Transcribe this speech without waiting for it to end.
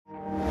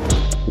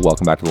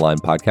Welcome back to the Line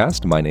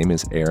Podcast. My name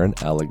is Aaron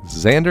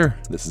Alexander.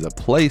 This is a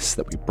place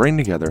that we bring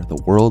together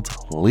the world's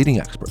leading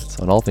experts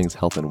on all things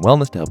health and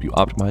wellness to help you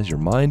optimize your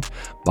mind,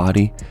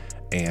 body,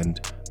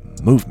 and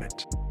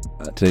movement.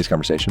 Today's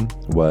conversation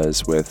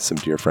was with some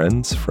dear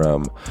friends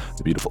from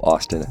the beautiful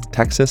Austin,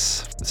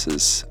 Texas. This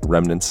is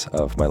remnants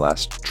of my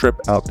last trip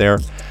out there,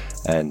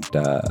 and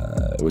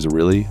it was a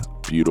really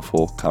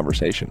beautiful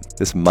conversation.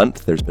 This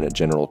month, there's been a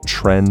general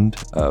trend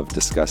of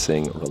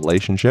discussing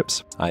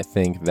relationships. I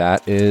think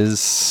that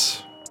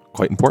is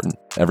quite important.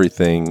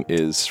 Everything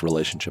is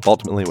relationship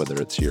ultimately,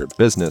 whether it's your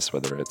business,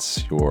 whether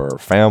it's your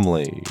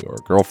family, your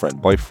girlfriend,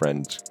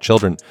 boyfriend,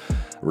 children,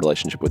 a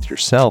relationship with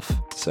yourself.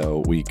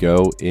 So we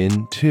go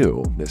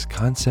into this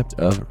concept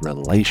of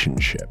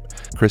relationship.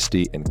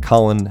 Christy and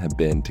Colin have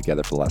been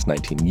together for the last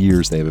 19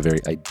 years. They have a very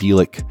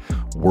idyllic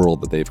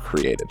world that they've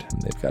created.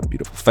 And they've got a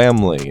beautiful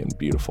family and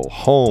beautiful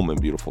home and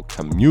beautiful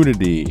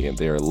community, and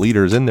they are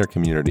leaders in their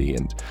community,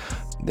 and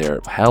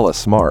they're hella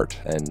smart,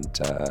 and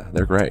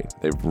they're great.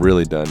 They've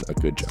really done a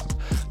good job.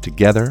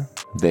 Together,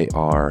 they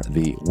are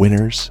the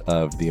winners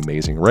of The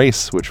Amazing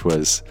Race,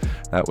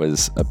 that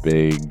was a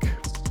big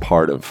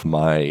part of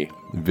my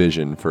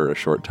vision for a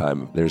short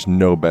time. There's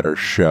no better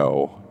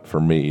show for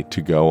me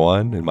to go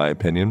on, in my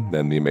opinion,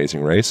 than The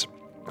Amazing Race.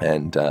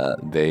 And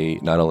they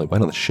not only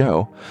went on the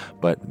show,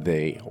 but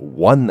they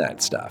won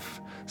that stuff.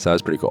 So that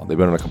was pretty cool. They've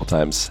been on a couple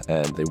times,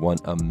 and they won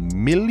 $1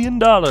 million.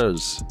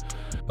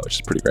 Which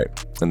is pretty great.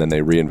 And then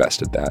they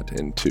reinvested that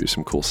into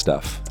some cool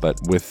stuff. But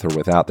with or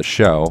without the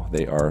show,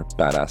 they are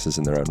badasses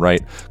in their own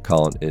right.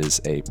 Colin is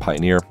a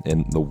pioneer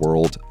in the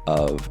world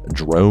of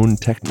drone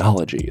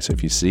technology. So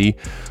if you see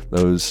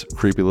those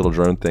creepy little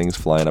drone things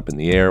flying up in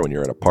the air when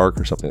you're at a park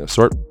or something of the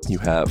sort, you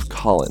have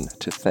Colin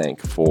to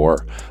thank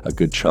for a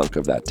good chunk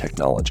of that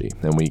technology.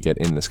 And we get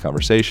in this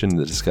conversation,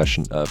 the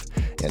discussion of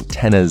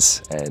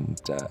antennas and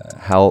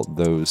how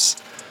those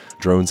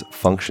drones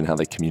function, how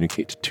they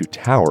communicate to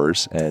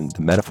towers, and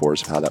the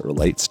metaphors of how that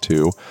relates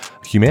to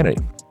humanity.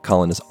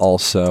 Colin is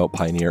also a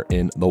pioneer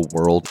in the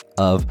world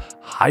of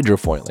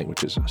hydrofoiling,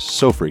 which is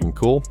so freaking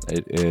cool.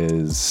 It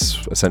is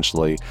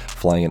essentially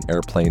flying an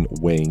airplane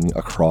wing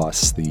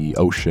across the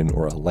ocean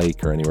or a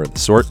lake or anywhere of the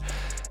sort.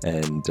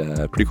 And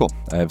pretty cool.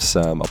 I'll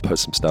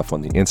post some stuff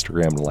on the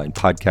Instagram and Line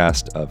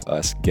podcast of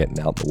us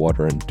getting out in the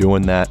water and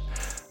doing that.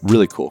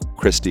 Really cool.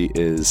 Christy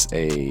is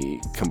a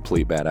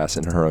complete badass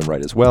in her own right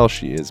as well.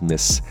 She is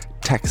Miss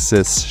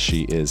Texas.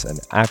 She is an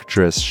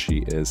actress.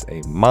 She is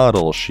a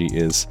model. She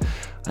is,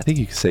 I think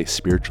you could say,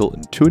 spiritual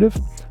intuitive.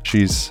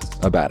 She's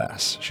a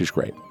badass. She's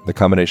great. The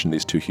combination of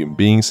these two human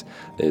beings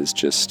is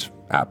just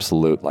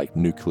absolute like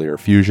nuclear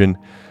fusion,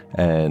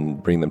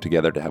 and bring them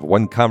together to have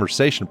one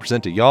conversation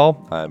present to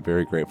y'all. I'm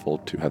very grateful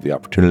to have the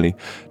opportunity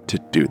to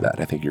do that.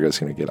 I think you're guys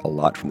going to get a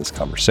lot from this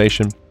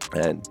conversation,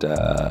 and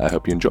I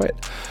hope you enjoy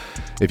it.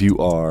 If you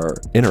are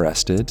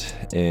interested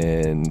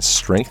in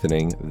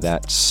strengthening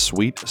that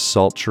sweet,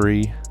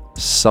 sultry,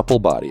 supple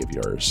body of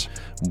yours,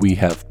 we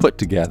have put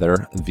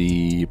together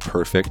the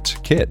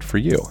perfect kit for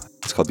you.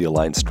 It's called the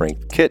Align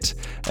Strength Kit,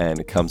 and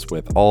it comes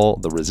with all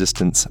the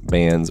resistance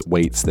bands,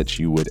 weights that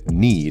you would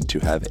need to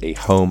have a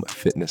home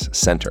fitness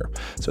center.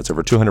 So it's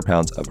over 200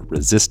 pounds of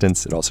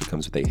resistance. It also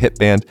comes with a hip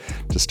band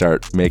to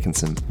start making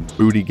some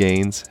booty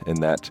gains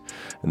in that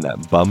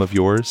bum of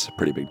yours.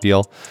 Pretty big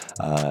deal.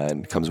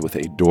 And it comes with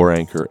a door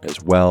anchor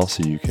as well,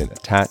 so you can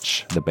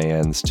attach the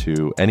bands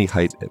to any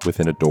height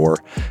within a door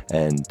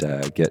and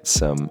get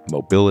some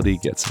mobility,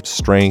 get some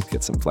strength,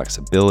 get some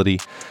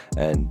flexibility,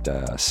 and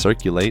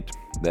circulate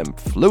them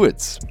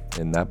fluids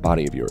in that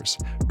body of yours.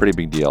 Pretty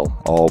big deal.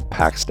 All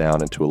packs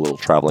down into a little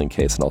traveling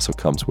case, and also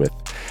comes with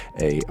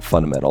a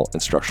fundamental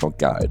instructional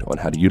guide on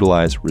how to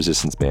utilize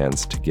resistance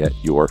bands to get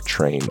your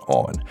train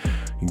on.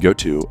 You can go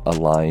to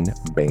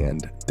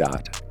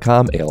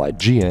alignband.com,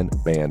 ALIGN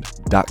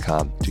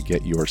band.com, to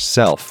get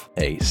yourself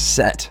a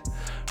set.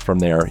 From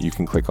there, you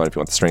can click on, if you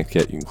want the strength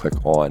kit, you can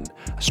click on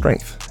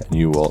strength, and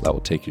that will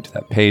take you to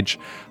that page.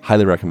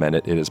 Highly recommend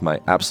it. It is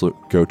my absolute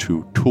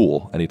go-to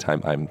tool.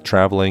 Anytime I'm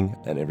traveling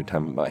and every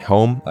time I'm at my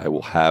home, I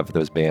will have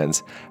those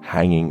bands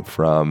hanging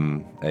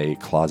from a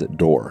closet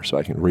door, so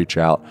I can reach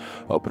out,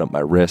 open up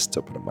my wrists,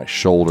 open up my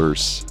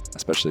shoulders,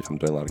 especially if I'm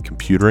doing a lot of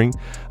computering.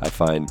 I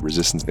find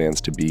resistance bands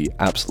to be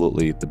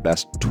absolutely the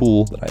best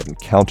tool that I've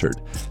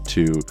encountered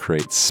to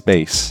create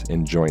space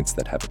in joints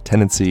that have a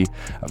tendency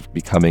of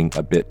becoming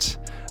a bit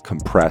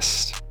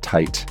compressed,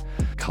 tight,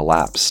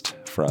 collapsed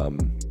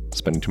from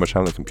spending too much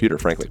time on the computer,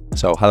 frankly.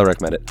 So highly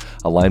recommend it.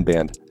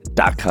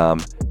 Alignband.com.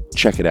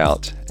 Check it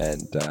out,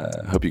 and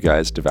hope you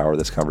guys devour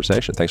this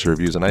conversation. Thanks for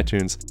reviews on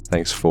iTunes.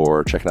 Thanks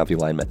for checking out the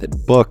Align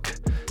Method book.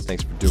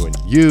 Thanks for doing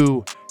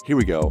you. Here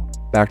we go.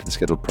 Back to the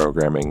scheduled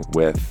programming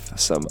with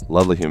some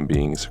lovely human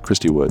beings,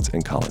 Christy Woods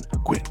and Colin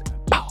Quinn.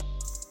 Pow.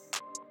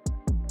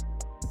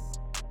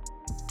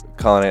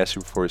 Colin, I asked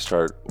you before we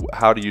start,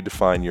 how do you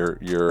define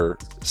your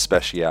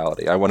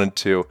speciality? I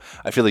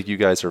feel like you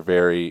guys are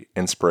very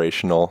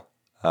inspirational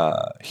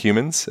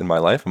humans in my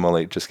life. I'm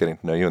only just getting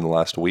to know you in the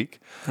last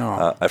week.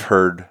 I've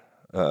heard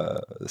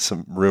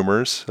some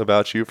rumors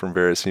about you from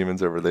various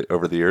humans over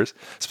the years,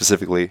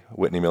 specifically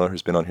Whitney Miller,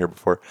 who's been on here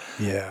before.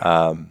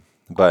 Yeah.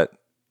 But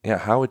yeah,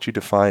 how would you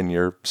define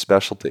your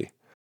specialty?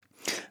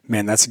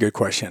 Man, that's a good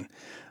question.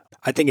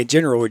 I think in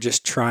general, we're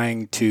just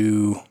trying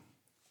to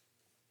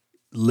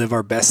live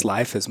our best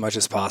life as much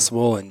as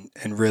possible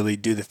and really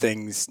do the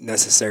things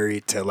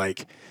necessary to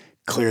like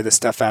clear the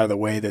stuff out of the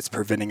way that's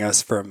preventing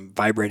us from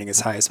vibrating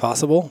as high as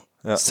possible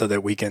so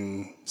that we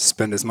can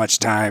spend as much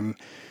time,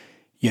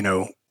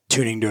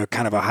 tuning to a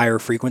kind of a higher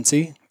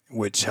frequency,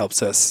 which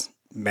helps us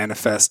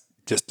manifest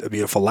just a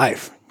beautiful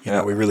life.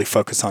 We really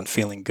focus on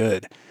feeling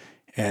good.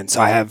 And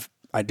so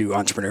I do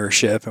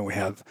entrepreneurship, and we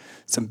have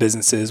some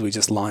businesses. We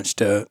just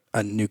launched a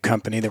new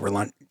company that we're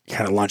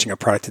kind of launching a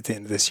product at the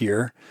end of this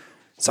year.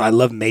 So I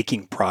love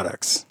making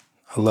products.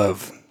 I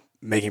love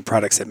making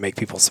products that make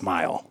people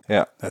smile.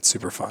 Yeah. That's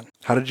super fun.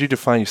 How did you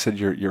define, you said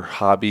your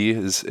hobby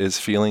is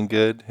feeling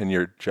good and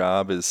your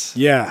job is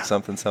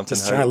something.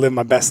 Just trying to live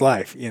my best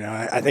life.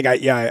 I think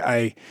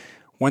I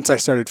once I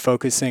started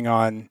focusing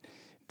on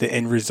the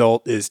end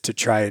result is to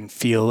try and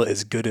feel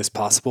as good as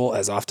possible,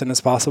 as often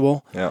as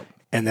possible. Yeah.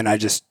 And then I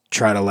just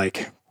try to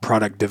like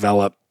product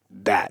develop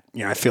that.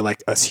 I feel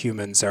like us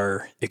humans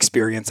are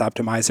experience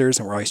optimizers,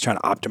 and we're always trying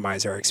to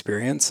optimize our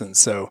experience. And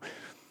so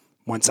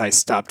once I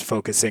stopped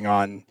focusing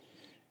on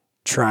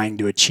trying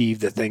to achieve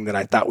the thing that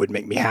I thought would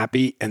make me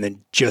happy and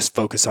then just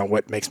focus on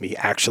what makes me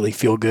actually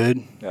feel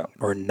good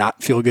or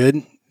not feel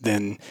good,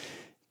 then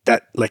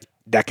that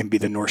can be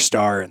the North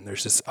Star. And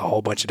there's just a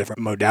whole bunch of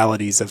different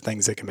modalities of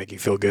things that can make you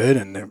feel good,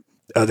 and there are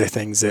other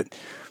things that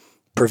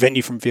prevent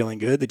you from feeling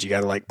good that you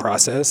got to like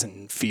process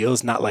and feel.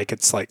 It's not like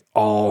it's like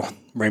all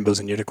rainbows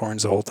and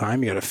unicorns the whole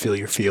time. You got to feel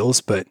your feels.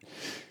 But,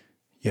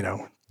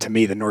 to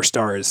me, the North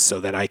Star is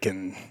so that I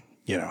can,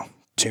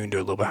 tune to a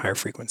little bit higher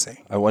frequency.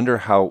 I wonder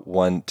how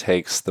one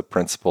takes the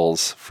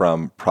principles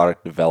from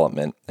product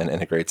development and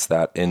integrates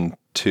that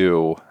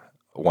into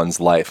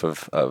one's life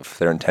of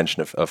their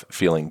intention of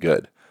feeling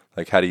good.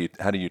 Like how do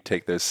you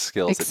take those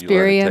skills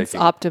experience that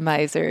you learn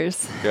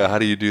optimizers? Yeah, how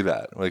do you do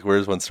that? Like, where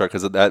does one start?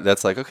 Because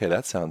that's like, okay,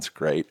 that sounds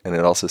great, and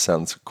it also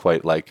sounds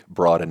quite like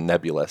broad and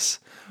nebulous.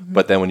 Mm-hmm.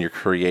 But then when you're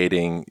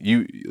creating,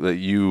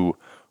 you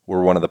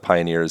were one of the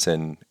pioneers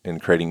in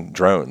creating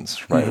drones,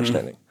 from my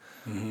understanding,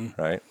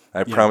 right?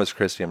 I promised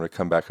Christy I'm going to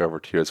come back over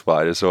to you as well.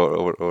 I just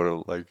want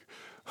to like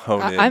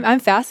hone in. I'm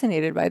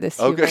fascinated by this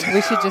human. Okay.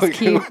 We should just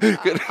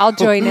keep. I'll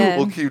join in.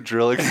 We'll keep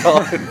drilling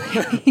on.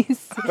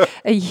 He's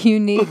a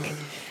unique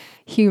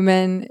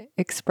human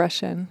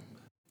expression.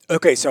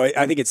 Okay, so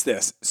I think it's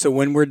this. So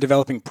when we're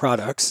developing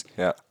products,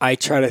 I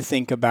try to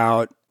think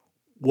about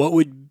what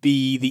would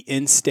be the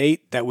end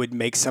state that would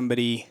make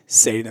somebody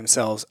say to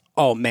themselves,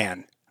 "Oh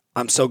man,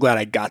 I'm so glad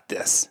I got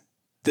this.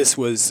 This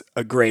was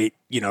a great,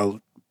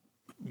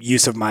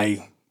 use of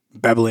my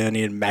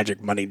Babylonian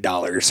magic money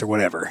dollars or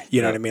whatever."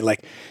 You know what I mean?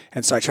 Like,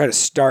 and so I try to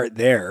start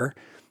there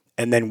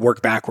and then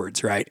work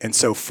backwards, right? And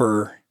so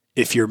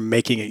if you're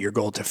making it your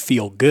goal to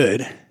feel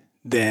good,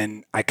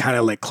 then I kind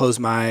of like close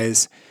my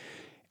eyes.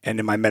 And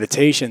in my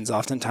meditations,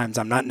 oftentimes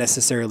I'm not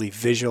necessarily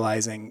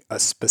visualizing a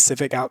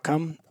specific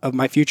outcome of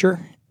my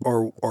future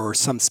or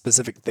some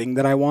specific thing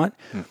that I want.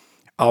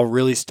 I'll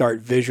really start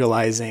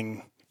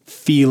visualizing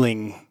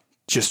feeling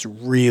just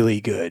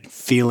really good,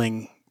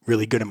 feeling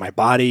really good in my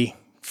body,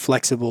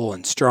 flexible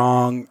and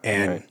strong,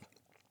 and,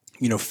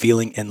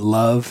 feeling in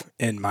love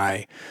in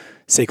my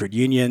sacred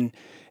union,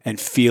 and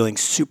feeling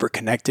super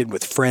connected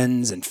with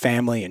friends and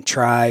family and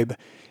tribe.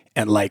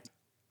 And like,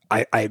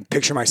 I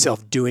picture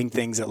myself doing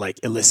things that like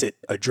elicit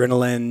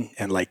adrenaline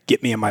and like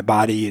get me in my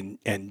body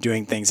and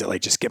doing things that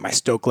like just get my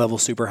stoke level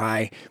super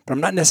high. But I'm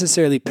not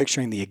necessarily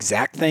picturing the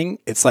exact thing.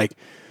 It's like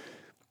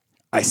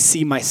I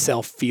see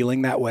myself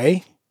feeling that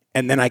way,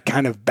 and then I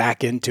kind of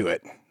back into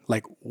it.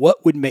 Like,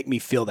 what would make me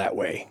feel that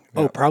way?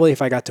 Yeah. Oh, probably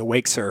if I got to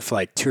wake surf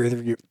like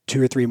two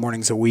or three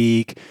mornings a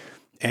week,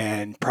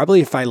 and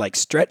probably if I like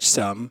stretch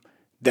some,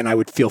 then I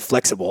would feel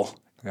flexible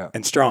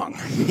and strong.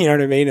 You know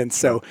what I mean? And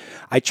so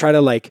I try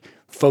to like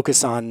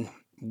focus on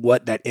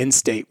what that end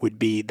state would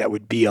be, that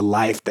would be a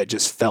life that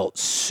just felt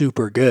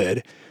super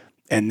good,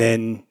 and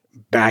then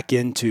back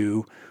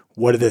into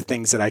what are the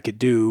things that I could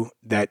do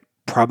that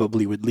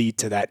probably would lead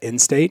to that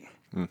end state.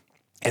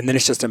 And then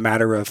it's just a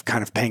matter of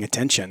kind of paying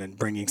attention and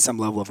bringing some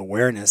level of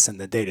awareness in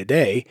the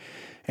day-to-day,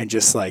 and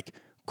just like,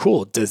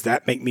 cool, does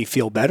that make me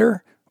feel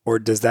better, or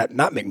does that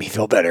not make me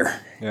feel better?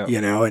 Yeah.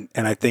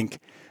 And I think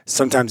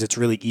sometimes it's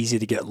really easy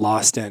to get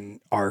lost in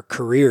our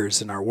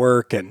careers and our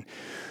work. And,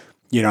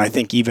 I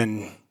think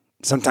even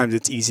sometimes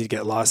it's easy to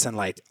get lost in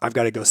like, I've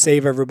got to go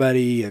save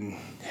everybody and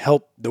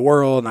help the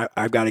world. And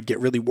I've got to get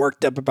really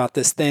worked up about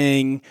this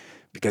thing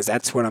because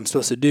that's what I'm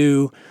supposed to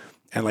do.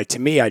 And like, to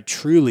me, I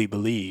truly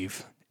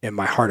believe in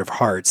my heart of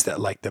hearts that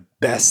like the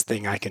best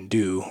thing I can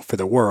do for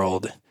the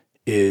world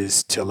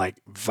is to like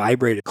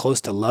vibrate as close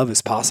to love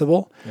as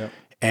possible,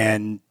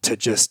 and to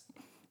just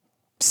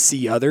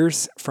see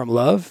others from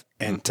love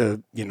and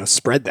to,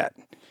 spread that.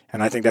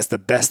 And I think that's the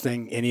best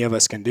thing any of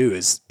us can do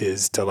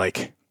is to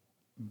like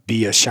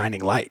be a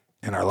shining light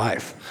in our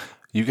life.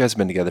 You guys have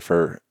been together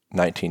for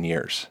 19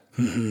 years.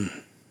 Mm-hmm.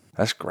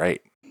 That's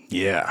great.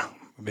 Yeah.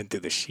 We've been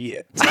through the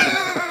shit.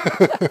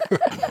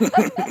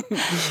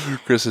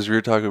 Chris, as you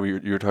were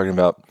talking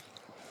about,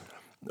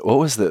 what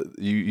was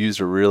you used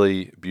a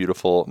really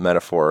beautiful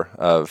metaphor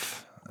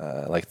of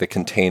like the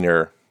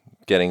container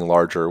getting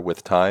larger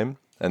with time.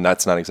 And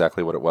that's not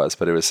exactly what it was,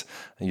 but it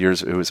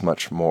was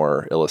much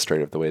more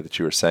illustrative the way that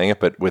you were saying it.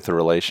 But with a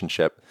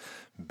relationship,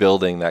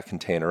 building that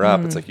container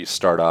up, it's like you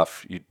start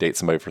off, you date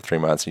somebody for 3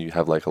 months and you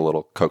have like a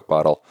little Coke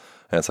bottle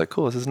and it's like,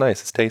 cool, this is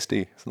nice, it's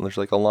tasty. So there's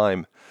like a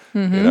lime,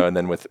 and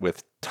then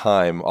with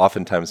time,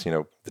 oftentimes,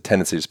 the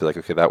tendency is to be like,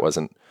 okay, that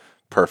wasn't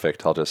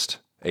perfect, I'll just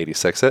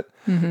 86 it.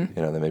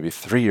 Then maybe a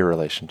 3-year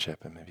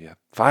relationship and maybe a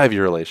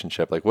 5-year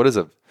relationship. Like is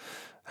it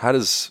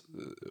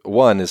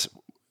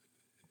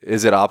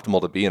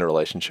optimal to be in a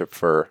relationship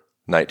for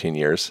 19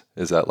 years?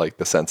 Is that like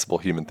the sensible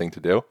human thing to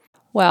do?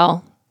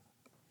 Well,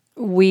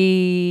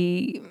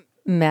 we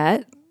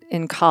met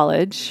in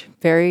college.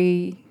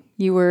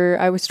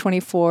 I was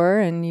 24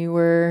 and you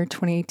were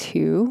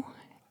 22.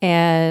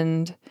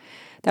 And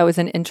that was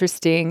an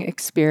interesting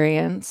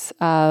experience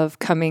of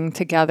coming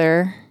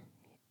together.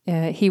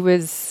 He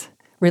was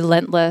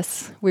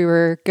relentless. We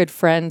were good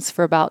friends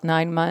for about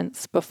 9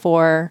 months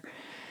before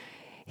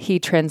he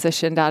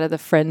transitioned out of the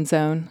friend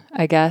zone,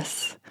 I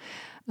guess.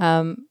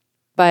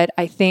 But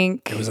I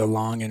think it was a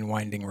long and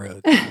winding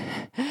road.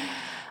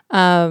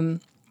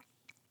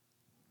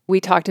 We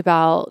talked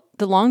about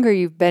the longer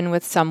you've been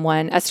with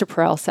someone, Esther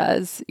Perel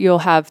says, you'll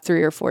have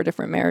 3 or 4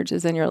 different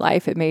marriages in your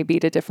life. It may be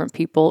to different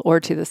people or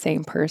to the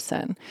same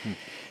person.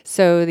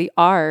 So the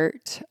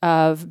art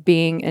of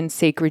being in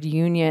sacred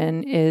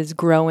union is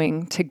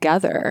growing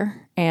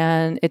together,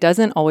 and it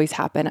doesn't always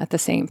happen at the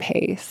same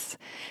pace.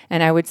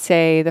 And I would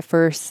say the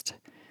first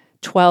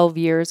 12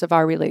 years of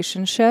our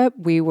relationship,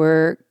 we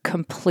were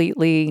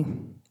completely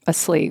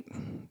asleep,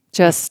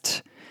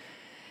 just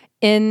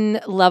in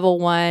level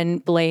 1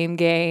 blame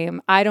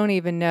game. I don't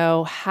even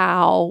know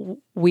how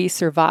we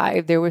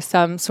survived. There was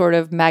some sort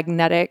of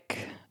magnetic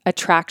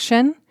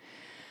attraction.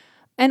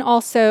 And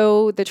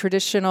also the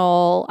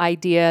traditional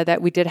idea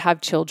that we did have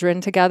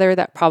children together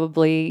that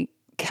probably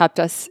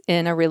kept us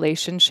in a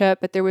relationship.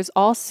 But there was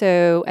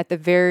also, at the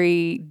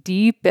very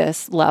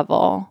deepest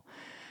level,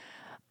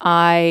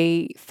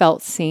 I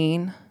felt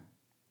seen.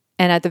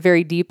 And at the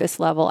very deepest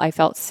level, I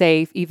felt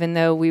safe, even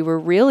though we were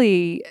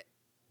really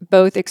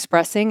both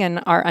expressing in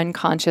our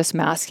unconscious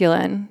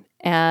masculine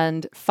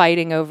and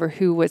fighting over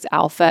who was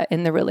alpha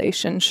in the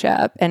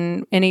relationship.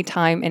 And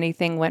anytime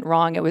anything went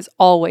wrong, it was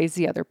always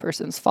the other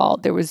person's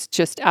fault. There was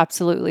just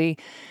absolutely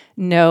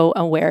no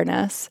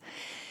awareness.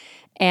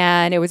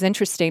 And it was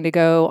interesting to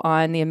go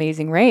on The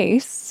Amazing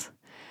Race,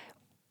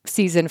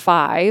 season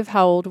 5.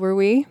 How old were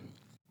we?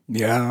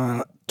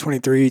 Yeah,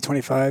 23,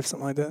 25,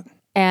 something like that.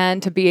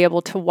 And to be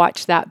able to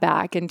watch that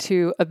back and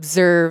to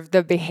observe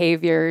the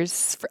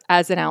behaviors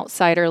as an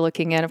outsider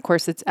looking in. Of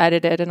course, it's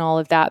edited and all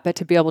of that, but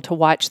to be able to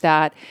watch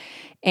that.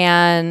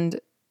 And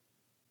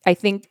I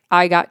think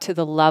I got to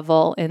the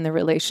level in the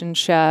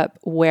relationship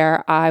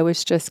where I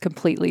was just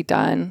completely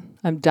done.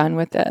 I'm done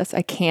with this.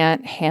 I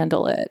can't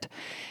handle it.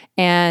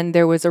 And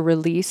there was a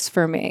release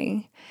for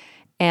me.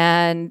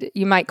 And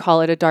you might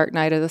call it a dark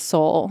night of the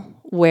soul,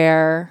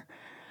 where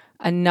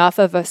enough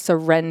of a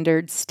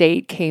surrendered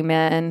state came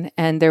in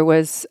and there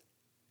was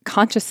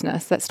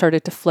consciousness that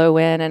started to flow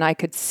in, and I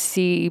could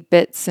see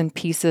bits and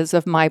pieces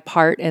of my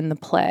part in the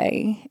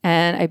play.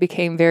 And I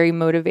became very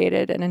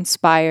motivated and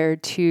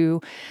inspired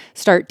to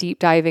start deep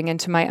diving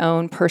into my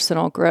own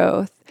personal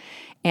growth.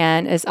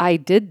 And as I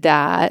did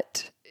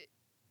that,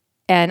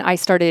 and I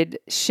started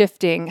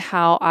shifting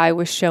how I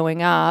was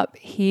showing up,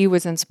 he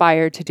was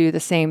inspired to do the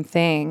same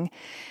thing.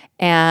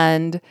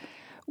 And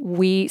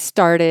we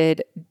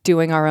started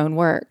doing our own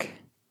work,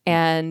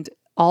 and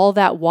all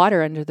that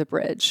water under the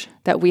bridge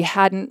that we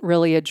hadn't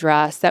really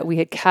addressed, that we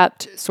had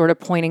kept sort of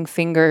pointing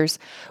fingers,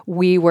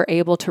 we were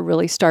able to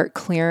really start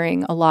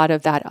clearing a lot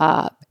of that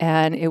up.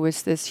 And it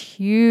was this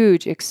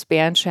huge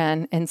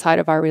expansion inside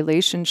of our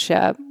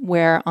relationship,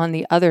 where on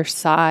the other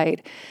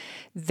side,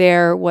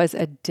 there was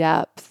a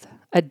depth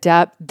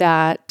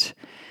that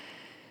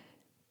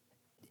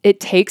it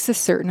takes a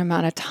certain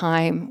amount of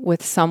time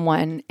with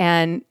someone.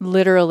 And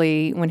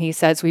literally, when he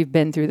says we've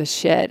been through the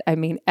shit, I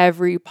mean,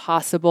 every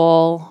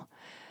possible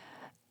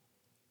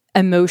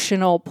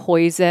emotional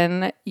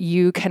poison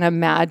you can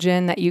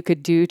imagine that you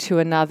could do to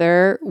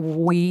another,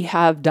 we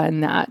have done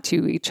that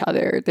to each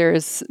other.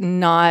 There's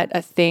not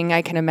a thing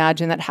I can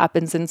imagine that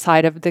happens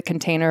inside of the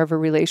container of a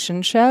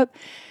relationship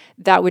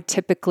that would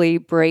typically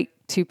break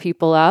 2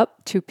 people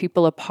up, 2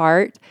 people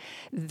apart,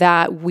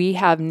 that we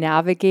have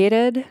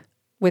navigated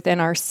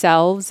within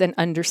ourselves and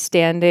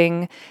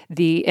understanding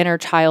the inner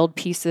child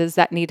pieces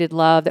that needed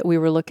love that we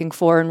were looking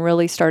for, and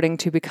really starting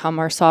to become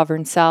our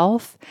sovereign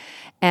self.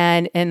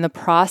 And in the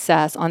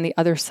process, on the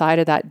other side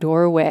of that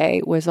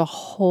doorway was a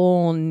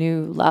whole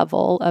new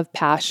level of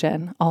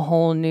passion, a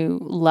whole new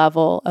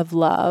level of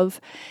love.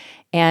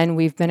 And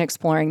we've been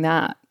exploring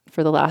that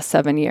for the last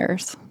 7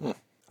 years.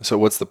 So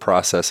what's the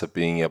process of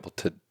being able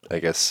to I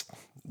guess,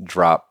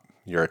 drop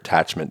your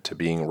attachment to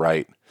being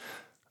right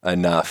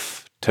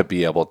enough to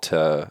be able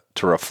to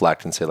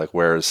reflect and say, like,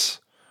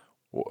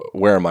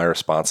 where am I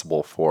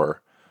responsible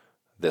for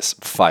this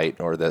fight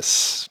or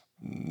this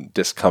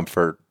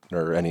discomfort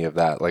or any of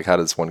that? Like, how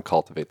does one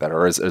cultivate that?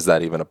 Or is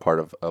that even a part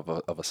of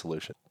a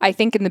solution? I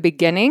think in the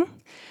beginning,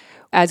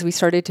 as we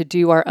started to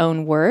do our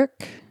own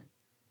work,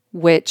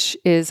 which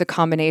is a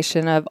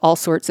combination of all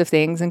sorts of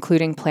things,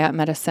 including plant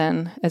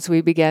medicine, as we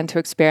began to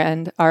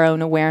expand our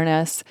own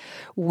awareness,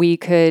 we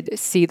could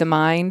see the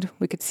mind,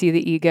 we could see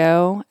the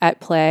ego at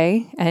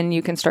play, and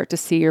you can start to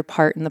see your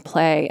part in the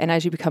play. And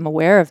as you become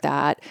aware of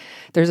that,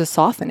 there's a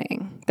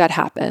softening that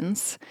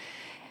happens.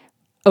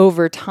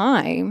 Over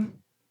time,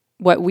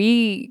 what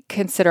we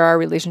consider our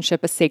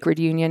relationship a sacred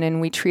union,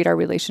 and we treat our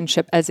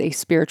relationship as a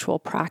spiritual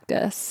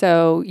practice.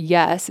 So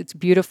yes, it's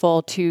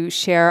beautiful to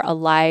share a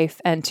life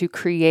and to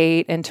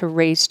create and to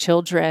raise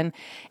children.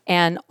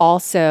 And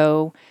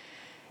also,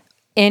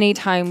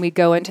 anytime we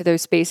go into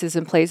those spaces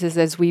and places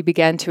as we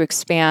begin to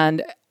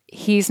expand,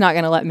 he's not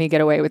going to let me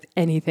get away with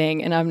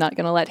anything, and I'm not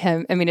going to let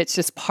him. I mean, it's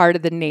just part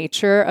of the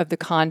nature of the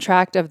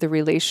contract of the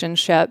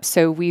relationship.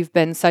 So we've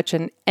been such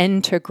an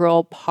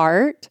integral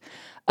part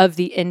of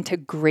the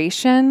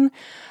integration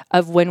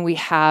of when we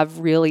have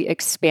really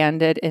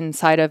expanded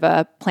inside of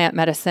a plant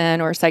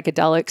medicine or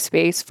psychedelic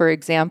space, for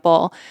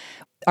example.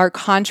 Our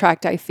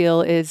contract, I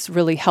feel, is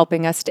really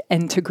helping us to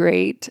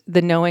integrate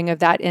the knowing of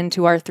that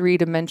into our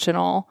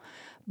three-dimensional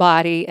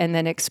body and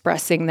then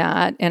expressing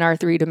that in our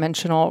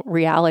three-dimensional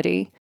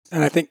reality.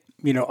 And I think,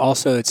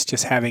 also it's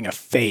just having a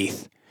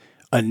faith,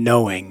 a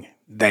knowing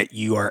that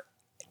you are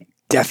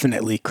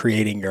definitely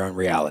creating your own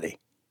reality.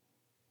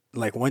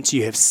 Like once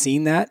you have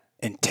seen that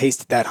and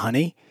tasted that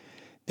honey,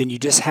 then you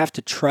just have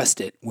to trust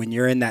it when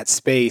you're in that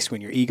space, when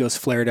your ego's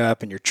flared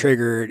up and you're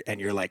triggered and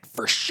you're like,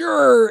 for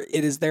sure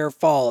it is their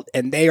fault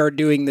and they are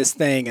doing this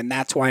thing and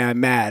that's why I'm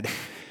mad.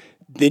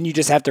 Then you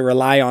just have to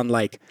rely on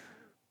like,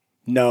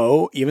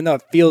 no, even though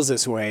it feels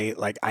this way,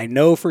 like I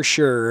know for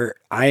sure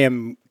I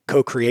am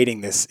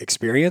co-creating this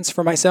experience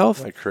for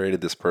myself. I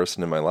created this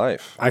person in my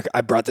life.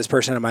 I brought this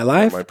person in my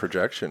life. My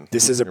projection.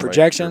 This is a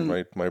projection.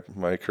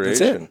 My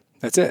creation.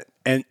 That's it.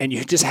 And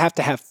you just have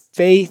to have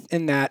faith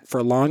in that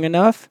for long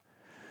enough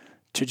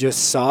to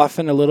just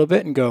soften a little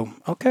bit and go,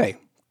 okay,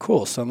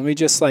 cool. So let me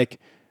just like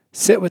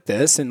sit with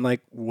this and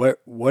like,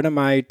 what am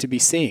I to be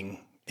seeing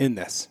in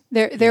this?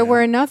 There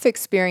were enough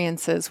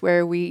experiences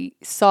where we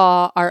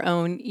saw our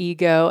own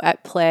ego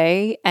at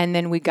play, and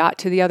then we got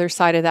to the other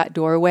side of that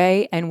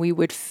doorway and we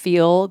would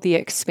feel the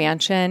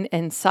expansion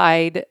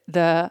inside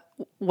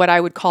what I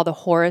would call the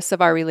Horus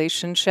of our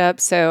relationship.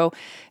 So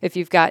if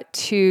you've got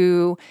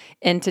two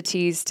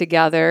entities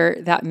together,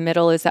 that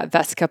middle is that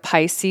Vesica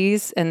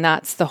Pisces, and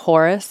that's the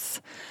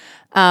Horus.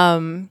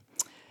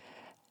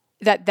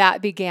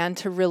 That began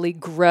to really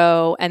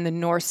grow, and the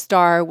North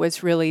Star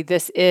was really,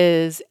 this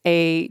is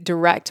a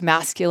direct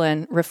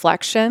masculine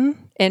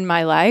reflection in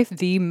my life,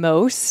 the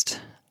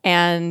most,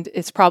 and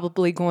it's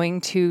probably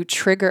going to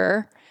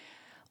trigger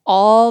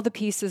all the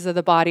pieces of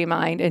the body,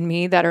 mind, and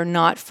me that are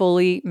not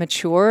fully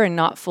mature and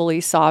not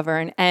fully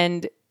sovereign.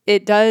 And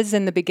it does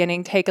in the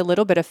beginning take a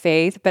little bit of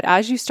faith, but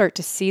as you start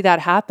to see that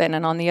happen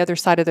and on the other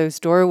side of those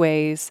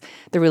doorways,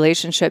 the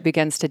relationship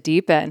begins to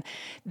deepen,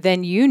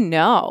 then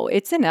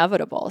it's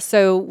inevitable.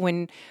 So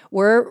when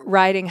we're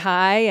riding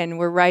high and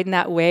we're riding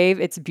that wave,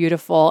 it's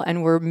beautiful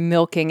and we're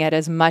milking it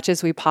as much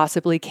as we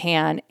possibly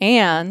can.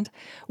 And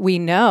we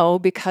know,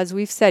 because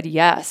we've said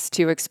yes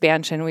to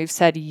expansion, we've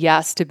said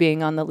yes to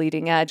being on the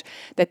leading edge,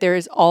 that there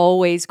is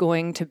always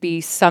going to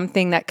be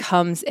something that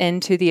comes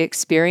into the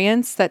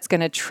experience that's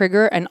going to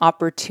trigger an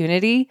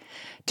opportunity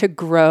to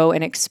grow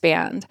and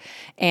expand.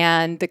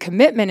 And the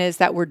commitment is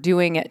that we're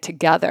doing it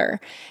together.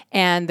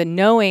 And the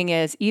knowing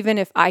is, even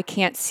if I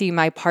can't see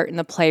my part in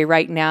the play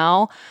right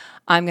now,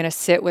 I'm going to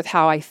sit with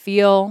how I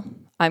feel.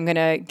 I'm going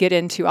to get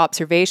into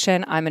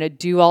observation. I'm going to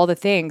do all the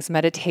things,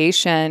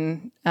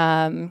 meditation,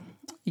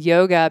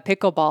 yoga,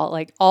 pickleball,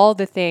 like all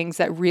the things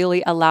that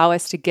really allow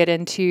us to get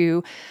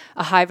into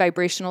a high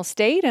vibrational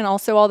state, and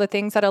also all the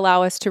things that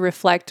allow us to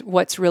reflect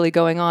what's really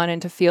going on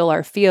and to feel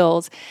our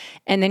feels.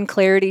 And then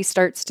clarity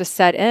starts to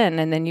set in,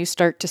 and then you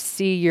start to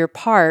see your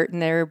part,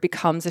 and there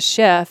becomes a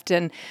shift,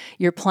 and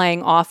you're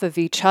playing off of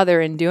each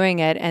other and doing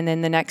it. And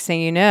then the next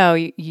thing you know,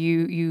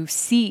 you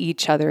see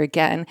each other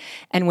again.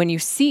 And when you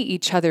see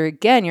each other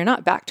again, you're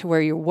not back to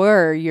where you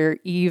were, you're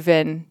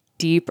even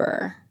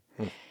deeper.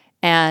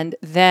 And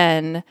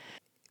then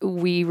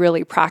we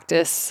really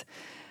practice,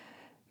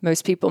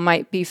 most people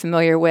might be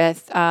familiar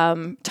with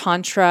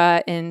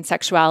Tantra in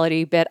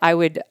sexuality, but I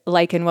would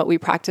liken what we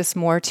practice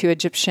more to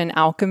Egyptian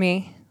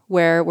alchemy,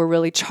 where we're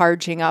really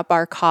charging up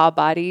our Ka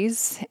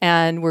bodies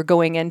and we're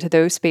going into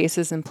those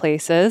spaces and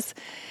places.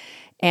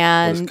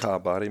 And what does Ka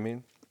body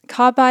mean?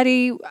 Ka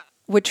body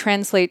would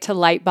translate to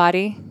light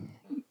body,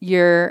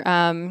 your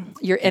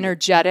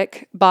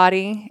energetic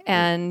body,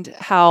 and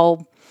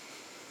how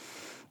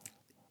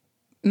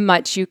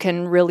much you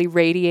can really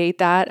radiate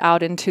that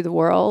out into the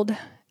world.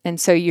 And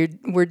so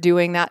we're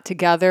doing that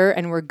together,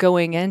 and we're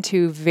going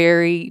into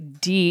very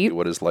deep.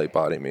 What does light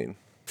body mean?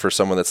 For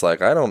someone that's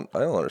like, I don't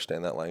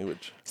understand that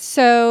language.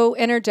 So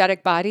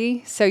energetic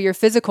body, so your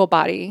physical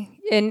body.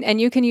 And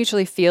you can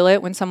usually feel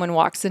it when someone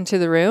walks into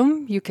the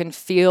room. You can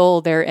feel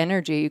their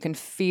energy. You can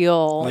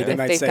feel if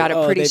they've got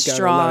a pretty strong,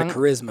 got a lot of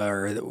charisma,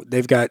 or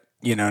they've got,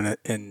 you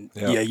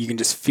can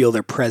just feel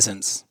their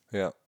presence.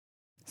 Yeah.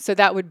 So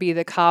that would be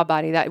the Ka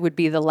body. That would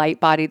be the light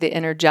body, the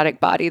energetic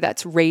body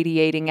that's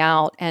radiating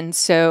out. And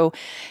so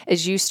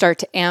as you start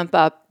to amp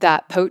up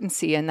that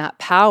potency and that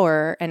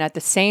power, and at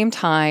the same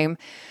time,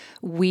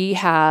 we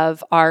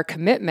have our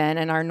commitment,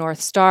 and our North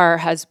Star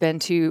has been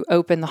to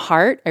open the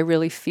heart. I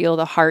really feel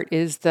the heart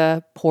is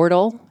the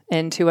portal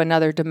into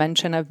another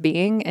dimension of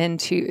being,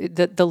 into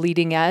the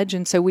leading edge.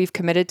 And so we've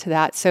committed to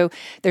that. So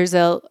there's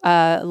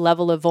a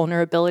level of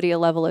vulnerability, a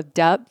level of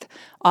depth,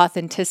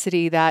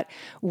 authenticity that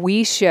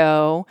we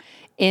show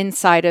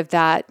inside of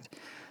that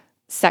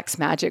sex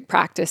magic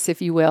practice,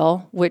 if you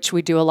will, which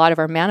we do a lot of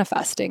our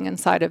manifesting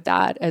inside of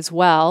that as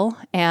well.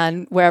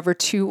 And wherever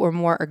two or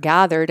more are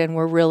gathered, and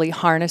we're really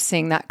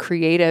harnessing that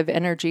creative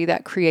energy,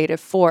 that creative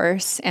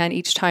force. And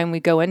each time we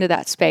go into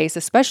that space,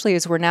 especially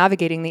as we're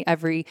navigating the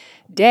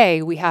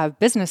everyday, we have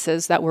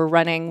businesses that we're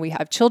running, we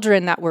have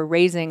children that we're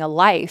raising, a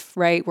life,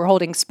 right? We're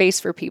holding space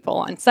for people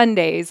on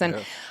Sundays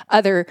and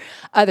other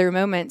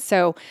moments.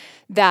 So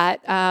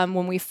that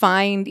when we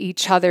find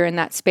each other in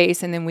that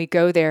space and then we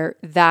go there,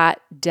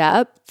 that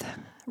depth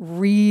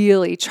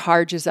really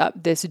charges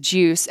up this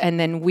juice. And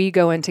then we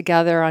go in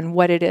together on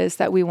what it is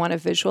that we want to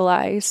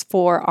visualize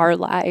for our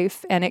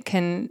life. And it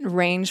can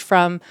range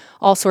from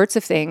all sorts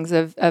of things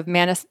of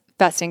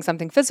manifesting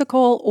something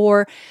physical,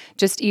 or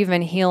just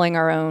even healing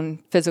our own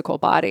physical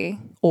body,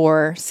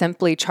 or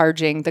simply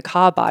charging the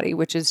Ka body,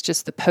 which is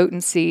just the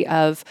potency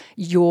of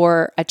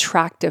your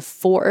attractive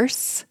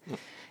force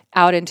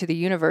out into the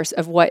universe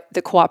of what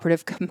the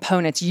cooperative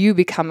components, you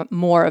become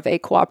more of a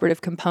cooperative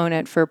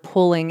component for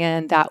pulling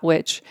in that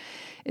which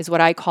is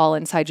what I call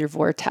inside your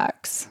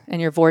vortex.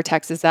 And your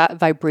vortex is that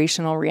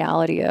vibrational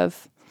reality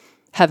of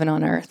heaven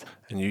on earth.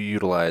 And you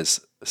utilize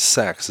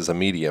sex as a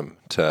medium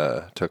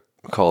to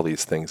call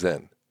these things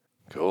in.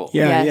 Cool.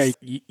 Yeah, yes.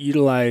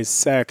 Utilize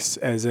sex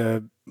as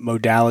a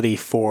modality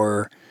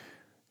for,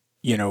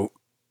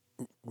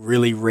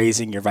 really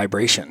raising your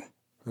vibration,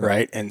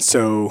 right? And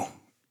so,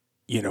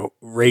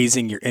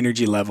 raising your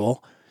energy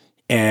level,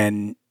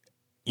 and,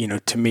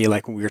 to me,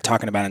 like when we were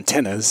talking about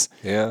antennas,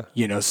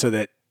 so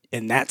that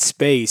in that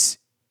space,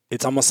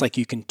 it's almost like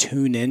you can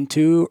tune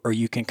into, or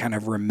you can kind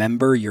of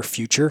remember your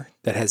future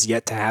that has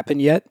yet to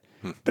happen yet,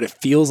 but it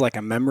feels like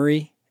a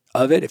memory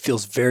of it. It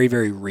feels very,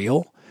 very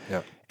real.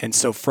 Yeah. And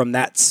so from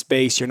that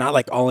space, you're not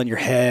like all in your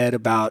head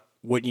about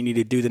what you need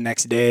to do the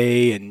next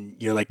day, and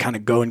you're like kind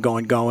of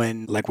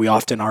going like we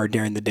often are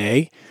during the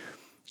day.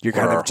 You're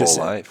kind of just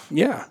whole life.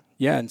 Yeah.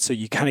 And so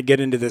you kind of get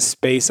into this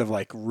space of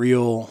like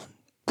real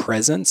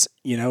presence,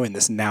 in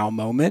this now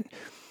moment.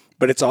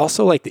 But it's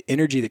also like the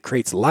energy that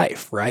creates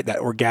life, right? That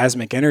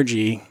orgasmic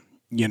energy,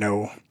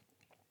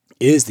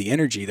 is the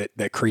energy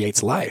that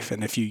creates life.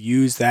 And if you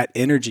use that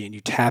energy and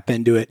you tap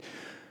into it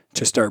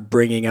to start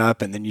bringing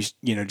up, and then you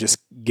just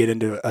get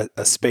into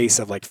a space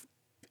of like,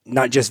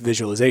 not just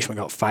visualization, we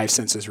call it five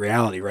senses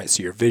reality, right?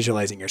 So you're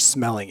visualizing, you're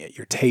smelling it,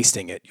 you're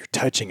tasting it, you're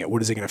touching it.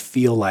 What is it going to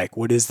feel like?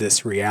 What is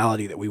this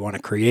reality that we want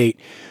to create?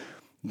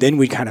 Then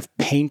we kind of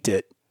paint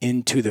it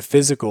into the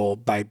physical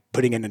by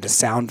putting it into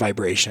sound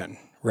vibration,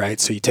 right?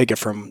 So you take it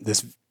from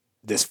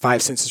this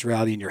five senses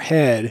reality in your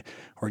head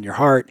or in your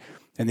heart,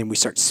 and then we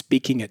start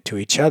speaking it to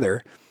each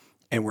other,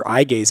 and we're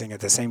eye gazing at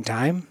the same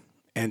time.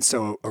 And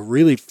so a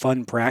really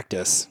fun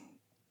practice,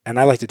 and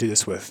I like to do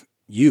this with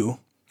you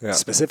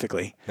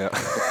specifically,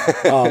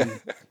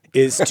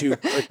 is to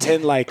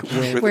pretend like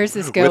where's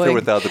this going? With or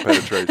without the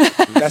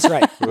penetration. That's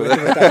right. With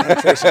or without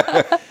penetration.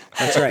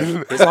 That's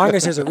right. As long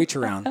as there's a reach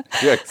around.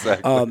 Yeah,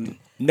 exactly.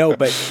 No,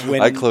 but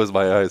when I close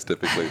my eyes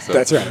typically, so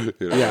that's right.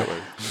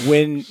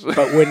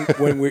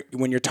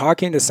 When you're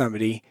talking to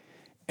somebody,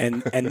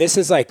 and this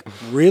is like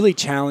really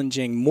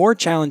challenging, more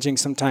challenging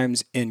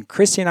sometimes in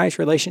Christy and I's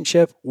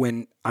relationship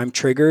when I'm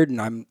triggered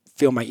and I'm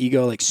feel my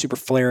ego like super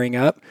flaring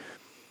up,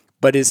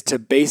 but is to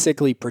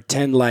basically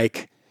pretend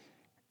like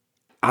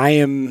I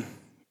am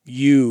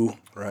you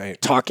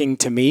talking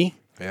to me.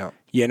 Yeah.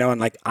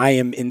 And like I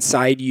am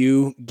inside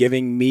you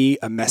giving me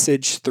a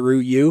message through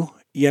you,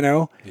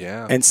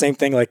 Yeah. And same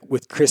thing like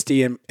with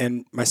Christy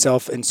and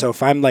myself. And so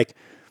if I'm like,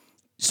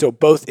 so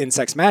both in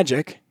Sex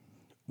Magic,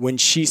 when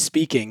she's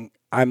speaking,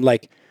 I'm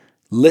like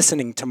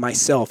listening to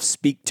myself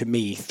speak to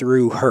me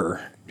through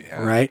her.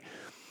 Yeah. Right.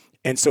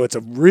 And so it's a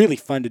really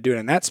fun to do it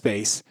in that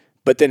space,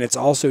 but then it's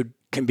also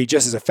can be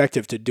just as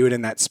effective to do it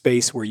in that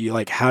space where you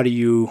like, how do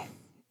you,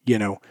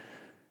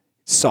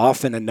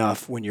 soften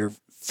enough when you're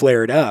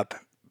flared up.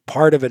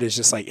 Part of it is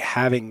just like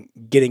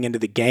getting into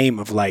the game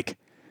of like,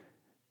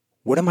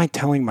 what am I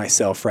telling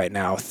myself right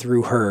now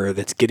through her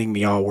that's getting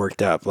me all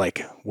worked up?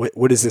 Like,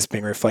 what is this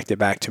being reflected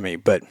back to me?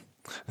 But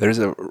there's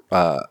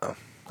I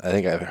I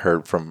think I've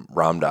heard from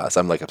Ram Dass.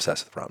 I'm like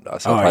obsessed with Ram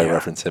Dass. I'll probably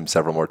reference him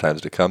several more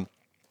times to come.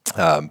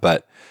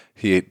 But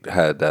he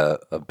had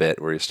a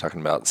bit where he's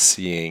talking about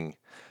seeing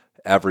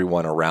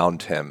everyone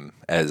around him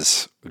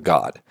as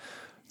God.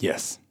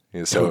 Yes.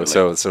 So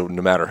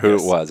no matter who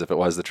it was, if it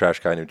was the trash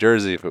guy in New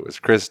Jersey, if it was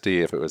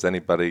Christy, if it was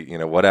anybody,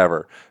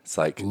 whatever, it's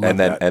like, and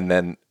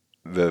then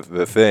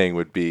the thing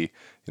would be,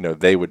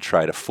 they would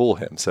try to fool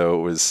him. So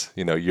it was,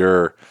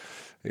 you're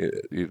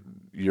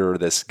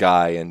this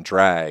guy in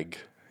drag,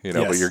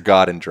 but you're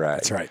God in drag.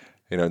 That's right.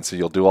 And so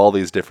you'll do all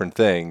these different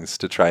things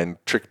to try and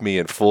trick me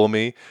and fool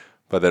me.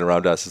 But then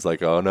Ram Dass is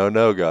like, oh,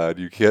 no, God,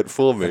 you can't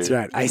fool me. That's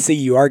right. I see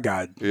you are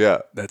God. Yeah.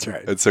 That's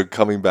right. And so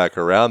coming back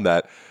around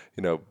that,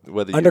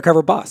 whether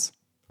undercover boss.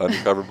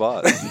 Undercover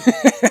boss.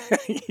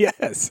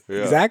 Yes,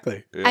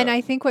 exactly. Yeah. And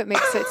I think what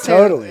makes it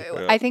so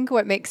I think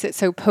what makes it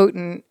so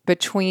potent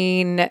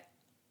between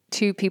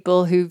two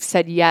people who've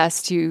said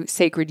yes to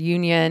sacred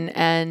union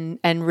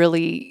and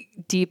really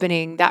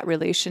deepening that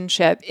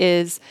relationship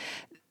is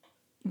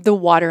the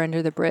water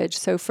under the bridge.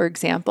 So for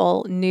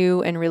example,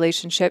 new in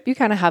relationship, you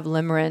kind of have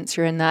limerence,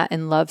 you're in that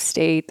in love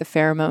state, the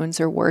pheromones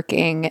are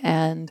working,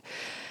 and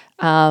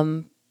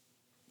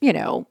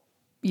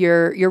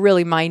you're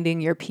really minding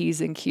your P's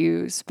and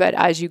Q's. But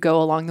as you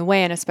go along the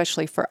way, and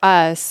especially for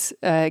us,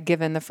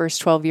 given the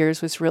first 12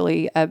 years was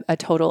really a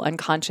total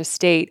unconscious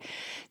state,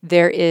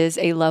 there is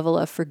a level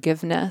of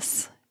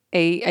forgiveness,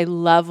 a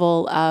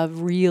level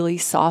of really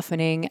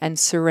softening and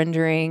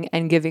surrendering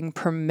and giving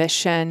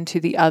permission to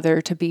the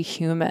other to be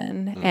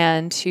human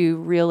and to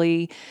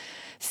really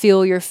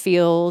feel your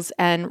feels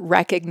and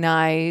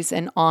recognize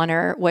and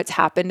honor what's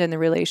happened in the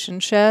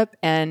relationship.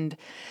 And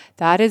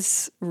that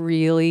is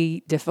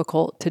really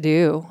difficult to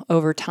do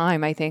over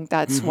time. I think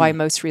that's why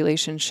most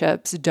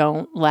relationships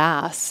don't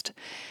last.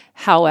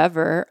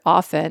 However,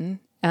 often,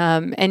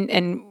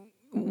 and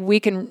we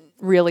can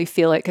really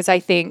feel it, because I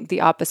think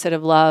the opposite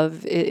of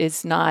love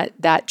is not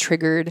that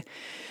triggered,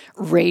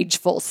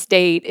 rageful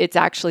state. It's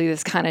actually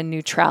this kind of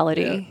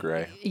neutrality. Yeah,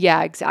 gray.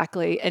 Yeah,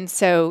 exactly. And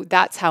so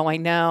that's how I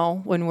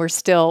know when we're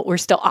still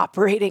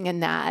operating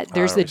in that.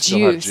 There's the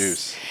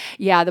juice.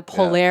 Yeah, the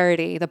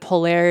polarity. Yeah. The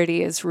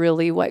polarity is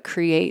really what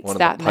creates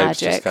that magic. One of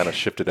the pipes just kind of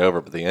shifted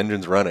over, but the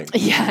engine's running.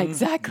 Yeah,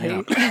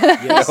 exactly.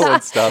 Yeah. No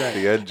one stopped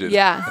the engine.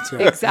 Yeah,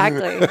 right.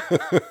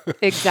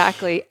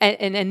 Exactly.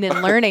 And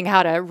then learning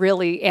how to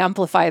really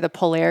amplify the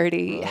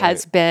polarity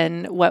has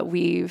been what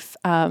we've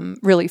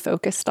really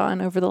focused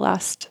on over the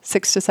last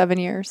 6 to 7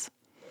 years.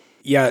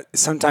 Yeah,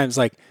 sometimes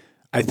I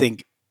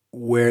think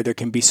where there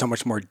can be so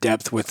much more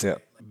depth with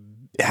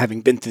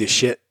having been through the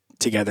shit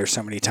together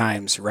so many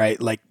times,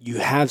 right? Like you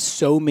have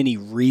so many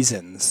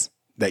reasons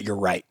that you're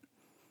right.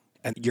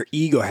 And your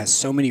ego has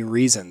so many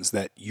reasons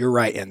that you're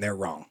right and they're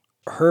wrong.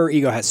 Her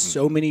ego has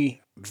so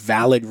many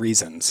valid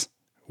reasons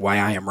why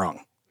I am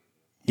wrong,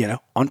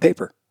 on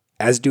paper,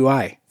 as do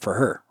I for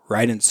her,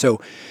 right? And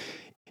so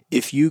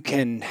if you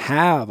can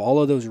have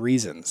all of those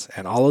reasons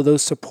and all of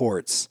those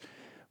supports,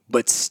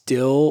 but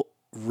still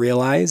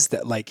realize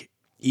that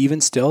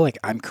even still,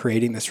 I'm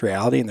creating this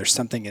reality and there's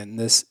something in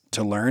this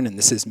to learn, and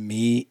this is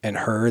me and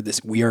her,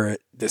 we are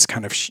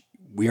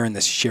in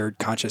this shared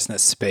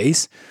consciousness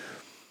space.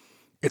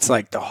 It's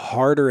the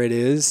harder it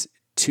is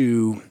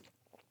to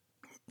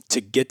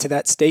get to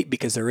that state,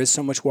 because there is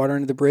so much water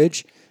under the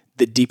bridge,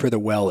 the deeper the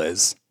well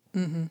is.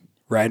 Mm-hmm.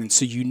 Right? And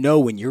so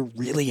when you're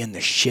really in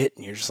the shit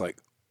and you're just like,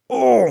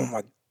 oh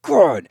my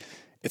God.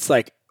 It's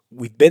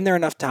we've been there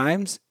enough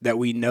times that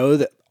we know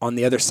that on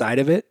the other side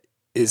of it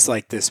is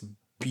this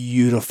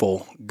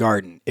beautiful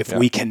garden. If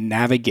we can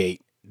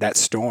navigate that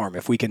storm,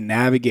 if we can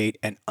navigate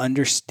and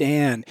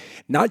understand,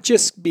 not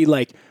just be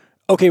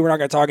okay, we're not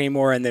going to talk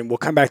anymore and then we'll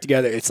come back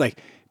together. It's if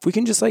we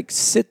can just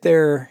sit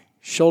there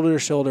shoulder to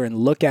shoulder and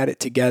look at it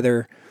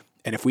together.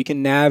 And if we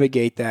can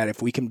navigate that,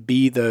 if we can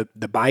be the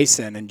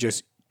bison and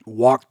just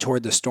walk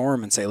toward the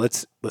storm and say,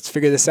 let's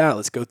figure this out.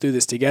 Let's go through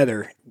this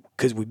together.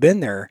 Because we've been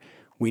there.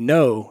 We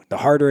know the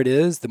harder it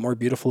is, the more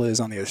beautiful it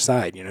is on the other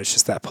side. It's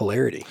just that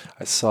polarity.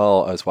 I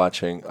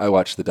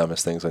watched The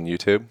Dumbest Things on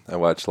YouTube. I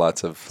watched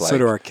lots of so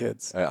do our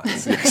kids. Yeah.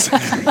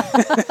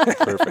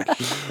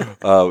 Perfect.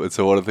 And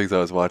so one of the things I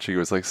was watching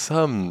was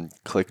some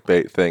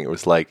clickbait thing. It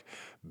was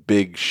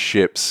big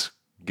ships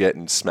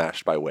getting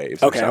smashed by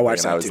waves. Okay, I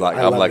watched that I was too.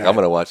 I'm going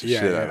to watch the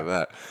shit out of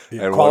that.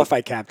 Yeah, and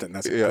Qualified Captain.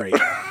 That's great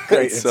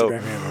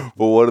Instagram handle.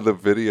 Well, one of the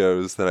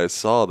videos that I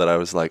saw that I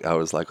was like,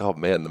 oh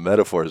man, the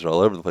metaphors are all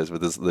over the place.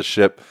 But the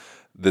ship,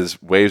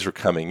 these waves were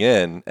coming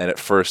in, and at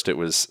first it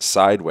was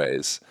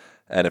sideways.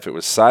 And if it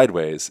was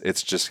sideways,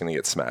 it's just going to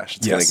get smashed.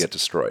 It's going to get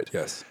destroyed.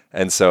 Yes.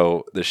 And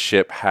so the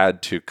ship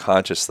had to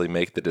consciously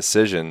make the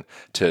decision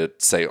to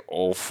say,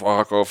 oh,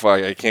 fuck,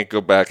 I can't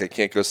go back. I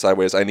can't go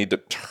sideways. I need to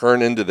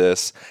turn into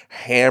this,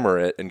 hammer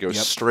it, and go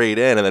straight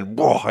in. And then,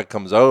 whoa, it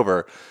comes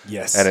over.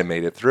 Yes. And it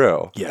made it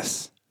through.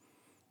 Yes.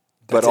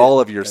 But all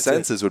of your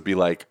senses would be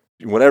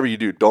whatever you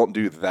do, don't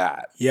do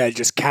that. Yeah,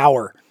 just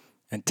cower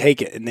and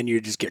take it. And then you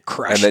just get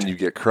crushed. And then you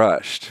get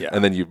crushed. Yeah.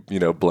 And then you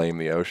blame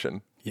the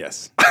ocean.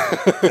 Yes.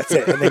 That's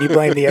it. And then you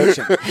blame the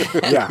ocean.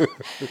 Yeah.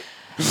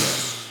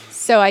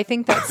 So I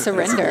think that's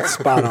surrender.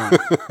 Spot on.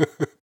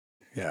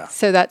 Yeah.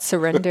 So that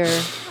surrender,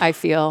 I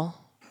feel,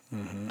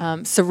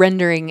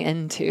 surrendering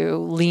into,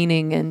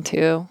 leaning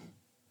into,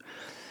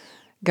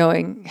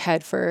 going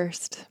head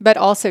first, but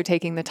also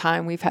taking the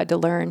time we've had to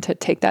learn to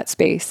take that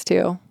space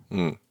too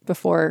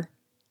before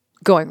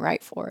going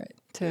right for it.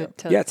 To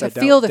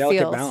feel the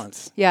feels.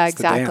 Balance. Yeah, It's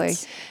exactly.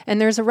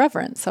 And there's a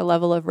reverence, a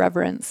level of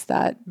reverence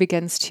that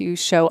begins to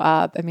show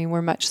up. I mean,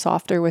 we're much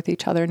softer with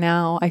each other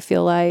now. I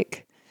feel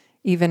like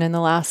even in the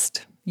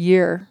last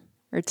year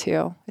or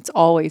two, it's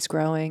always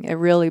growing. It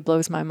really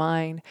blows my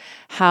mind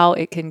how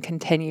it can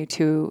continue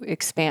to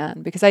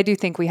expand, because I do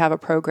think we have a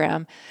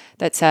program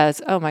that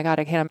says, oh my God,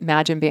 I can't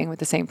imagine being with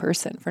the same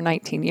person for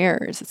 19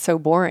 years. It's so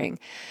boring.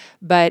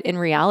 But in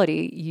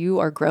reality, you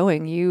are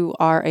growing. You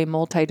are a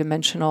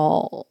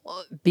multidimensional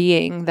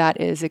being that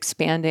is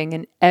expanding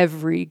in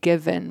every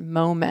given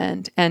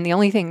moment. And the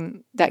only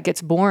thing that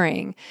gets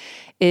boring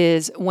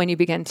is when you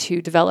begin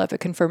to develop a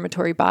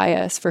confirmatory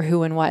bias for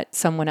who and what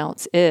someone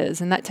else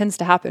is. And that tends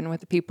to happen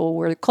with the people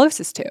we're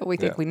closest to. We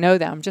think we know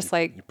them, just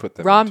like You put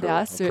them Ram into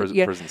does.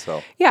 a prison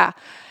cell. Yeah.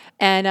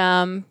 And,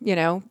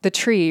 the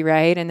tree,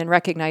 right? And then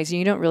recognizing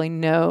you don't really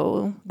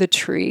know the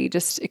tree,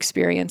 just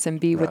experience and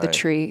be with the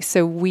tree.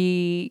 So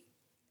we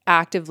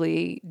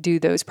actively do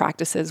those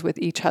practices with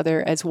each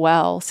other as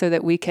well, so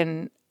that we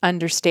can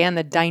understand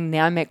the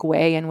dynamic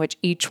way in which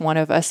each one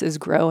of us is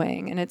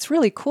growing. And it's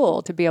really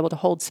cool to be able to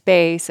hold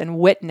space and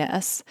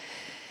witness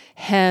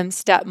him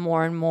step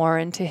more and more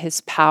into his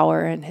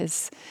power and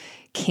his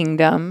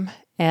kingdom.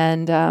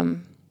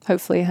 And,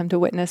 hopefully him to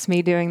witness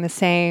me doing the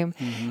same.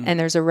 And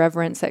there's a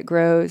reverence that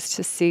grows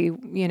to see,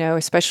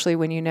 especially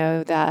when you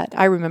know that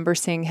I remember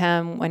seeing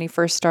him when he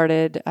first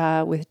started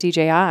with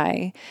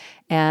DJI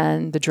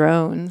and the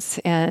drones,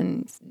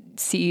 and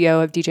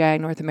CEO of DJI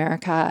North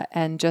America,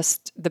 and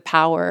just the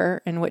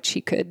power in which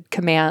he could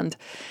command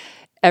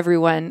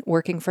everyone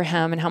working for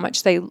him and how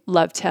much they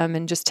loved him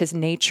and just his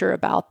nature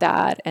about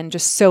that, and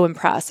just so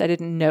impressed. I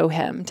didn't know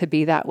him to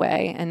be that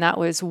way. And that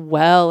was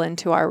well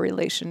into our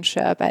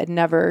relationship. I had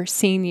never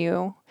seen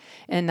you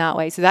in that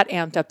way. So that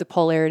amped up the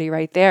polarity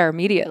right there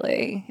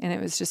immediately. And it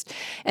was just,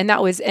 and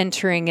that was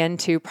entering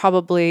into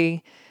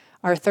probably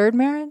our third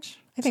marriage.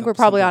 I think we're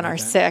probably on our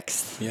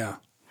sixth. Yeah.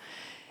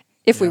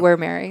 If we were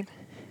married.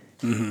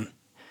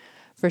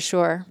 For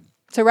sure.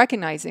 So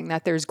recognizing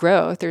that there's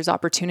growth, there's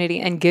opportunity,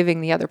 and giving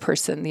the other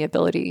person the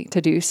ability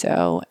to do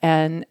so.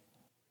 And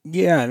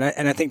yeah,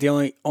 and I think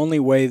the only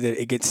way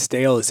that it gets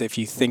stale is if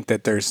you think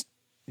that there's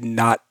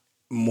not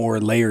more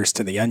layers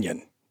to the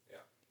onion.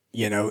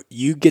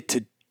 You get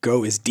to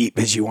go as deep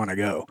as you want to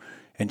go,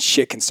 and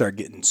shit can start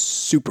getting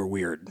super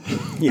weird.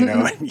 And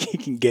you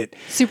can get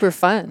super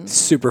fun,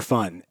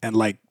 and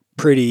like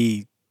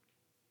pretty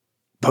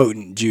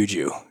potent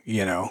juju.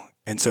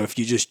 And so if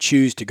you just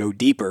choose to go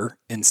deeper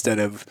instead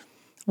of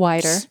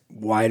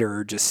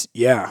wider, just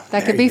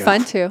that could be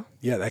fun too.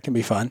 Yeah, that can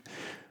be fun.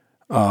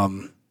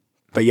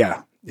 But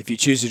yeah, if you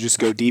choose to just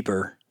go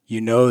deeper,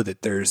 you know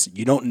that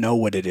you don't know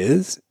what it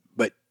is,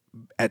 but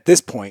at this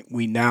point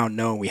we now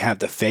know, we have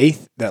the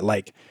faith that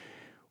like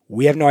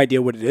we have no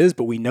idea what it is,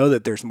 but we know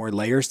that there's more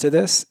layers to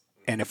this,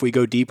 and if we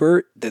go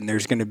deeper, then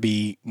there's going to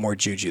be more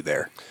juju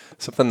there.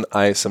 Something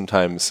I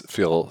sometimes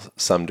feel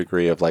some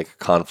degree of like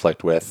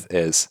conflict with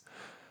is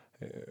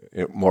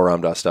more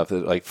Ram Dass stuff,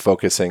 like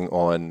focusing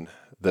on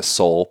the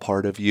soul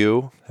part of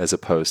you as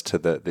opposed to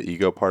the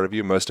ego part of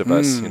you. Most of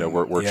us,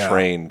 we're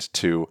trained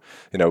to,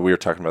 we were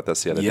talking about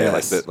this the other day,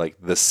 like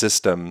the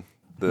system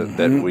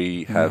that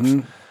we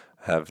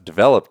have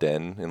developed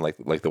in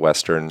like the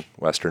Western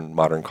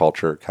modern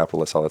culture,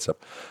 capitalist, all that stuff.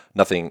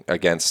 Nothing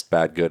against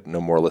bad, good, no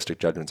moralistic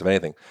judgments of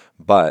anything,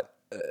 but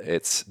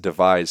it's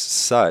devised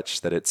such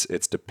that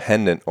it's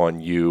dependent on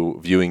you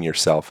viewing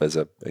yourself as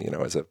a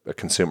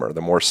consumer. The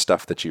more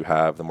stuff that you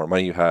have, the more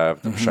money you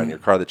have, the shinier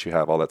car that you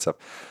have, all that stuff.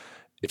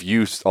 If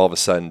you all of a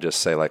sudden just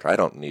say like, I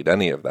don't need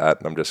any of that,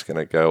 and I'm just going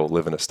to go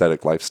live an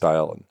aesthetic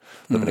lifestyle and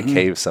live in a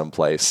cave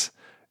someplace,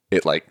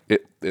 it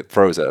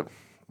throws a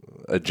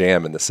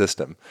jam in the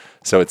system.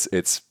 So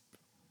it's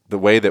the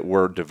way that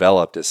we're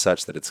developed is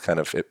such that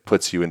it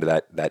puts you into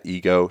that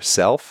ego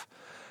self.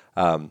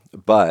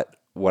 But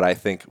what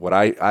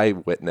I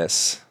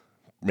witness,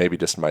 maybe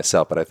just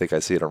myself, but I think I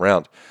see it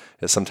around,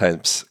 is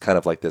sometimes kind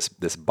of like this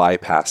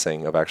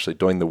bypassing of actually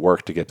doing the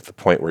work to get to the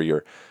point where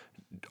you're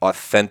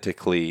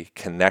authentically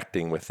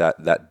connecting with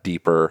that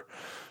deeper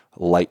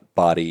light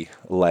body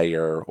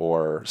layer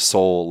or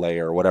soul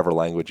layer, whatever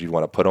language you'd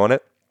want to put on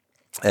it.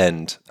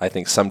 And I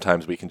think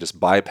sometimes we can just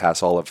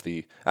bypass all of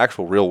the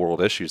actual real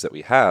world issues that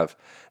we have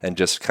and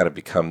just kind of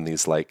become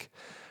these, like,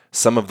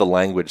 some of the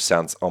language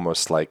sounds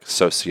almost like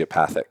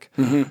sociopathic,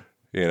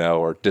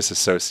 or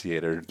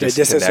disassociated or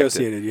disconnected.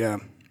 Disassociated, yeah.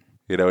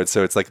 And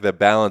so it's like the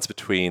balance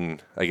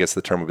between, I guess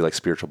the term would be like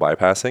spiritual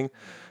bypassing,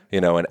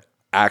 and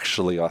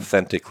actually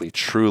authentically,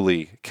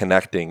 truly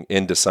connecting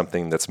into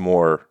something that's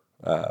more,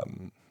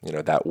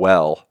 that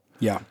well.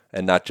 Yeah.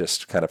 And not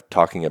just kind of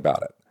talking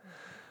about it.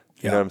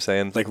 You know what I'm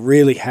saying? Like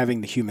really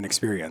having the human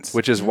experience.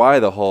 Which is why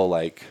the whole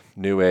like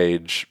new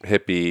age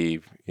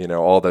hippie,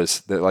 all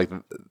those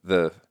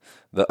the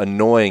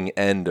annoying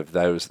end of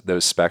those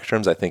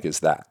spectrums, I think, is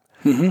that.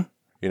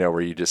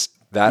 Where you just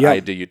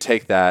idea, you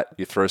take that,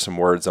 you throw some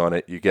words on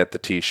it, you get the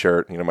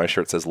T-shirt. My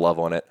shirt says love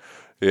on it.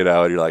 And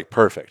you're like,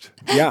 perfect.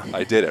 Yeah,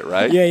 I did it,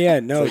 right? Yeah,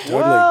 no, like,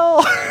 totally.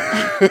 Well.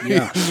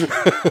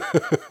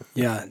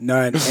 Yeah, no,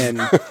 and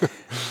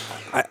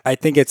I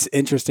think it's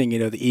interesting.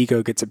 The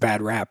ego gets a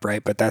bad rap,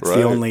 right? But that's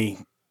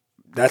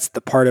that's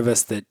the part of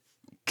us that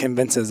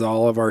convinces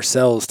all of our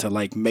cells to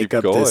like make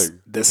up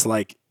this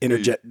like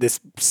this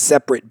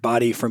separate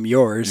body from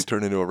yours. You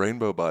turn into a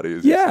rainbow body.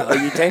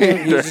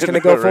 You're just going to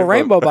go full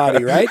rainbow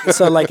body, right?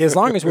 So like as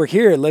long as we're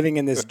here living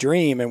in this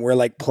dream and we're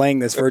like playing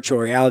this virtual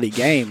reality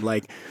game,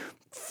 like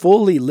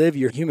fully live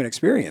your human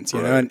experience,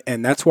 you know?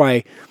 And that's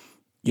why,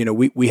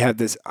 we have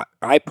this,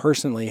 I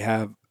personally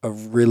have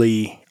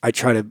I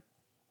try to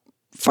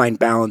find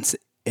balance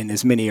in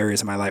as many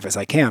areas of my life as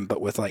I can,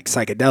 but with like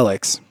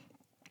psychedelics,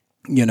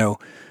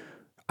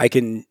 I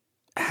can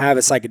have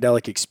a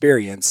psychedelic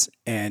experience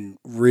and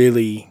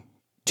really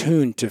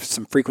tune to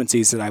some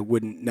frequencies that I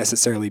wouldn't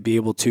necessarily be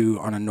able to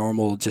on a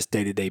normal, just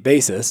day-to-day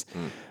basis.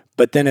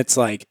 But then it's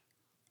like,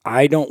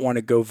 I don't want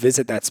to go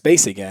visit that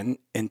space again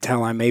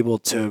until I'm able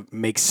to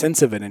make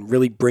sense of it and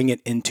really bring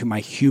it into my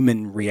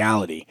human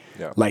reality.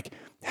 Yeah. Like,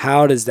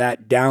 how does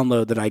that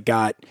download that I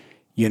got,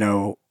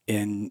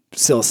 in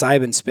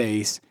psilocybin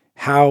space,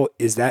 how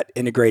is that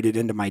integrated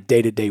into my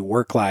day-to-day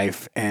work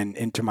life and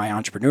into my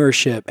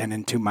entrepreneurship and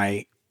into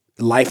my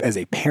life as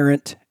a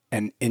parent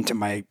and into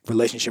my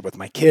relationship with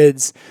my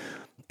kids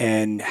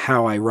and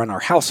how I run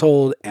our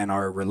household and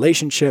our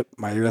relationship,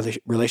 my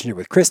relationship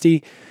with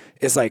Christy?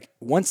 It's like,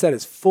 once that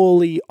is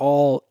fully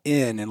all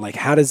in, and like,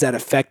 how does that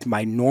affect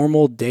my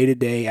normal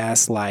day-to-day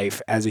ass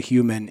life as a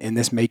human in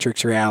this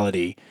matrix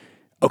reality?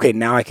 Okay,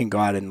 now I can go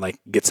out and like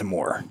get some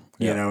more,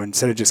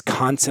 instead of just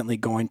constantly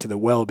going to the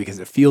well because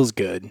it feels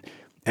good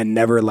and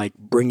never like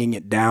bringing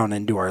it down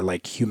into our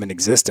like human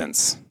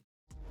existence.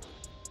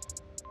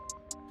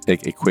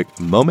 Take a quick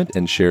moment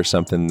and share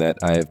something that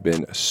I have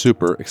been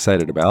super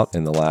excited about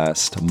in the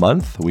last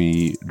month.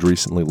 We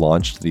recently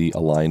launched the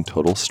Align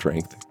Total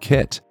Strength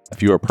Kit.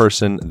 If you're a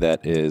person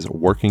that is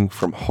working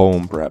from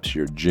home, perhaps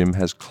your gym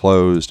has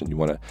closed and you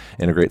want to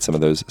integrate some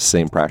of those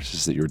same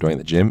practices that you were doing at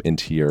the gym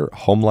into your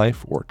home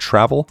life or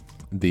travel,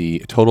 the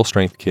Total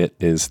Strength Kit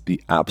is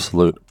the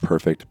absolute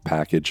perfect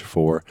package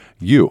for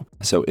you.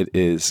 So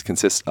it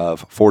consists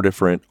of 4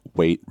 different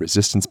weight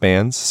resistance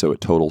bands, so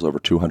it totals over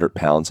 200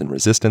 pounds in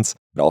resistance.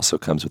 It also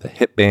comes with a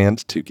hip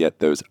band to get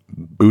those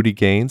booty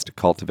gains, to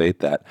cultivate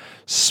that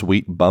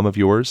sweet bum of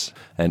yours,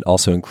 and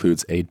also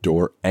includes a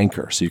door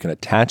anchor. So you can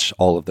attach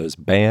all of those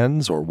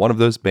bands or one of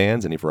those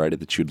bands, any variety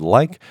that you'd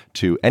like,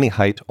 to any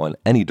height on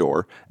any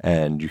door,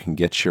 and you can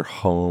get your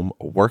home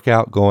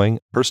workout going.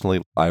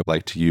 Personally, I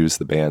like to use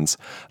the bands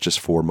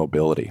just for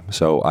mobility.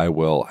 So I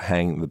will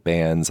hang the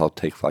bands. I'll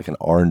take like an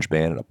orange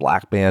band and a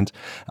black band.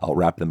 I'll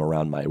wrap them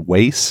around my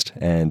waist,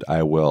 and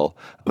I will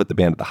put the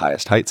band at the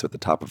highest height, so at the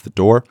top of the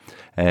door,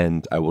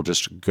 and I will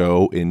just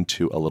go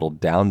into a little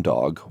down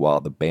dog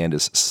while the band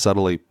is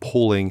subtly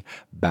pulling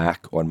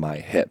back on my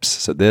hips.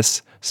 So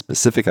this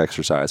specific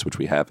exercise, which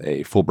we have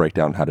a full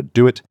breakdown on how to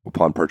do it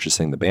upon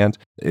purchasing the band,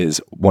 is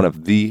one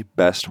of the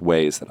best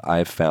ways that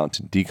I've found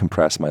to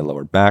decompress my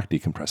lower back,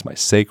 decompress my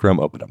sacrum,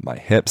 open up my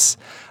hips,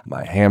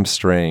 my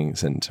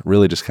hamstrings, and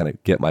really just kind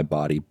of get my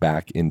body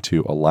back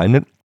into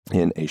alignment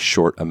in a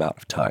short amount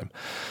of time.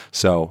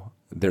 So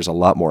there's a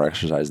lot more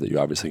exercise that you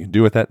obviously can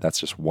do with that. That's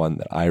just one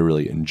that I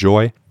really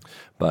enjoy.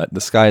 But the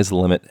sky is the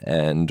limit,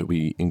 and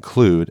we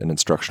include an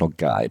instructional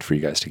guide for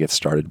you guys to get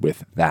started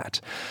with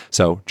that.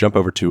 So jump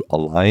over to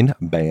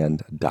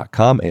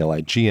alignband.com,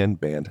 ALIGN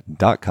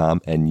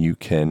band.com, and you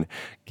can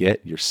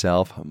get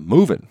yourself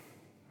moving.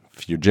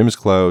 If your gym is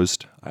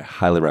closed, I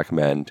highly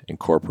recommend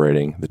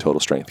incorporating the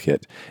Total Strength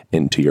Kit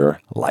into your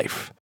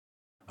life.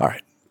 All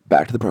right,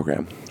 back to the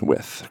program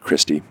with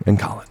Christy and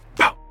Colin.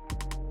 Pow.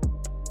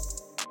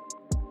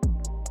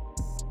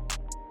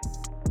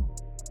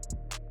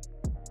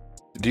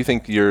 Do you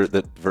think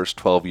the first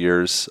 12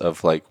 years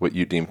of like what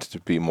you deemed to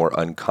be more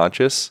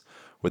unconscious,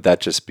 would that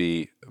just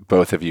be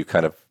both of you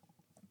kind of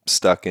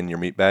stuck in your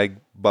meatbag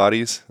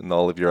bodies and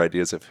all of your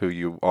ideas of who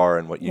you are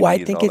and what you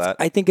need and all that?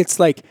 I think it's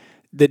like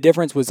the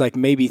difference was like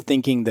maybe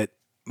thinking that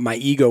my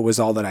ego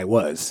was all that I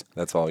was.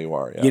 That's all you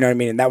are, yeah. You know what I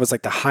mean? And that was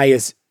like the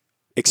highest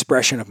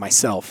expression of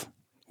myself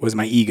was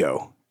my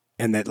ego.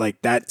 And that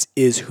like that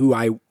is who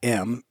I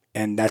am,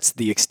 and that's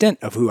the extent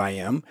of who I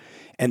am.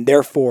 And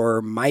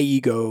therefore my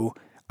ego,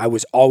 I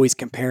was always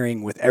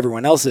comparing with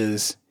everyone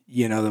else's,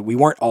 that we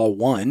weren't all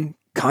one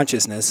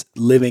consciousness,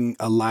 living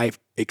a life,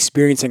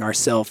 experiencing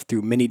ourselves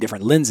through many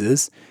different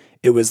lenses.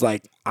 It was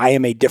like, I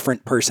am a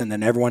different person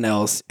than everyone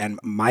else, and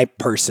my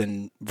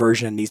version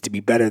needs to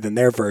be better than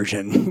their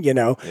version,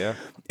 Yeah.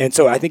 And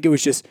so I think it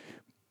was just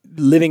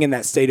living in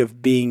that state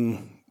of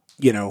being,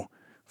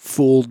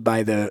 fooled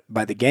by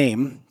the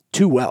game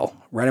too well,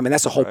 right? I mean,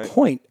 that's the whole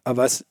point of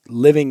us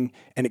living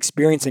and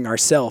experiencing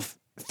ourselves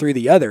through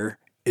the other,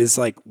 is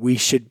like we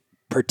should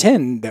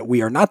pretend that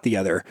we are not the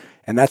other.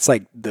 And that's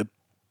like the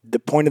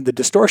point of the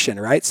distortion,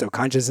 right? So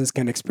consciousness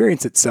can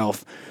experience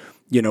itself,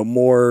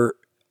 more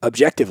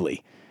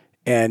objectively.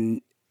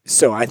 And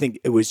so I think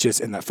it was just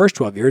in the first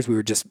 12 years, we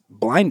were just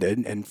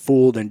blinded and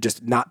fooled and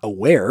just not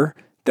aware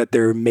that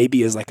there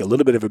maybe is like a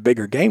little bit of a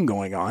bigger game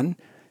going on.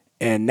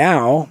 And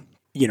now,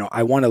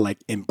 I want to like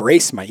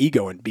embrace my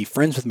ego and be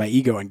friends with my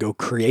ego and go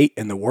create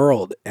in the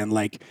world and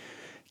like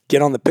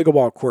get on the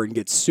pickleball court and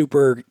get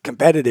super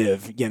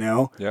competitive,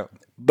 Yeah.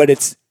 But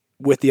it's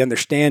with the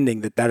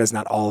understanding that that is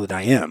not all that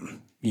I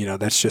am.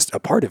 That's just a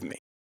part of me.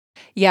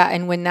 Yeah.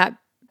 And when that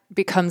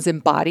becomes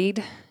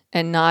embodied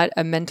and not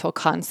a mental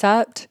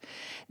concept,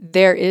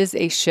 there is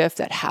a shift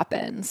that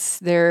happens.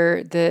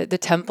 The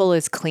temple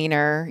is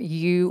cleaner.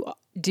 You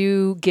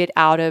do get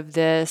out of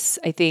this.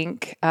 I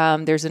think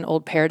there's an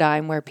old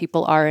paradigm where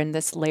people are in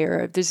this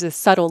there's a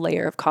subtle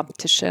layer of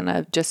competition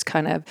of just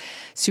kind of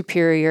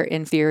superior,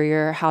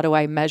 inferior. How do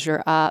I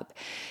measure up?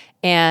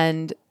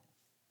 And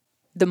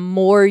the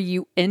more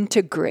you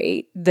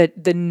integrate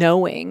the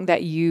knowing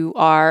that you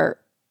are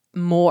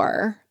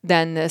more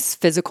than this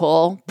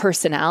physical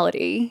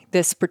personality,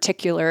 this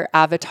particular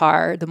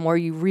avatar, the more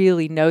you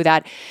really know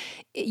that,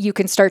 you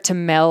can start to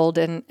meld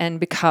and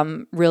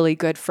become really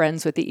good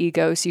friends with the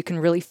ego. So you can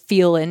really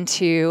feel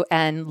into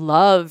and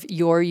love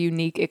your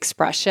unique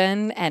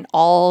expression and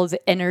all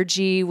the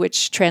energy,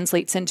 which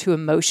translates into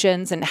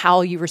emotions and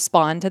how you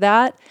respond to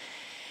that,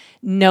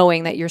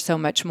 knowing that you're so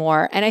much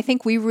more. And I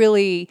think we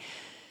really,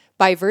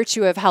 by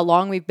virtue of how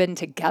long we've been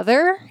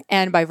together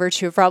and by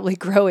virtue of probably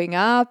growing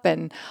up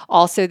and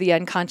also the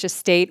unconscious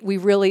state, we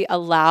really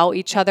allow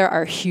each other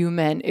our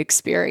human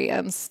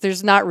experience.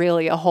 There's not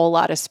really a whole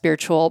lot of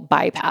spiritual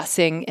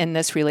bypassing in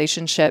this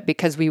relationship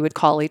because we would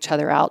call each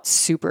other out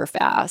super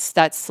fast.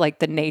 That's like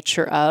the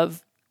nature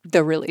of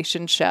the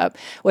relationship,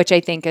 which I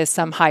think is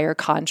some higher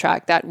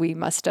contract that we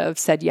must have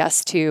said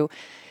yes to,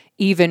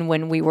 even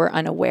when we were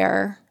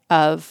unaware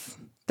of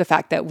the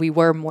fact that we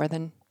were more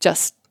than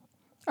just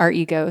our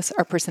egos,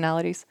 our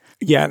personalities.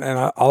 Yeah,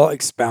 and I'll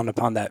expound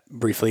upon that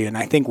briefly. And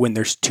I think when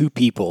there's two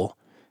people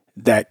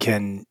that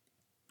can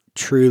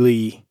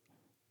truly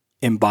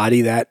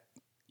embody that,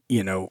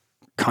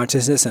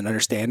 consciousness and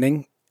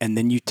understanding, and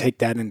then you take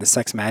that into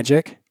sex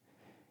magic,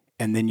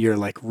 and then you're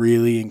like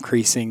really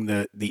increasing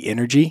the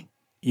energy,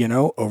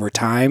 over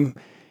time,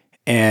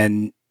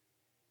 and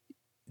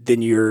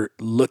then you're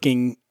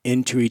looking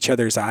into each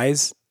other's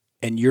eyes,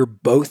 and you're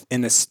both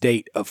in a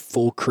state of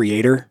full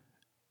creator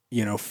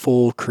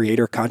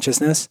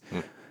consciousness.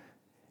 Mm.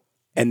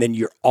 And then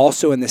you're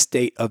also in the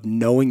state of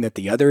knowing that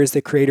the other is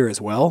the creator as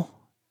well.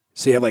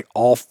 So you have like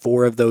all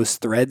four of those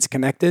threads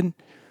connected.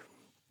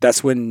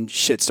 That's when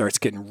shit starts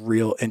getting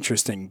real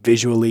interesting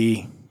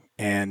visually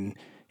and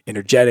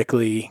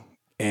energetically.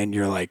 And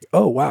you're like,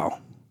 oh, wow.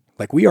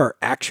 Like we are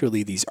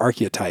actually these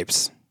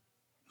archetypes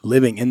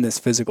living in this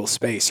physical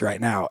space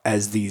right now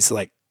as these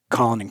like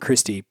Colin and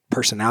Christy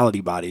personality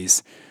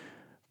bodies.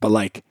 But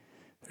like,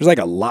 there's like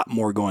a lot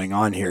more going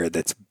on here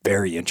that's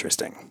very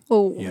interesting.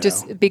 Well,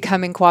 just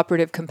becoming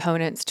cooperative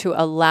components to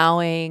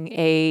allowing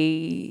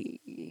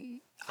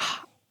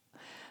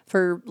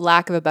for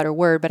lack of a better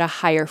word, but a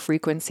higher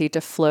frequency to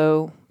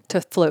flow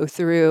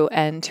through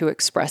and to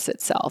express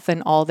itself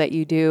in all that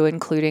you do,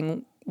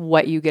 including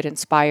what you get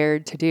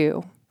inspired to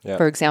do. Yeah.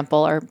 For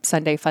example, our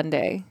Sunday Fun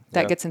Day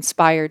that gets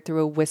inspired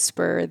through a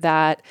whisper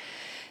that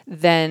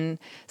then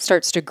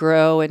starts to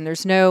grow, and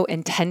there's no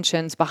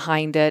intentions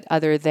behind it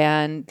other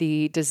than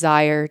the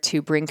desire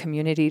to bring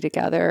community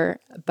together.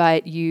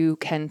 But you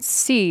can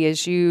see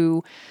as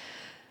you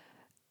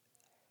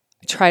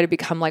try to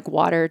become like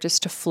water,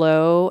 just to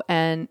flow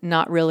and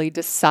not really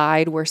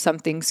decide where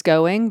something's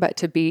going, but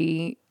to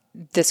be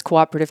this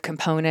cooperative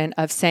component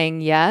of saying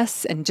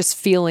yes and just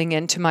feeling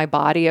into my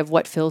body of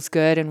what feels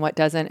good and what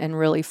doesn't, and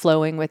really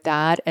flowing with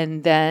that,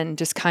 and then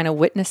just kind of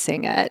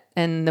witnessing it.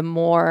 And the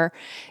more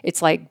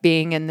it's like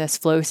being in this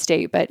flow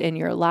state, but in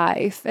your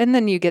life, and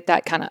then you get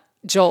that kind of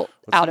jolt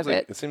out of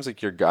it. It seems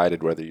like you're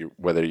guided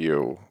whether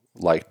you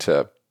like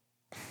to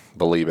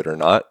believe it or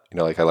not.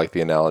 Like I like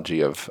the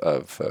analogy of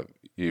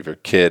you have your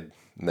kid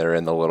and they're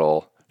in the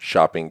little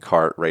shopping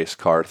cart, race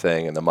car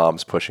thing, and the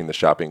mom's pushing the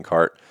shopping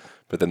cart.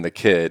 But then the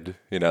kid,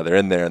 they're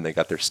in there and they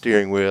got their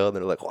steering wheel and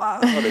they're like, wow,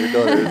 they're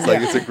doing it. It's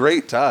like, it's a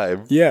great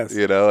time. Yes.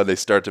 And they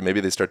start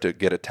to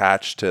get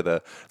attached to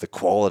the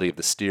quality of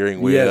the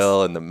steering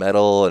wheel and the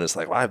metal. And it's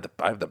like, wow,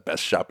 I have the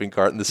best shopping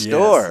cart in the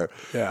store.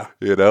 Yeah.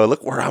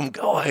 Look where I'm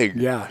going.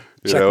 Yeah.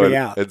 Check me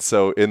out. And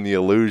so in the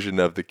illusion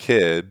of the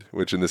kid,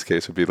 which in this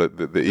case would be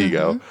the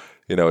ego,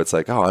 it's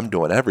like, oh, I'm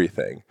doing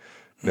everything.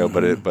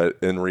 But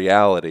in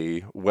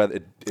reality,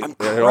 I'm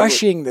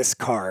crushing this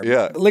car.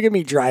 Yeah. Look at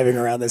me driving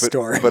around the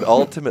store. But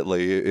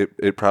ultimately,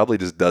 it probably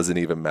just doesn't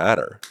even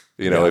matter.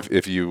 You know,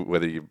 if you,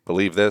 whether you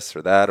believe this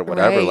or that or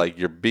whatever, Right.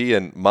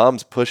 like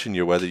mom's pushing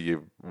you whether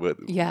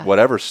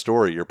whatever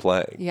story you're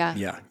playing. Yeah.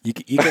 Yeah. You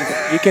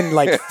can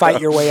like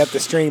fight your way up the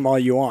stream all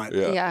you want.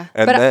 Yeah.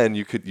 And then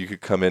you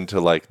could come into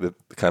like the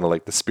kind of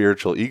like the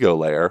spiritual ego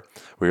layer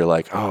where you're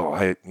like, oh,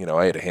 I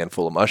ate a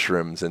handful of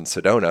mushrooms in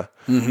Sedona,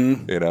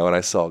 you know, and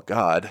I saw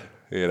God,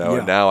 you know,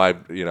 and now I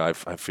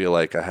feel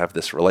like I have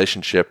this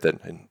relationship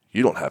and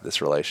you don't have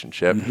this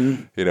relationship,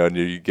 you know, and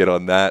you get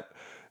on that.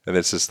 And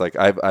it's just like,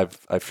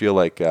 I feel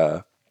like,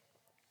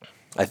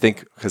 I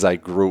think because I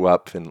grew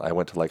up and I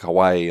went to like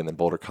Hawaii and then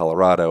Boulder,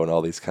 Colorado, and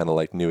all these kind of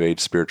like new age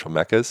spiritual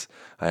meccas,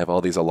 I have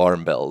all these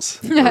alarm bells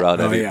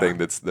around anything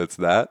that's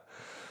that.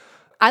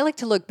 I like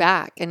to look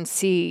back and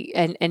see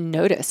and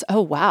notice,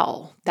 oh,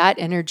 wow, that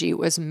energy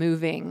was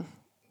moving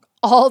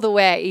all the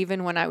way,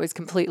 even when I was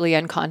completely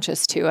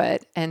unconscious to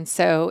it. And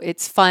so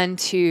it's fun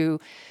to,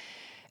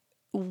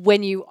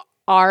 when you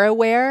are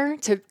aware,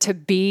 to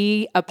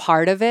be a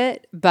part of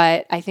it.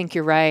 But I think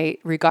you're right.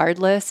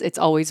 Regardless, it's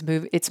always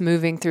it's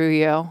moving through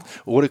you.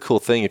 What a cool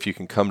thing if you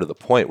can come to the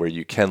point where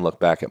you can look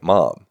back at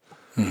mom.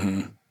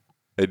 And,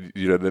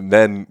 you know, and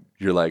then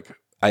you're like,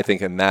 I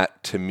think, and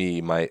that to me,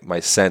 my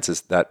sense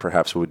is that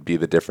perhaps would be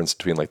the difference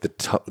between like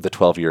the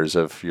 12 years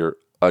of your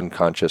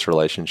unconscious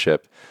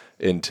relationship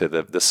into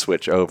the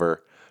switch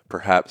over.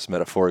 Perhaps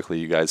metaphorically,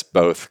 you guys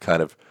both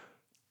kind of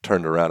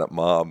turned around at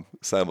mom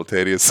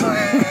simultaneously.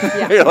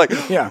 You're like,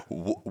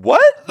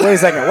 what? Wait a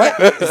second. What?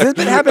 Has this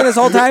been happening this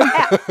whole time?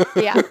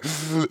 Yeah.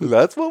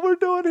 That's what we're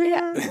doing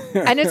here.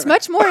 Yeah. And it's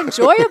much more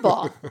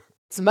enjoyable.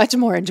 It's much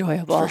more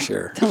enjoyable For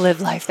sure. to live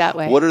life that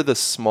way. What are the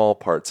small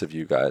parts of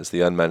you guys,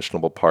 the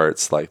unmentionable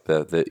parts, like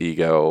the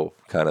ego,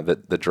 kind of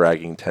the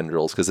dragging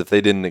tendrils? Because if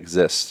they didn't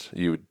exist,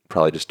 you would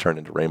probably just turn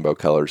into rainbow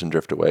colors and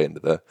drift away into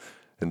the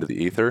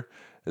ether.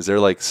 Is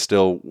there like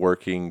still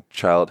working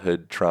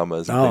childhood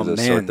traumas and things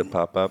that start to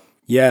pop up?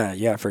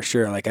 Yeah, for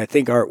sure. Like I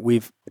think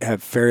we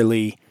have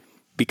fairly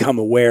become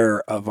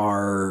aware of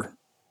our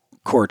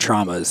core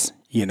traumas,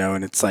 you know,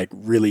 and it's like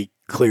really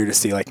clear to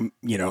see, like,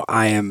 you know,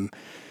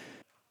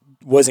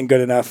 wasn't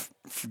good enough,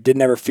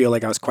 didn't ever feel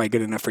like I was quite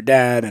good enough for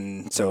dad,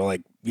 and so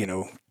like, you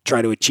know,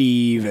 try to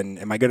achieve, and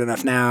am I good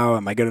enough now?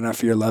 Am I good enough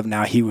for your love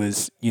now? He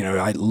was, you know,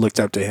 I looked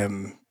up to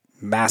him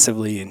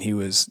massively, and he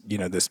was, you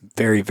know, this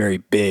very, very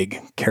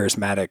big,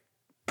 charismatic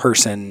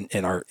person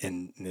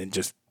and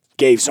just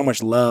gave so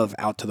much love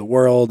out to the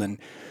world, and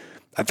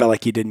I felt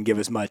like he didn't give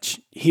as much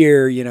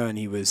here, you know, and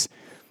he was,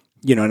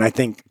 you know, and I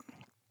think,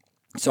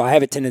 so I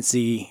have a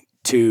tendency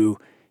to,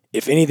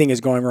 if anything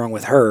is going wrong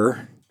with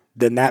her,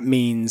 then that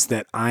means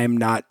that I'm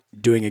not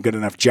doing a good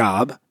enough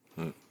job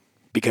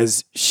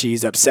because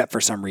she's upset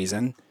for some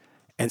reason.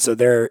 And so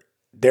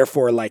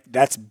therefore, like,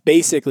 that's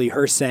basically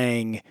her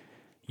saying,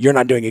 you're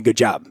not doing a good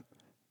job.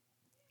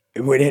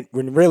 When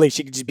really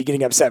she could just be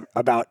getting upset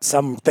about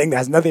something that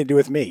has nothing to do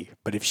with me.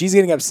 But if she's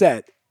getting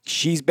upset,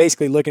 she's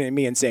basically looking at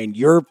me and saying,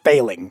 you're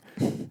failing,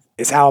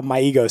 is how my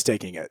ego is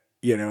taking it.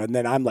 You know, and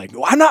then I'm like,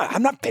 well,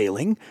 I'm not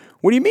failing.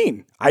 What do you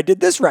mean? I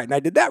did this right and I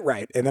did that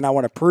right. And then I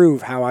want to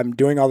prove how I'm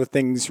doing all the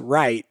things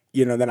right,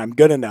 you know, that I'm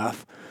good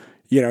enough.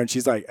 You know, and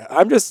she's like,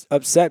 I'm just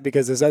upset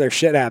because this other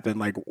shit happened.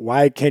 Like,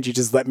 why can't you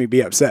just let me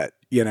be upset?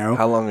 You know?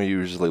 How long are you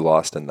usually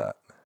lost in that?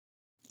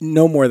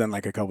 No more than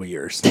like a couple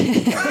years at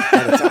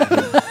a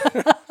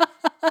time.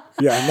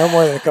 Yeah, no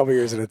more than a couple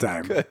years at a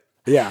time. Good.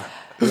 Yeah.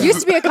 It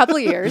used to be a couple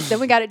of years. Then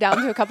we got it down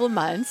to a couple of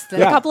months,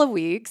 then a couple of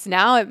weeks.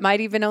 Now it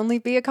might even only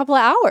be a couple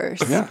of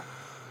hours. Yeah.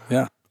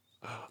 Yeah.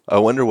 I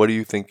wonder, what do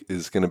you think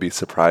is going to be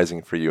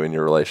surprising for you in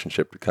your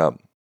relationship to come?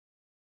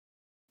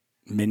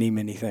 Many,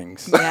 many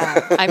things.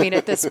 Yeah. I mean,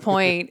 at this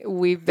point,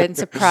 we've been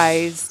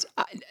surprised.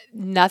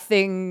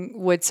 Nothing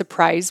would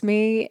surprise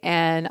me.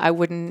 And I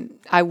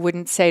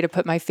wouldn't say to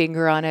put my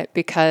finger on it,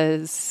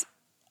 because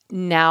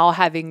now,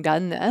 having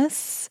done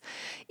this,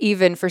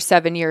 even for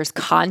 7 years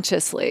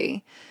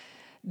consciously,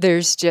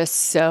 there's just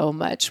so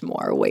much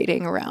more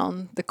waiting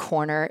around the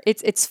corner.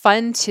 It's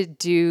fun to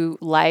do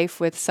life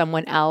with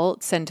someone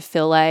else and to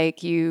feel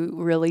like you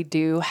really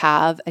do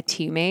have a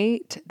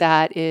teammate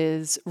that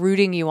is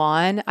rooting you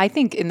on. I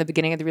think in the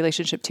beginning of the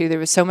relationship too, there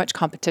was so much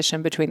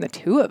competition between the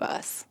two of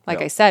us.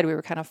 Like I said, we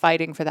were kind of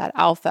fighting for that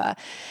alpha.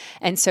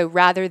 And so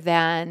rather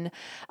than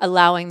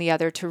allowing the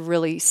other to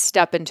really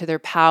step into their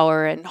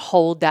power and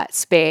hold that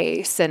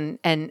space and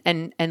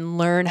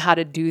learn how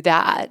to do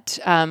that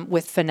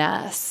with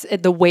finesse,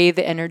 the way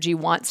the energy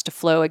wants to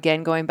flow,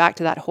 again, going back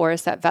to that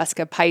Horus, that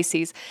Vesica,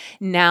 Pisces,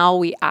 now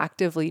we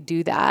actively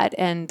do that.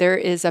 And there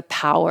is a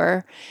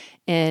power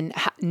in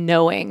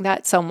knowing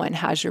that someone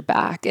has your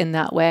back in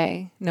that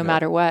way, no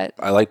matter what.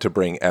 I like to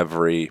bring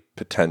every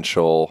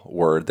potential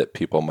word that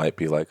people might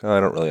be like, oh, I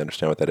don't really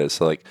understand what that is.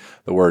 So like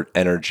the word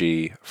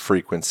energy,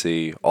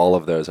 frequency, all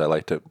of those, I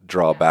like to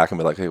draw back and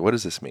be like, hey, what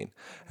does this mean?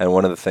 And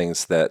one of the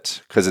things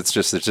that, because it's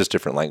just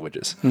different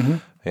languages. Mm-hmm.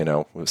 You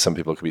know, some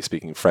people could be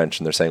speaking French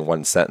and they're saying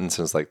one sentence,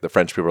 and it's like the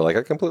French people are like,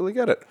 I completely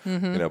get it.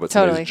 Mm-hmm. You know, but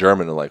somebody's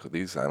German and like,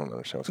 these, I don't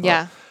understand what's going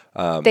on.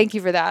 Yeah. Thank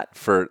you for that.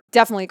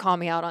 Definitely call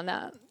me out on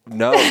that.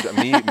 No,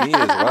 me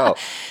as well.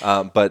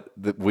 But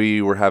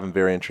we were having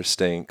very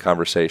interesting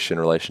conversation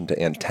in relation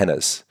to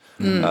antennas.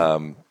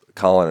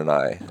 Colin and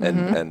I,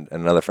 and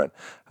another friend.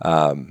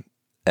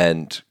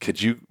 And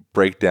could you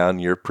break down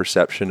your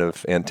perception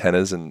of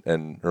antennas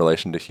in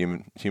relation to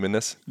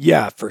humanness?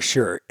 Yeah, for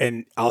sure.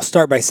 And I'll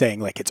start by saying,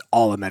 like, it's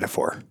all a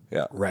metaphor.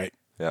 Yeah. Right?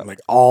 Yeah. Like,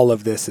 all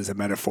of this is a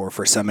metaphor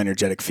for some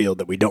energetic field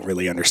that we don't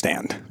really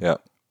understand. Yeah.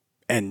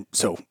 And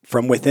so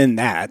from within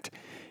that,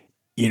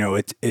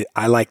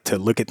 I like to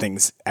look at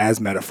things as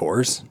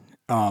metaphors.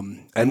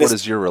 And what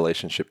is your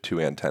relationship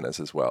to antennas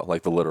as well,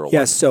 like the literal Yeah,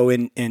 one? so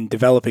in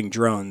developing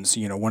drones,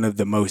 one of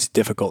the most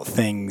difficult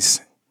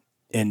things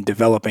in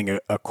developing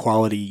a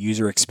quality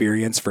user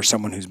experience for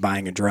someone who's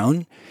buying a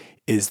drone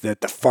is that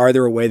the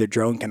farther away the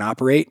drone can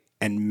operate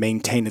and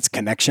maintain its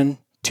connection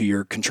to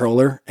your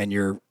controller and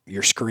your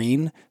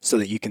screen so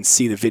that you can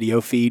see the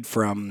video feed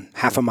from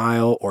half a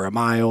mile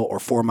or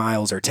 4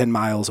 miles or 10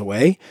 miles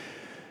away,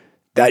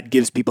 that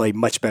gives people a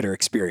much better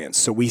experience.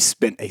 So we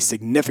spent a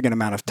significant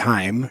amount of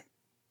time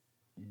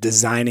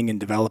designing and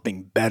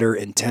developing better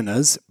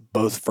antennas,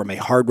 both from a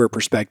hardware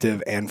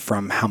perspective and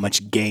from how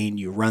much gain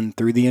you run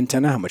through the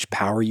antenna, how much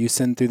power you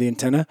send through the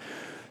antenna,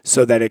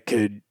 so that it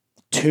could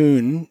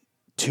tune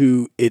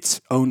to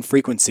its own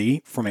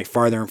frequency from a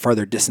farther and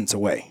farther distance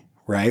away,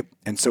 right?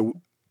 And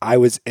so I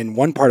was in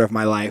one part of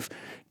my life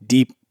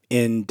deep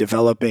in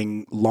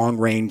developing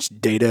long-range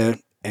data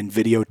and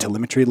video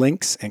telemetry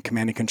links, and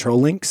command and control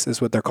links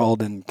is what they're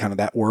called in kind of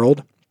that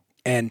world.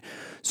 And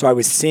so I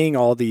was seeing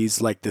all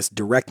these, like, this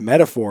direct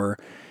metaphor,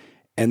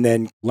 and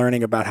then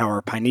learning about how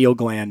our pineal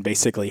gland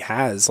basically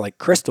has like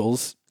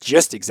crystals,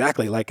 just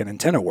exactly like an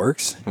antenna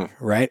works,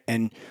 right?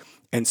 And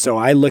so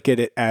I look at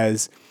it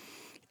as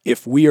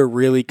if we are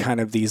really kind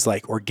of these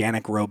like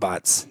organic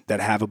robots that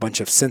have a bunch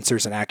of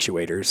sensors and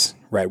actuators,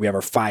 right? We have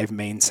our 5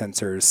 main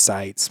sensors: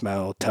 sight,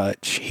 smell,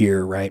 touch,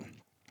 hear, right?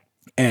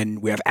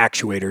 And we have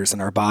actuators in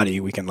our body.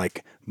 We can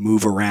like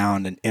move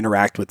around and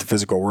interact with the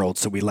physical world.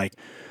 So we like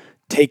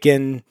take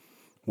in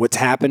what's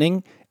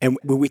happening. And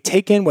when we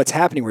take in what's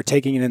happening, we're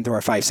taking it in through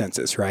our 5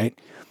 senses, right?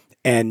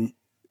 And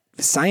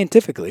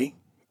scientifically,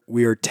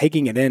 we are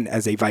taking it in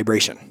as a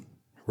vibration,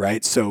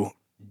 right? So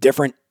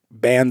different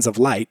bands of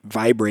light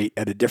vibrate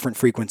at a different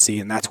frequency,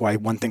 and that's why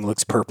one thing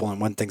looks purple and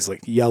one thing's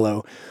like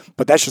yellow.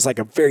 But that's just like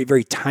a very,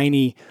 very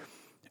tiny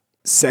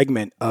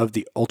segment of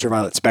the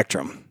ultraviolet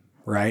spectrum,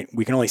 right?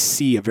 We can only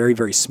see a very,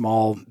 very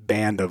small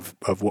band of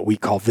what we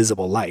call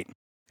visible light.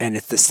 And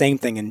it's the same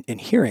thing in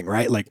hearing,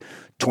 right? Like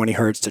 20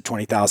 hertz to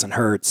 20,000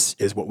 hertz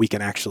is what we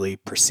can actually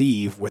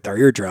perceive with our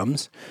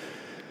eardrums.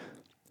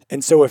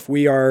 And so if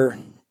we are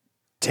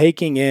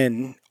taking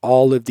in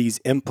all of these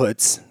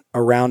inputs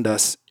around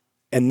us,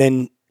 and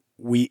then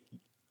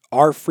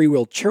our free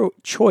will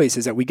choice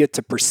is that we get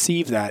to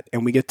perceive that,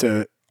 and we get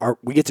to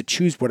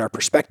choose what our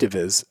perspective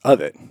is of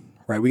it,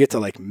 right? We get to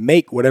like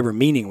make whatever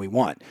meaning we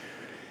want.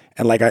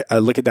 And like I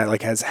look at that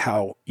like as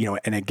how,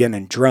 and again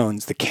in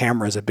drones, the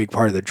camera is a big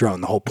part of the drone.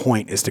 The whole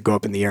point is to go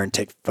up in the air and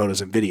take photos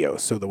and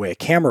videos. So the way a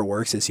camera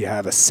works is you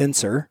have a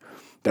sensor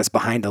that's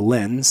behind a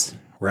lens,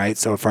 right?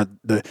 So if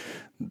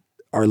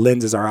our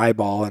lens is our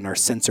eyeball and our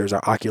sensor is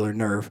our ocular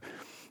nerve,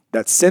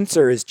 that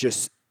sensor is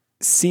just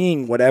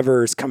seeing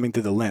whatever is coming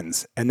through the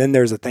lens. And then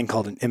there's a thing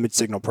called an image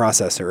signal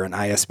processor, an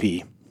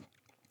ISP,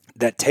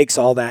 that takes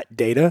all that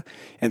data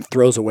and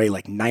throws away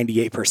like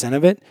 98%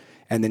 of it,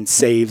 and then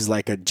saves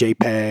like a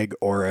JPEG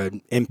or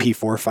an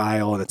MP4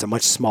 file, and it's a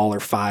much smaller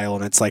file,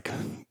 and it's like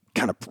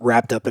kind of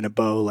wrapped up in a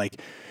bow. Like,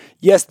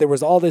 yes, there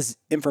was all this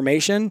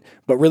information,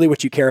 but really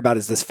what you care about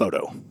is this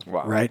photo,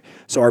 right?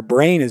 So our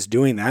brain is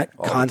doing that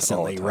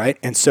constantly, right?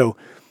 And so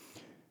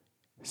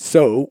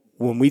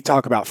when we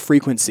talk about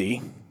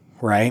frequency,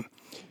 right?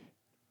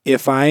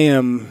 If I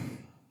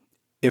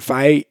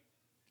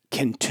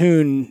can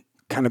tune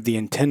kind of the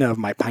antenna of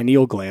my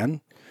pineal gland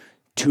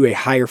to a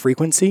higher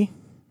frequency,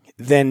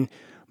 then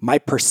my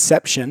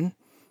perception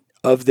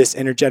of this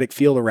energetic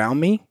field around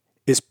me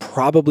is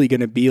probably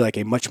going to be like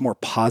a much more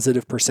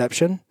positive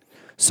perception.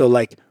 So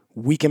like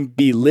we can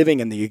be living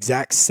in the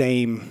exact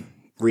same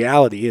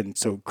reality. And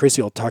so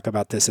Chrissy will talk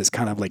about this as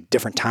kind of like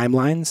different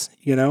timelines,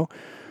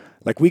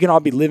 like we can all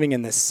be living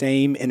in the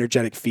same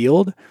energetic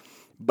field,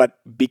 but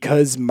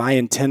because my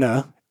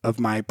antenna of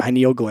my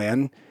pineal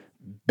gland,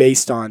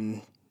 based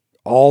on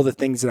all the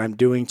things that I'm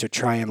doing to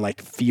try and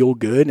like feel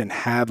good and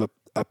have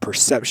a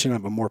perception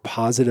of a more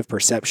positive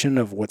perception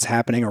of what's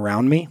happening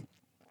around me,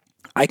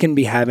 I can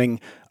be having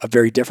a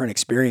very different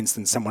experience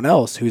than someone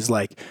else who's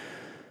like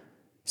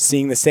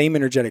seeing the same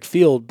energetic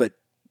field, but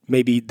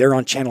maybe they're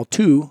on channel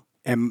 2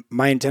 and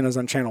my antenna's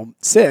on channel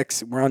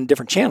 6. We're on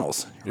different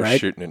channels, you're right?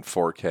 Shooting in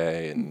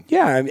 4K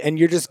and and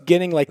you're just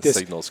getting like this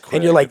signal's quick,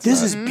 and you're like,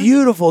 this is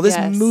beautiful. This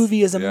Yes.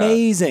 movie is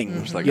amazing.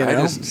 It's like, I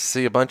just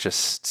see a bunch of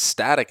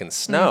static and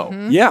snow.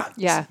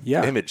 Yeah.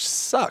 Image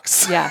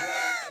sucks. Yeah.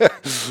 I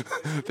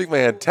think my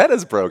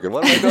antenna's broken.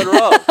 What am I doing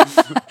wrong?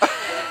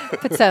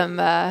 Put some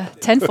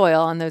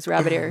tinfoil on those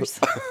rabbit ears.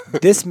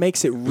 This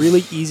makes it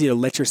really easy to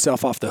let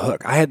yourself off the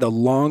hook. I had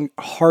the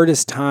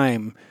hardest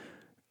time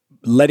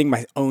letting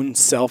my own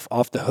self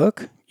off the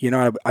hook,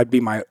 I'd be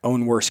my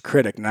own worst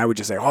critic, and I would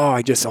just say, oh,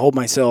 I just hold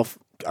myself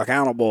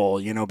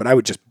accountable, but I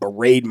would just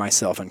berate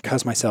myself and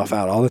cuss myself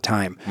out all the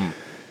time.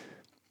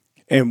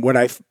 And what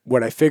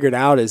I figured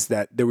out is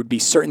that there would be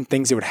certain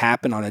things that would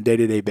happen on a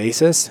day-to-day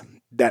basis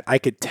that I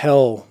could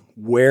tell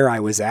where I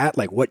was at,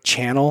 like what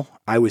channel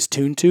I was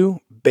tuned to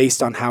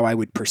based on how I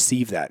would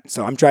perceive that.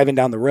 So I'm driving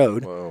down the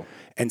road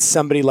and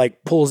somebody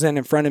like pulls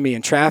in front of me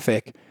in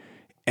traffic,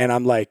 and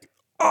I'm like,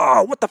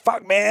 oh, what the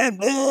fuck, man?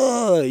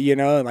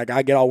 And like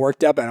I get all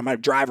worked up and I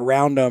might drive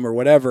around them or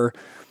whatever.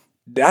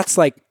 That's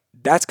kind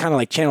of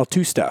like channel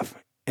 2 stuff.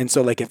 And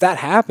so like if that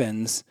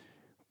happens,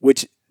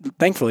 which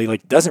thankfully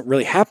like doesn't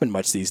really happen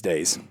much these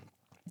days,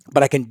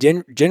 but I can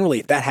generally,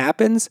 if that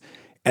happens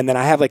and then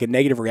I have like a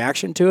negative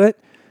reaction to it,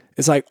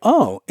 it's like,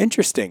 oh,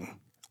 interesting.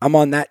 I'm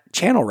on that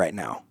channel right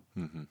now.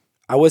 Mm-hmm.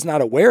 I was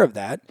not aware of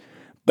that,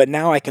 but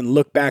now I can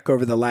look back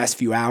over the last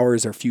few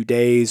hours or few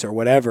days or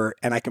whatever,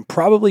 and I can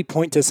probably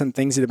point to some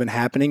things that have been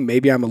happening.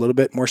 Maybe I'm a little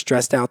bit more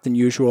stressed out than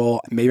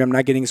usual. Maybe I'm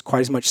not getting quite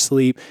as much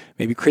sleep.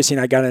 Maybe Chrissy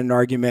and I got in an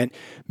argument.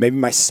 Maybe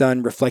my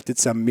son reflected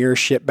some mirror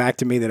shit back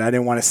to me that I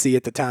didn't want to see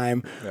at the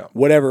time. Yeah.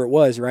 Whatever it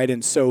was, right?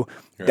 And so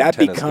your that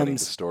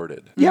becomes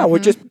distorted. Yeah,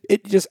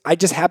 mm-hmm. I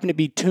just happen to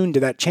be tuned to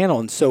that channel,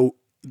 and so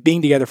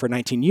being together for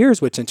 19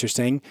 years, what's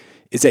interesting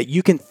is that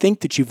you can think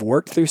that you've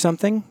worked through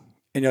something,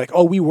 and you're like,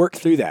 oh, we worked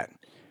through that.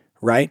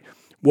 Right?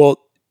 Well,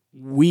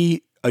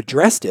 we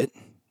addressed it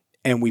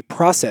and we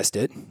processed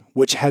it,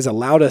 which has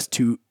allowed us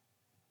to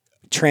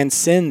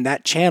transcend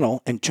that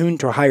channel and tune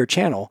to a higher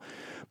channel.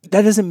 But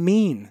that doesn't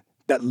mean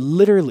that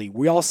literally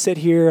we all sit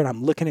here and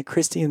I'm looking at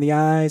Christy in the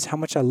eyes, how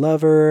much I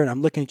love her, and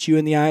I'm looking at you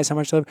in the eyes, how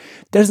much I love her.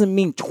 That doesn't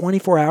mean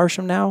 24 hours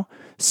from now,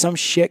 some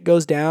shit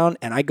goes down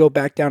and I go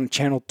back down to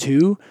channel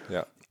 2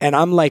 and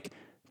I'm like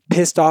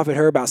pissed off at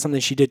her about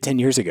something she did 10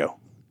 years ago.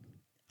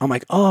 I'm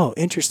like, oh,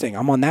 interesting.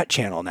 I'm on that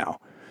channel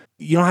now.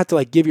 You don't have to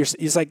like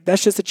it's like,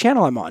 that's just the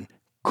channel I'm on.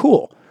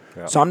 Cool.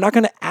 Yeah. So I'm not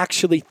going to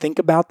actually think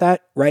about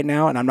that right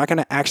now. And I'm not going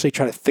to actually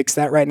try to fix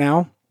that right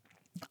now.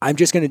 I'm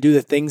just going to do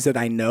the things that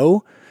I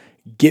know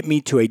get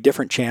me to a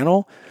different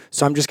channel.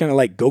 So I'm just going to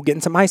like go get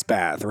in some ice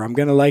bath, or I'm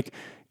going to like,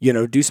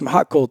 do some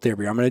hot cold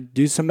therapy. I'm going to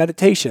do some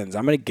meditations.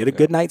 I'm going to get a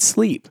good night's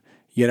sleep,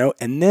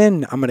 and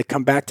then I'm going to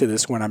come back to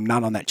this when I'm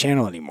not on that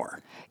channel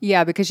anymore.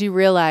 Yeah, because you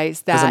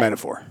realize that... As a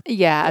metaphor.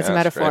 Yeah, as a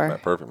metaphor.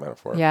 Great, perfect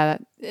metaphor. Yeah,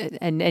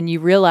 and you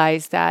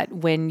realize that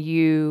when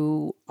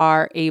you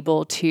are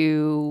able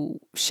to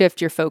shift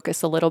your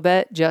focus a little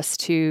bit just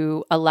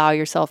to allow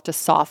yourself to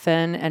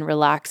soften and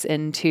relax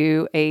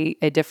into a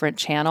different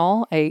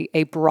channel,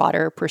 a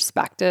broader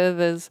perspective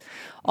is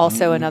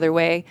also another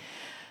way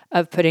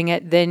of putting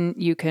it, then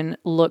you can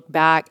look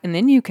back and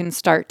then you can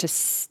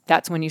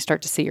that's when you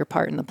start to see your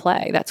part in the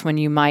play. That's when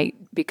you might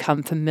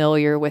become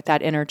familiar with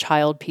that inner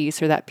child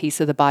piece or that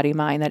piece of the body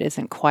mind that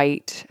isn't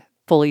quite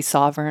fully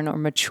sovereign or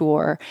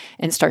mature,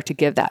 and start to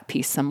give that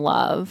piece some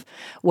love.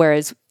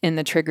 Whereas in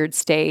the triggered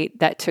state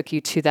that took you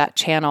to that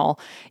channel,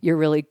 you're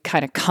really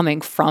kind of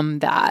coming from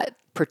that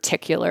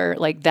particular,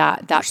 like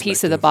that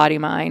piece of the body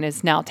mind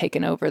is now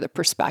taken over the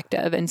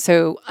perspective. And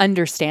so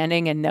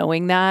understanding and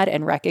knowing that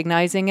and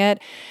recognizing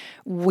it,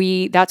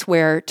 that's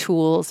where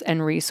tools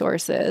and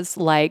resources,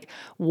 like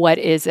what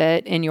is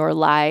it in your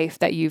life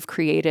that you've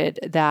created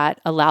that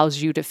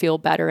allows you to feel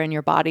better in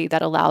your body,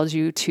 that allows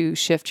you to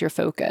shift your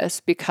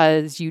focus,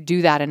 because you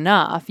do that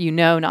enough,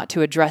 not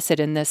to address it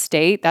in this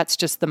state. That's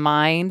just the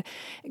mind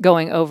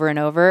going over and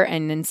over.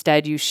 And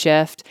instead you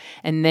shift,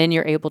 and then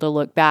you're able to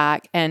look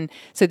back. And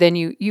so then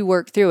you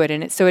work through it.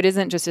 And so it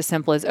isn't just as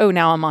simple as, oh,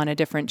 now I'm on a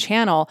different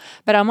channel,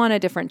 but I'm on a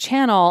different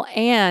channel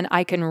and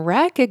I can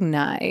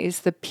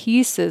recognize the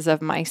pieces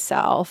of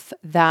myself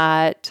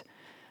that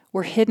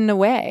were hidden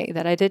away,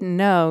 that I didn't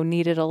know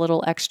needed a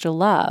little extra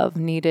love,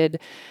 needed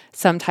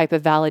some type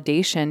of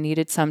validation,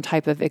 needed some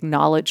type of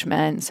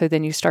acknowledgement. So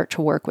then you start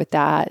to work with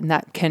that, and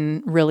that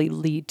can really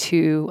lead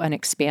to an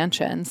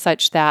expansion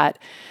such that,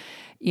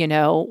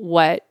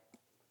 what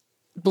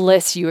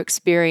bliss you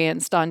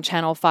experienced on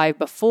Channel 5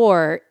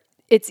 before,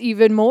 it's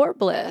even more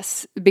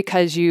bliss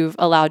because you've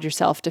allowed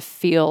yourself to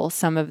feel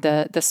some of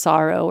the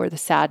sorrow or the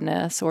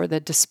sadness or the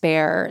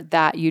despair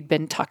that you'd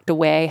been tucked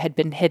away, had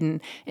been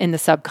hidden in the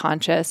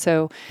subconscious.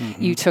 So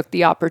you took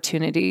the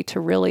opportunity to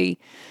really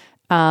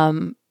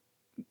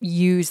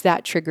use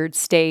that triggered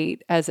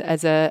state as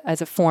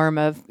a form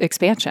of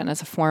expansion,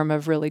 as a form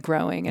of really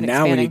growing and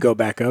expanding. Now when you go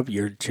back up,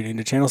 you're tuning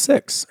to Channel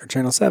 6 or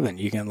Channel 7.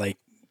 You can like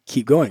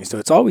keep going. So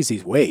it's always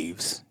these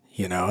waves,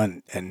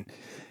 and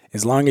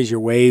as long as your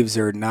waves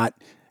are not,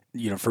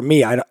 for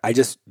me, I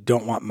just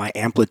don't want my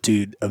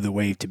amplitude of the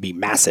wave to be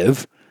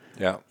massive.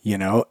 Yeah.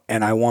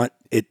 And I want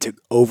it to,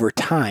 over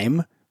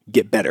time,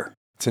 get better.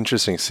 It's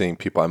interesting seeing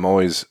people. I'm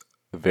always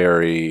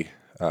very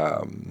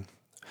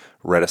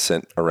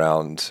reticent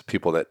around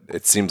people that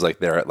it seems like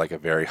they're at like a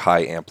very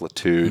high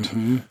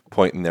amplitude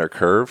point in their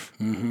curve.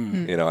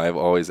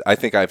 Mm-hmm. I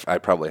think I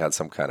probably had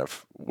some kind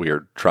of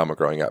weird trauma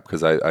growing up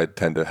because I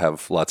tend to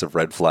have lots of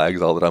red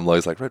flags all the time. I'm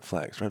always like, red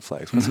flags.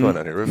 What's going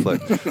on here? Red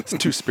flags. It's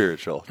too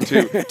spiritual,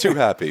 too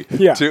happy.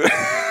 Yeah.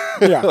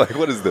 Yeah. Like,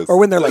 what is this? Or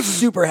when they're like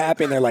super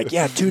happy and they're like,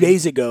 yeah, 2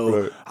 days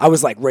ago, I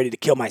was like ready to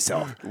kill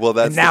myself. Well,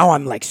 and now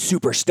I'm like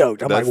super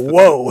stoked. I'm like,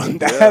 whoa,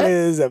 that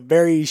is a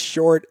very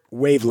short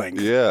wavelength.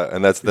 Yeah.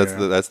 And that's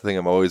the thing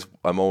I'm always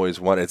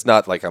wanting. It's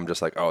not like I'm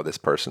just like, oh, this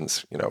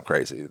person's,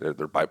 crazy. They're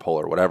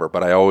bipolar or whatever.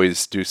 But I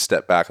always do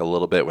step back a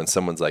little bit when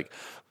someone's like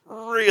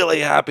really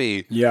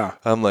happy. Yeah.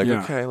 I'm like,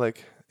 okay,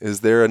 like,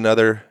 is there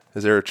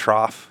a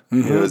trough?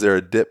 Is there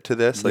a dip to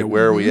this? Like,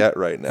 where are we at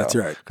right now? That's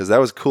right. Because that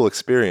was a cool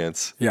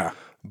experience. Yeah.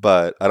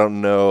 But I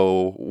don't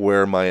know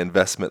where my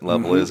investment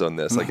level is on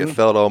this. Like, it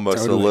felt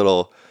almost a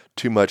little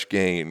too much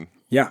gain.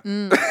 Yeah.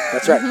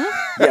 That's right.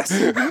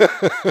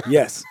 Yes.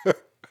 Yes.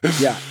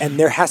 Yeah. And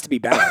there has to be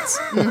balance.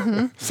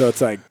 So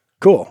it's like,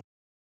 cool.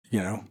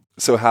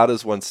 So how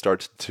does one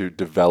start to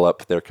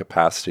develop their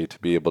capacity to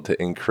be able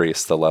to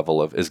increase the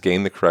level of, is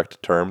gain the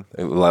correct term?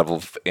 Level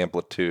of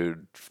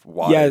amplitude,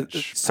 wattage,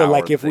 yeah. So power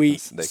like if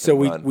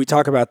we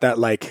talk about that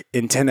like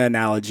antenna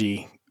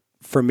analogy,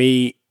 for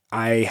me,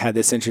 I had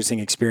this interesting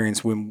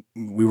experience when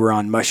we were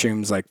on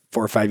mushrooms like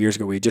 4 or 5 years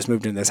ago. We had just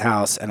moved into this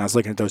house and I was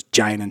looking at those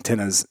giant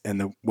antennas in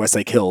the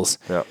Westlake Hills.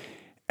 Yeah.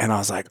 And I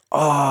was like,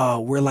 oh,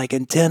 we're like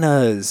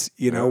antennas,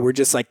 we're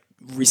just like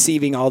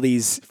receiving all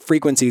these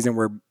frequencies and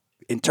we're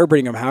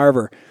interpreting them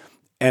however.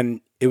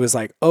 And it was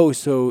like, oh,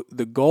 so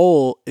the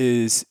goal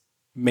is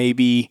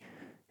maybe,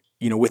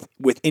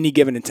 with any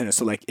given antenna.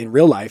 So like in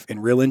real life, in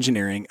real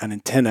engineering, an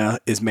antenna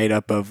is made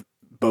up of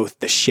both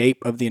the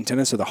shape of the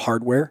antenna, so the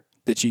hardware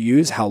that you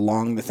use, how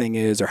long the thing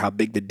is or how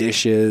big the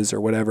dish is or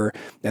whatever,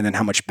 and then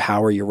how much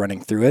power you're running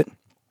through it.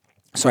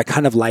 So I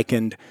kind of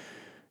likened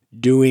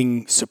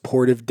doing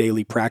supportive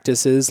daily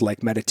practices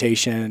like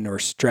meditation or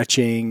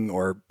stretching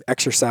or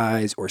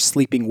exercise or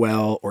sleeping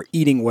well or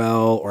eating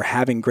well or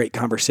having great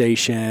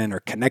conversation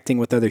or connecting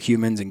with other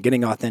humans and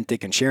getting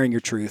authentic and sharing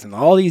your truth and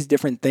all these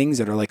different things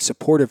that are like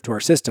supportive to our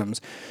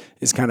systems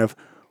is kind of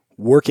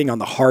working on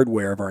the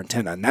hardware of our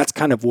antenna. And that's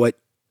kind of what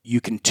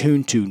you can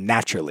tune to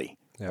naturally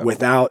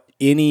without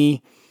in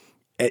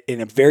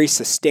a very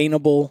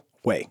sustainable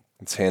way.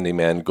 It's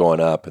handyman going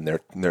up and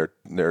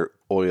they're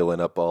oiling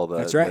up all the,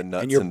 that's right. the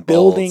nuts and you're and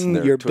building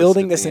bolts, you're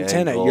building this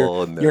antenna.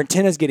 Your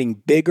antenna is getting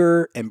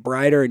bigger and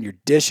brighter and your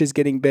dish is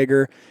getting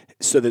bigger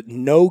so that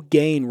no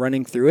gain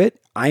running through it.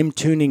 I'm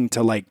tuning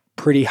to like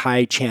pretty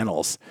high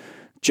channels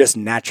just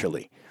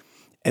naturally.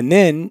 And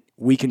then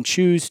we can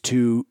choose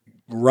to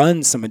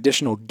run some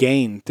additional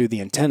gain through the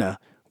antenna,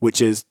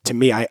 which is, to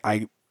me,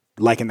 I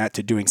liken that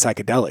to doing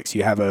psychedelics.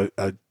 You have a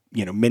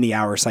many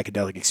hour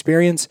psychedelic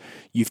experience.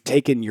 You've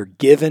taken your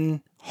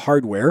given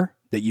hardware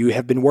that you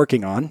have been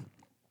working on,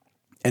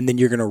 and then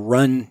you're going to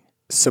run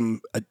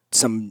some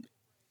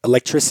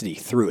electricity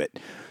through it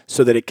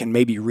so that it can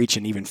maybe reach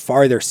an even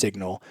farther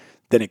signal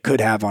than it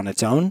could have on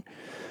its own.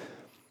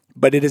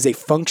 But it is a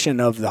function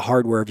of the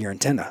hardware of your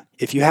antenna.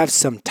 If you have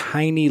some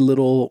tiny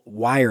little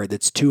wire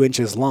that's 2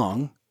 inches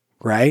long,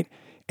 right?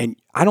 And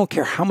I don't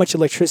care how much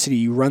electricity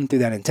you run through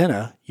that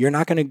antenna, you're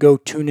not going to go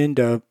tune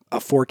into a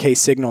 4K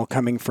signal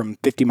coming from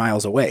 50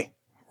 miles away,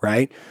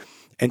 right?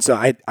 And so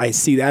I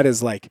see that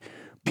as like,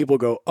 people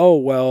go, oh,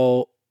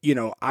 well,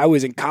 I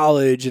was in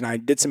college and I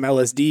did some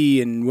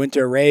LSD and went to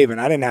a rave and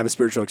I didn't have a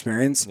spiritual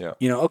experience. Yeah.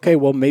 Okay,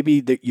 well,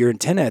 maybe your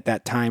antenna at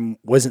that time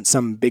wasn't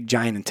some big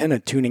giant antenna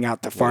tuning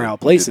out to far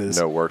out places.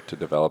 No work to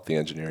develop the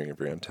engineering of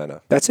your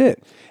antenna. That's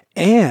it.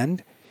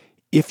 And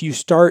if you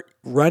start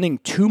running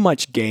too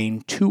much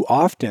gain too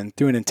often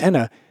through an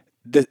antenna,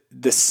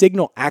 the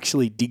signal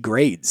actually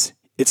degrades.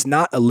 It's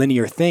not a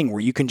linear thing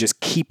where you can just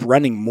keep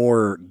running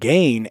more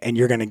gain and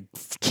you're going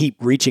to keep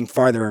reaching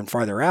farther and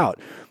farther out.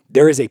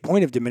 There is a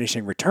point of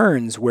diminishing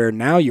returns where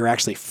now you're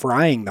actually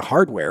frying the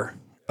hardware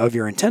of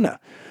your antenna.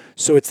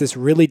 So it's this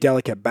really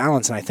delicate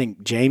balance. And I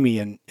think Jamie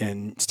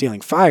in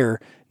Stealing Fire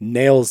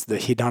nails the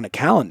hedonic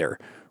calendar,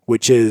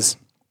 which is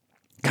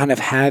kind of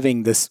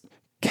having this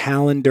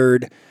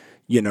calendared,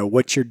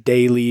 what's your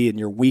daily and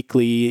your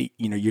weekly,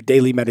 your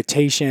daily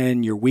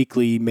meditation, your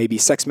weekly maybe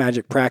sex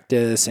magic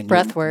practice, and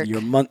breath work.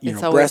 Your month,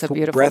 it's always a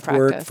beautiful breath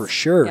practice. work for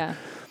sure. Yeah.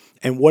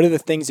 And what are the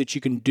things that you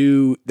can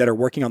do that are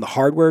working on the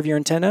hardware of your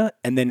antenna?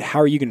 And then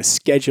how are you going to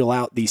schedule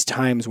out these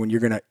times when you're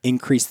going to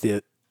increase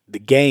the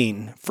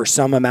gain for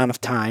some amount of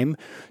time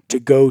to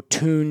go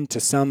tune to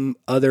some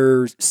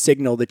other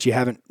signal that you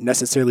haven't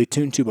necessarily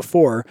tuned to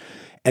before?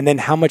 And then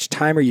how much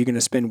time are you going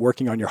to spend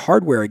working on your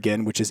hardware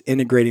again, which is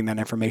integrating that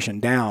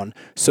information down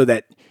so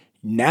that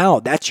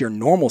now that's your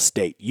normal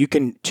state. You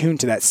can tune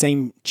to that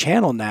same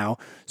channel now.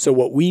 So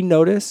what we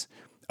notice,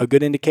 a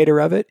good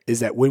indicator of it, is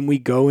that when we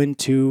go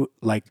into,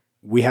 like,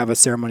 we have a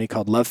ceremony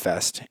called Love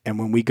Fest. And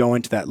when we go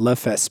into that Love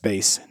Fest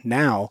space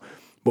now,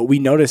 what we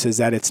notice is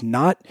that it's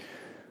not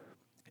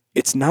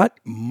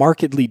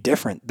markedly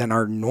different than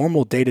our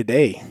normal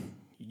day-to-day.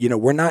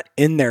 We're not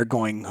in there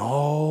going,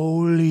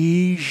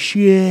 holy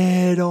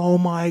shit, oh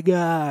my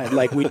God,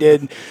 like we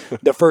did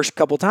the first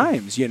couple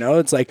times.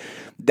 It's like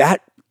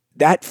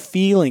that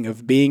feeling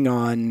of being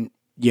on,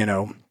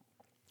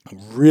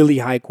 really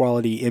high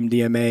quality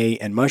MDMA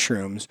and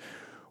mushrooms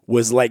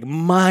was like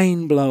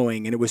mind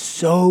blowing. And it was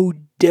so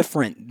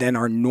different than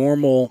our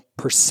normal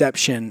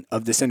perception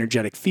of this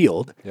energetic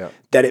field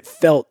that it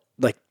felt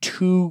like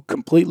two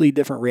completely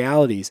different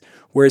realities.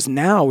 Whereas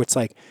now it's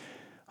like,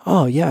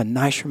 oh yeah,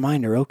 nice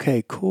reminder.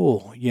 Okay,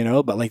 cool.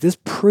 But like this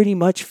pretty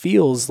much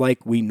feels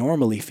like we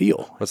normally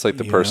feel. It's like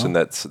the person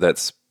that's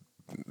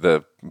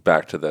the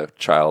back to the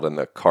child in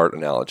the cart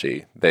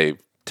analogy. They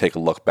take a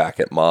look back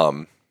at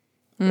mom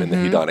in the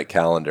hedonic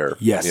calendar.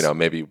 Yes.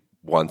 Maybe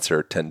once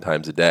or 10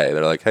 times a day.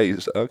 They're like, hey,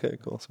 okay,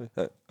 cool. Sweet.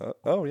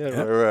 Oh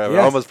yeah, right.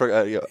 Yes. Almost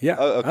forgot. Yeah.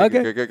 Oh,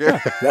 okay. Yeah,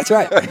 that's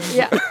right.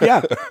 Yeah.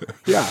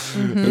 Yeah.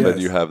 And then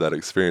you have that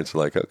experience.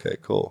 Like, okay,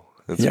 cool.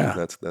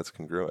 That's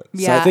congruent.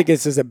 So I think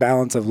it's just a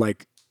balance of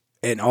like,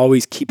 and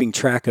always keeping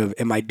track of,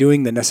 am I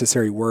doing the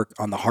necessary work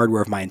on the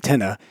hardware of my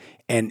antenna?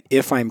 And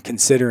if I'm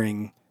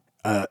considering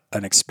an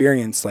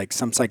experience like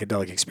some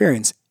psychedelic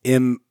experience,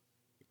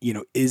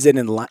 is it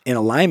in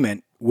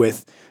alignment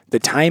with the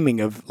timing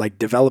of like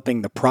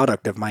developing the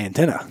product of my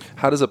antenna?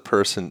 How does a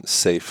person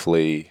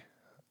safely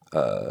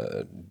imbibe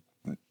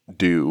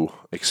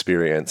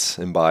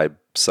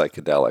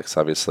psychedelics?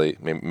 Obviously,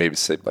 maybe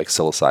say like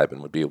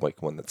psilocybin would be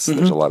like one that's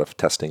there's a lot of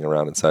testing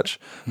around and such,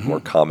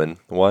 more common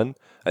one.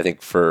 I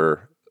think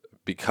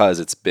because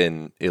it's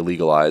been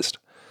illegalized,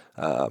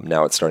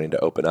 now it's starting to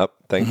open up,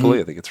 thankfully.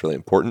 I think it's really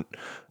important.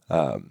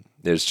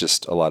 There's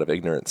just a lot of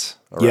ignorance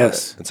around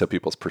it. And so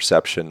people's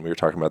perception, we were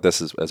talking about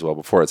this as well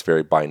before, it's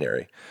very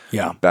binary.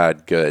 Yeah.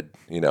 Bad, good,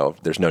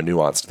 there's no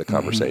nuance to the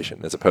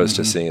conversation, as opposed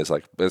to seeing as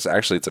like, it's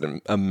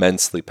an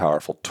immensely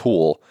powerful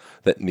tool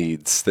that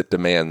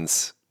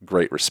demands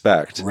great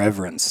respect.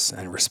 Reverence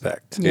and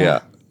respect.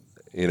 Yeah.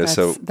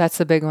 That's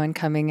the big one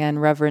coming in,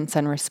 reverence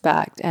and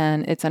respect.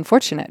 And it's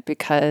unfortunate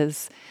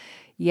because,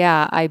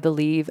 I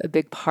believe a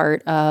big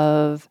part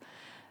of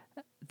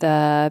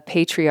the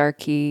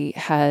patriarchy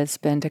has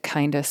been to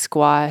kind of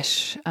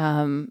squash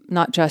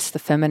not just the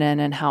feminine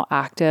and how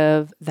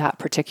active that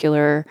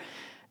particular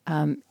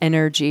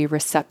energy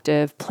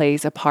receptive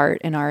plays a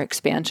part in our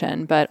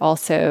expansion, but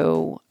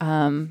also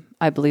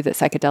I believe that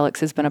psychedelics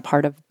has been a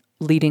part of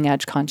leading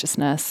edge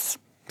consciousness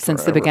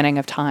since the beginning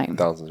of time.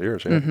 Thousands of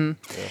years, yeah.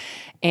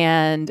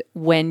 And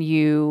when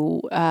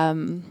you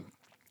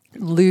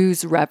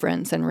lose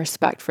reverence and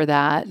respect for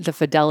that, the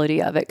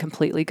fidelity of it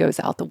completely goes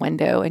out the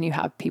window. And you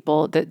have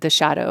people, the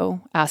shadow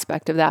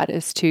aspect of that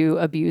is to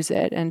abuse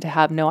it and to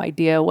have no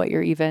idea what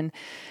you're even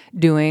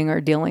doing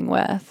or dealing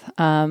with.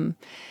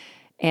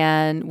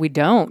 And we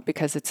don't,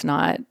 because it's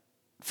not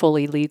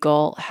fully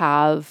legal,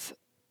 have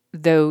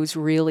those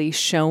really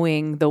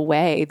showing the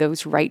way,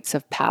 those rites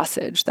of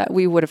passage that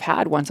we would have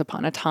had once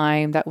upon a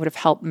time that would have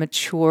helped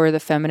mature the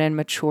feminine,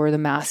 mature the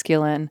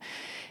masculine.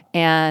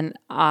 And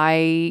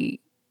I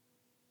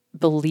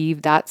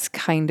believe that's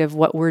kind of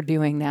what we're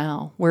doing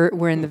now.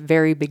 We're in the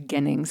very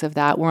beginnings of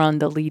that. We're on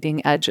the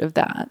leading edge of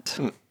that.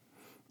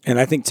 And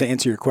I think to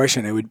answer your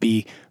question, it would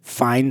be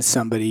find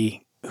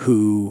somebody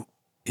who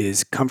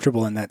is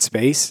comfortable in that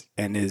space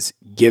and is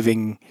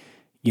giving,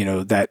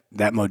 that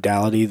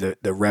modality,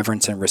 the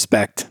reverence and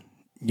respect,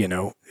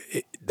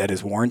 that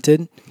is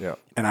warranted. Yeah.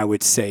 And I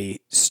would say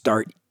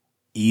start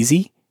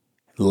easy,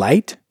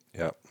 light,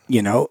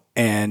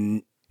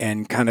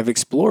 and kind of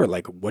explore,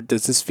 like, what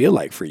does this feel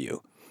like for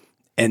you?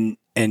 And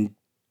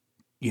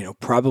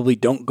probably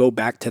don't go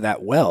back to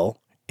that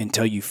well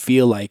until you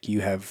feel like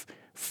you have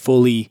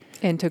fully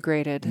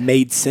integrated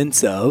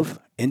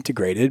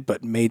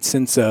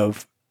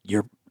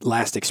your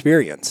last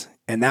experience.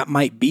 And that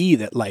might be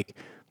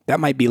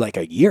like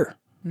a year.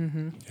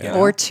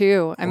 Or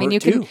two. I mean,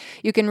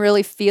 you can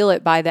really feel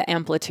it by the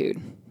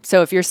amplitude.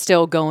 So if you're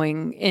still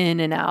going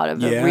in and out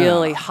of a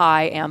really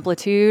high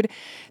amplitude,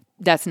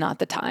 that's not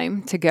the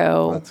time to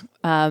go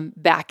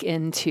back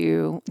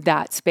into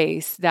that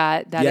space.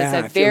 That is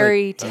a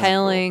very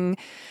telling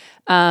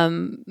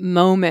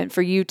moment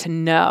for you to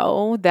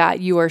know that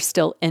you are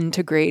still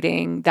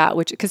integrating that,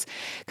 which,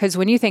 because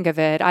when you think of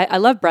it, I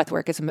love breath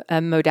work as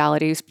a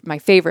modality. It's my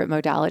favorite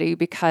modality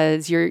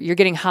because you're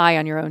getting high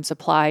on your own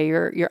supply.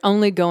 You're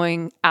only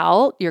going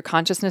out, your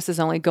consciousness is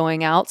only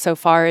going out so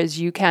far as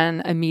you can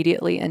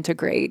immediately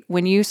integrate.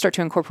 When you start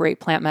to incorporate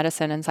plant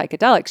medicine and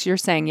psychedelics, you're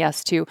saying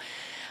yes to,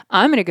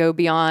 I'm going to go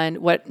beyond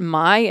what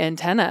my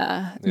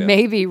antenna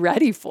may be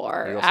ready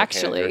for,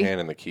 actually. You're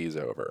handing the keys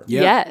over.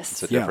 Yeah.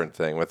 Yes. It's a different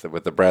thing. With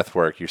the breath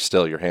work,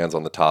 your hands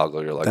on the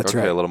toggle. You're like, That's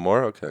okay, right. a little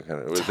more? Okay.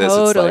 Kind of. With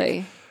Totally.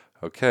 this, it's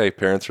like, okay,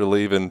 parents are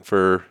leaving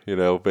for,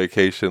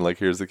 vacation. Like,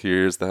 here's the key,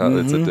 here's the house.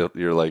 It's a different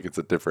totally.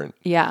 different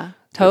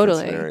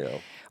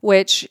scenario.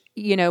 Which,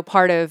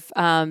 part of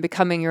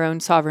becoming your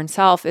own sovereign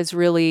self is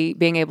really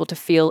being able to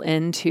feel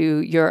into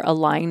your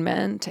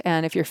alignment.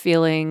 And if you're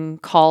feeling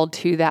called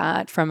to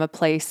that from a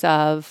place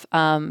of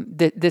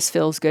this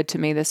feels good to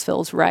me, this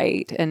feels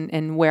right,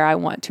 and where I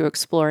want to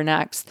explore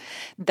next,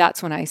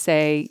 that's when I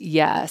say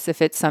yes.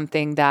 If it's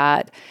something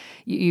that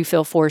you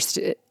feel forced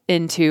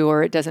into,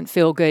 or it doesn't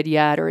feel good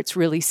yet, or it's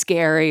really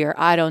scary, or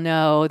I don't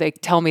know. They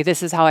tell me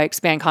this is how I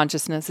expand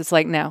consciousness. It's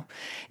like, no,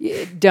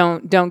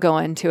 don't go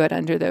into it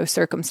under those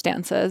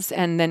circumstances.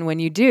 And then when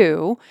you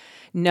do,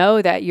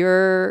 know that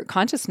your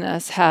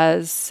consciousness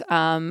has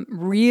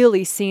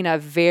really seen a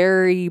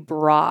very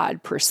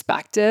broad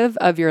perspective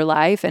of your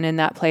life. And in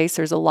that place,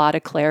 there's a lot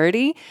of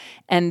clarity.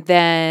 And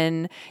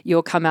then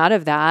you'll come out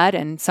of that,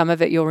 and some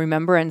of it you'll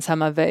remember and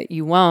some of it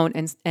you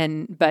won't.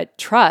 But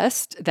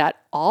trust that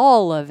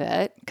all of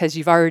it, because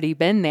you've already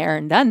been there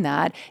and done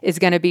that, is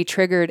going to be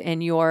triggered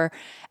in your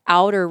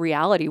outer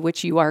reality,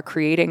 which you are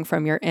creating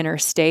from your inner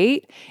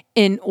state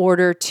in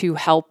order to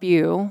help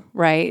you,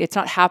 right? It's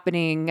not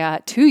happening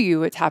to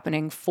you, it's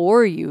happening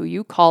for you.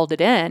 You called it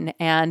in,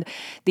 and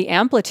the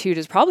amplitude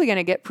is probably going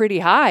to get pretty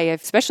high,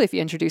 especially if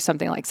you introduce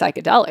something like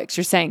psychedelics.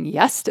 You're saying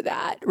yes to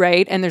that,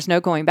 right? And there's no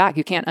going back.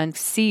 You can't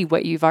unsee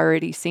what you've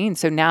already seen.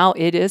 So now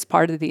it is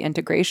part of the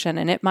integration,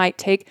 and it might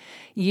take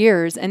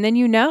years. And then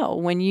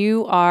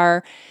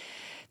when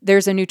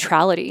there's a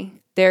neutrality.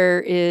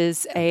 There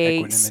is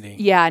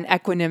an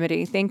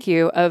equanimity. Thank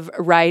you, of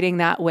riding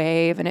that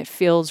wave, and it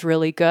feels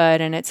really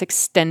good, and it's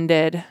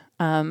extended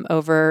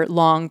over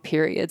long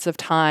periods of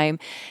time,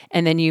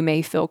 and then you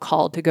may feel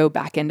called to go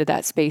back into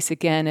that space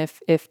again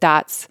if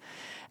that's.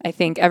 I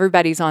think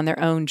everybody's on their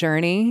own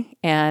journey,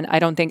 and I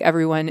don't think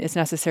everyone is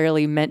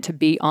necessarily meant to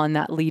be on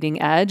that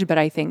leading edge, but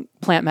I think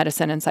plant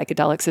medicine and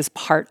psychedelics is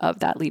part of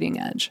that leading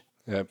edge.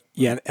 Yep.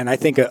 Yeah, and I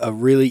think a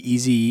really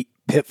easy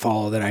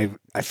pitfall that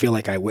I feel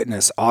like I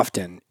witness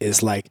often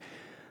is like,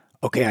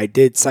 okay, I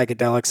did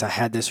psychedelics. I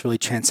had this really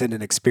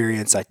transcendent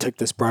experience. I took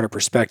this broader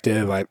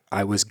perspective.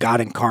 I was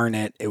God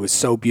incarnate. It was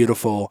so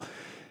beautiful.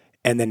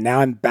 And then now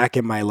I'm back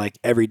in my like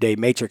everyday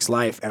matrix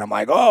life, and I'm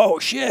like, oh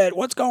shit,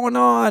 what's going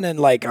on? And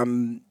like,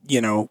 I'm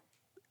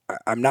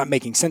not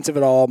making sense of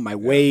it all. My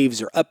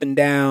waves are up and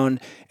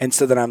down. And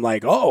so then I'm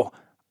like, oh,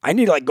 I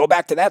need to like go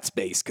back to that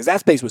space because that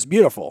space was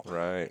beautiful.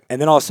 Right.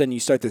 And then all of a sudden you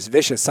start this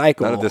vicious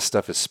cycle. None of this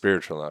stuff is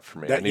spiritual enough for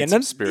me. I need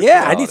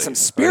some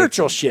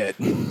spiritual shit.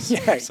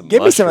 Yeah, some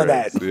give me some of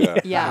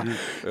that. Yeah.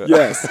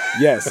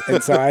 Yes.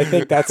 And so I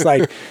think that's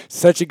like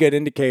such a good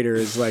indicator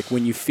is like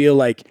when you feel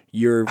like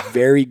you're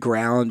very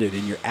grounded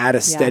and you're at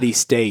a steady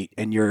state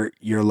and you're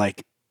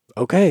like,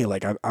 okay,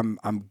 like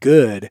I'm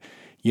good,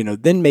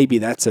 then maybe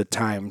that's a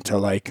time to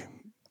like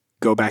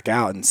go back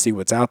out and see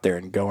what's out there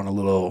and go on a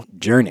little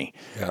journey.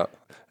 Yeah.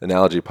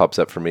 Analogy pops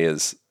up for me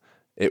is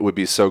it would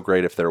be so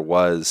great if there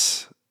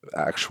was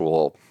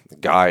actual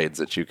guides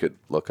that you could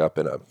look up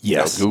in a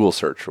Google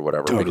search or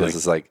whatever. Totally. Because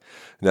it's like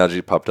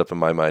analogy popped up in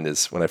my mind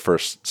is when I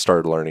first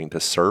started learning to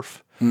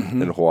surf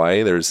in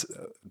Hawaii, there's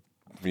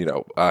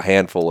a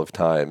handful of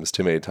times,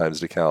 too many times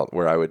to count,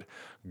 where I would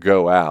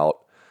go out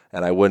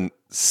and I wouldn't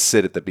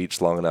sit at the beach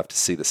long enough to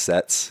see the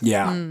sets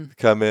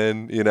come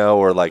in,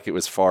 or like it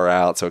was far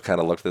out, so it kind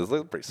of looked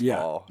pretty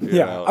small.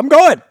 I'm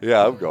going.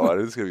 Yeah, I'm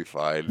going. It's going to be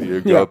fine. You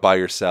go by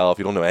yourself.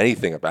 You don't know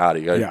anything about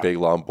it. You got your big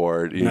long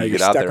board. You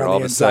get out there and all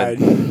of a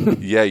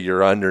sudden,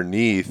 you're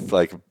underneath,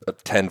 like a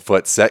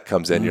 10-foot set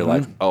comes in. You're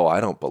like, oh,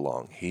 I don't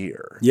belong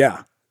here.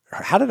 Yeah.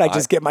 How did I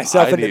just get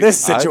myself into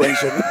this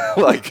situation?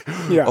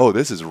 Oh,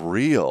 this is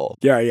real.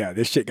 Yeah.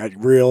 This shit got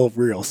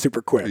real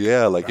super quick.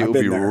 Yeah, like it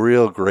would be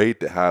real great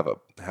to have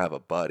a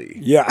buddy.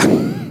 Yeah.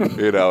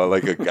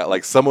 Like a guy,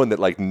 like someone that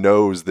like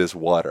knows this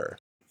water.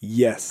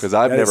 Yes. Because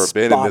I've never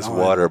been in this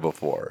water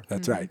before.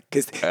 That's right.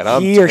 Because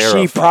he or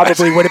she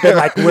probably would have been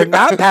like, we're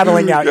not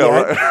paddling out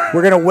yet.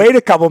 We're going to wait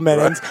a couple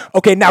minutes. Right.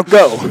 Okay, now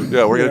go.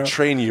 Yeah, we're going to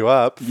train you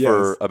up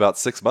for about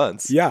 6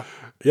 months. Yeah.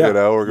 We're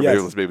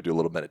going to maybe do a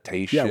little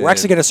meditation. Yeah, we're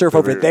actually going to surf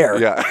over there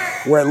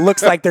where it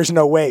looks like there's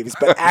no waves,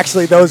 but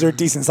actually those are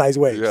decent-sized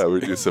waves. Yeah, we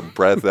do some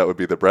breath. That would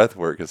be the breath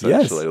work,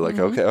 essentially. Yes.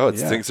 Like,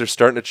 things are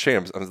starting to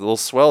change. The little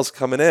swell's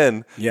coming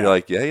in. Yeah. You're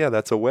like,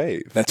 that's a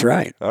wave. That's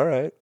right. All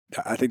right.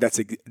 I think that's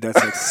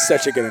like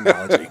such a good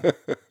analogy.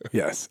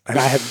 Yes. And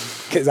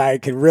because I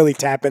can really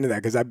tap into that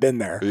because I've been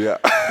there. Yeah.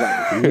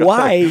 Like,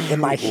 why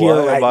am I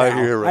here right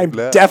now? I'm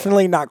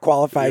definitely not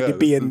qualified to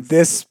be in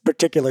this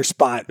particular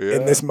spot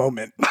in this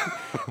moment.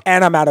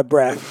 And I'm out of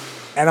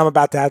breath. And I'm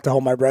about to have to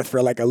hold my breath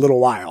for like a little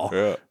while.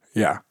 Yeah.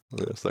 Yeah.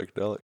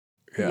 Psychedelic.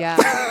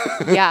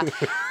 Yeah.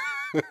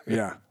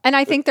 Yeah. And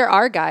I think there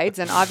are guides,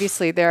 and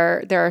obviously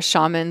there are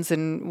shamans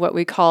and what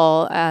we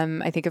call,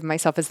 I think of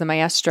myself as the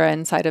maestra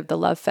inside of the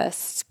Love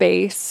Fest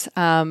space.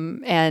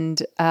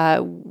 And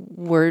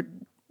we're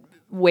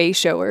way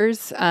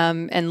showers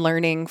and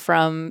learning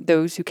from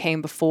those who came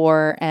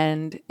before.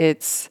 And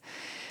it's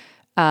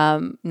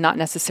not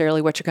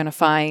necessarily what you're going to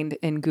find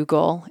in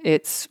Google.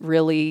 It's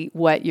really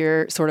what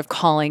you're sort of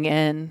calling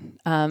in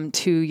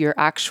to your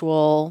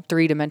actual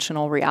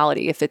three-dimensional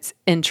reality if it's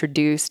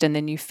introduced and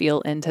then you feel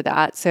into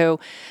that.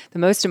 So the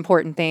most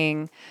important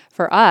thing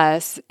for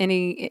us,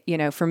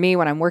 for me,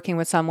 when I'm working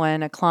with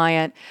someone, a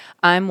client,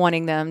 I'm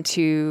wanting them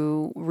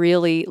to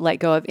really let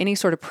go of any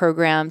sort of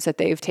programs that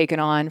they've taken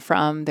on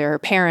from their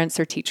parents,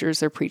 their teachers,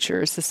 their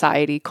preachers,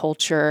 society,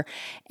 culture,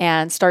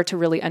 and start to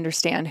really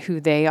understand who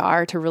they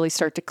are, to really start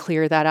start to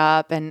clear that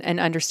up and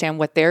understand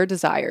what their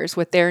desires,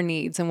 what their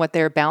needs, and what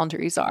their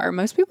boundaries are.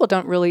 Most people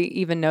don't really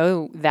even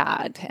know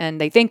that,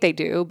 and they think they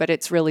do, but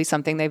it's really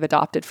something they've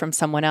adopted from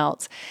someone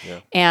else.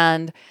 Yeah.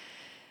 And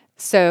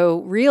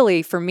so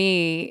really, for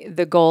me,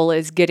 the goal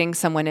is getting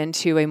someone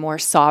into a more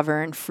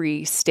sovereign,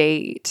 free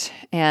state.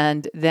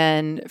 And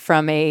then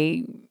from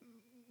a,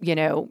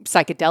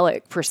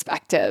 psychedelic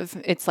perspective,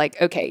 it's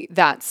like, okay,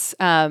 that's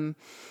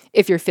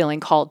if you're feeling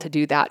called to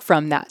do that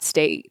from that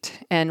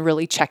state, and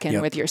really check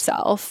in with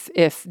yourself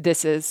if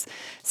this is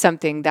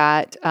something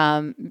that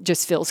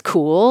just feels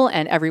cool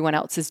and everyone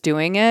else is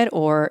doing it,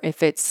 or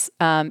if it's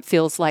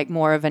feels like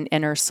more of an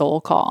inner soul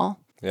call.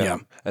 Yeah.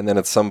 And then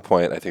at some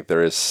point, I think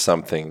there is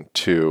something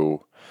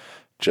to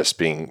just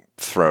being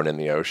thrown in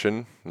the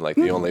ocean. Like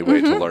the only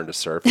way to learn to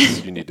surf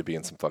is you need to be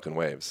in some fucking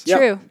waves. Yep.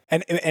 True.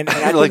 And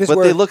I like,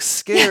 but they look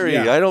scary.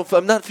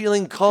 I'm not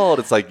feeling called.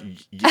 It's like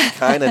you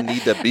kind of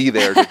need to be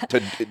there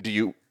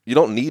you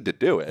don't need to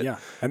do it. Yeah.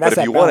 And that's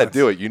but if you want to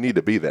do it, you need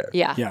to be there.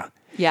 Yeah. Yeah.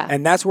 Yeah.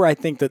 And that's where I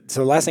think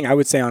so the last thing I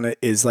would say on it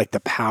is like the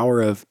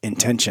power of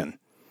intention.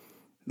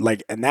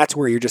 Like, and that's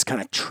where you're just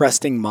kind of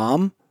trusting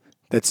mom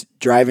that's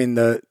driving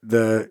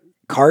the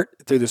cart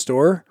through the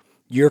store.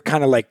 You're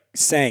kind of like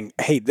saying,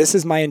 hey, this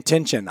is my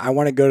intention. I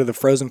want to go to the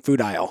frozen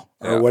food aisle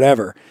or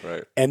whatever.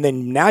 Right. And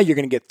then now you're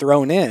going to get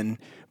thrown in,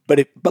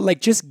 but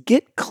like just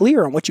get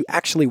clear on what you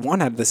actually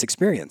want out of this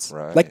experience.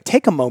 Right. Like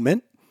take a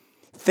moment,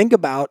 think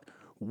about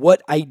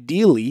what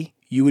ideally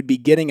you would be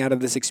getting out of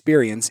this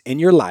experience in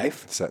your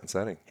life.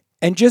 Setting.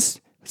 And just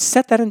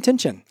set that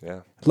intention.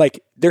 Yeah.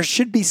 Like there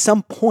should be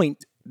some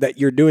point that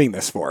you're doing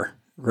this for,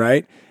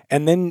 right?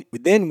 And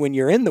then when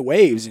you're in the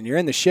waves and you're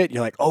in the shit,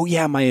 you're like, oh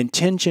yeah, my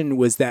intention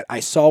was that I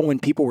saw when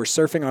people were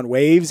surfing on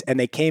waves and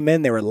they came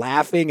in, they were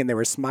laughing and they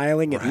were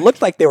smiling. It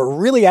looked like they were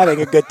really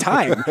having a good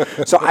time.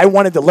 So I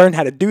wanted to learn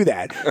how to do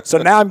that. So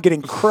now I'm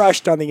getting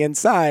crushed on the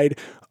inside.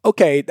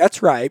 Okay,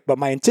 that's right. But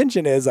my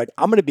intention is like,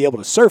 I'm going to be able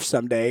to surf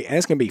someday and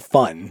it's going to be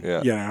fun,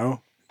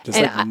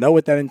 Just know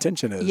what that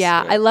intention is.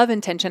 Yeah, I love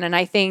intention. And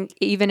I think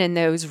even in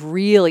those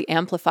really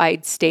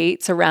amplified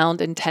states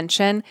around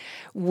intention,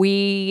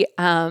 we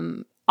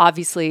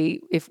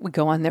obviously, if we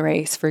go on the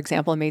race, for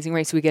example, Amazing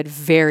Race, we get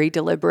very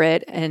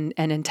deliberate and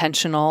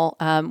intentional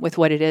with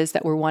what it is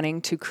that we're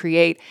wanting to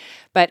create.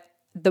 But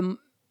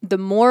the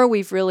more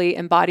we've really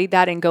embodied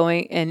that and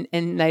going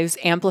in those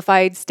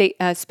amplified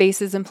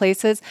spaces and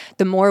places,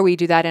 the more we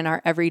do that in our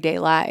everyday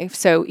life.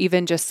 So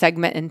even just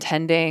segment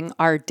intending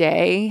our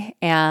day,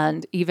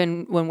 and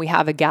even when we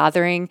have a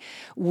gathering,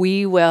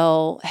 we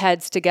will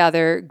heads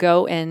together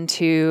go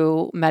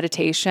into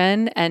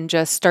meditation and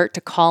just start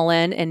to call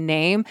in and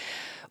name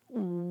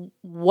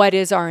what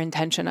is our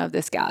intention of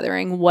this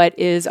gathering? What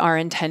is our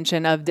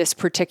intention of this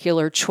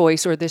particular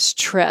choice or this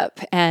trip?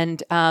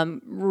 And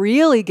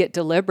really get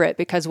deliberate,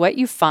 because what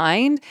you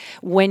find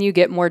when you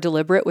get more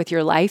deliberate with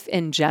your life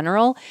in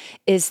general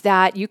is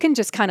that you can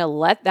just kind of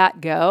let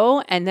that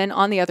go. And then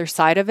on the other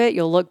side of it,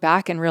 you'll look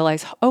back and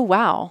realize, oh,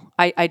 wow,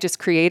 I just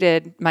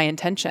created my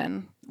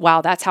intention.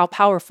 Wow, that's how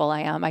powerful I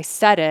am. I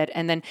said it.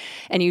 And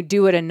you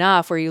do it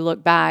enough where you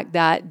look back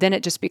that then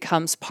it just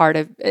becomes part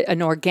of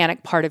an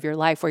organic part of your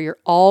life, where you're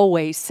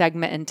always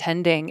segment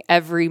intending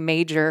every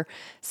major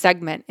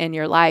segment in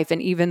your life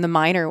and even the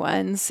minor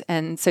ones.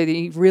 And so that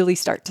you really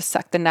start to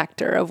suck the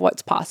nectar of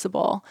what's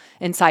possible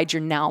inside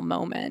your now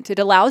moment. It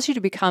allows you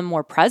to become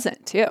more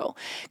present too,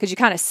 because you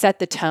kind of set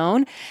the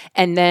tone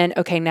and then,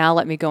 okay, now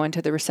let me go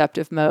into the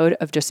receptive mode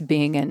of just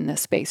being in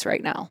this space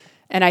right now.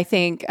 And I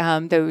think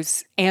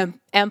those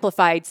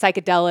amplified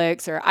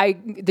psychedelics,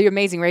 the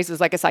Amazing Race was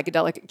like a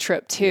psychedelic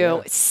trip too.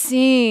 Yeah.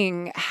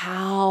 Seeing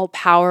how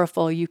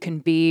powerful you can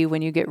be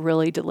when you get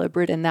really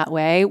deliberate in that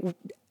way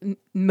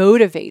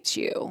motivates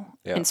you,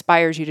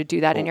 inspires you to do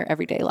that in your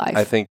everyday life.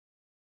 I think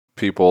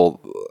people,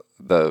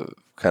 the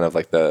kind of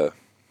like the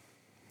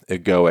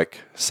egoic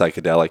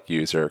psychedelic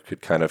user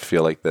could kind of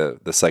feel like the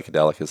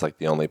psychedelic is like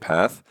the only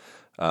path.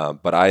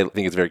 But I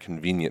think it's very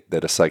convenient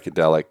that a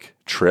psychedelic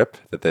trip,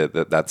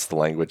 that's the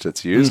language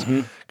that's used,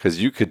 because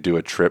you could do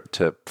a trip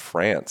to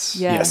France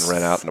and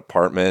rent out an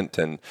apartment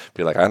and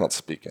be like, I don't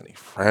speak any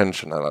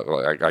French, and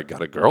I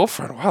got a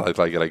girlfriend. Wow,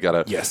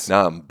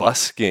 now I'm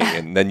busking,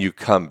 and then you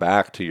come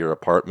back to your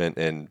apartment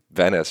in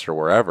Venice or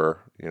wherever,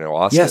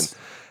 Austin,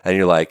 and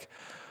you're like,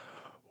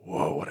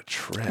 whoa, what a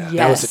trip. Yes,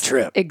 that was a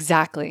trip.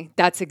 Exactly.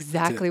 That's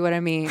exactly what I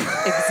mean.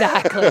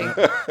 Exactly.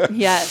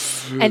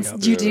 Yes.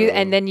 And you do,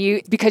 and then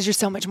because you're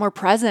so much more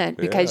present,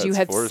 because you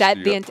have set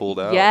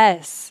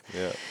yes.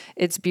 Yeah.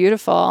 It's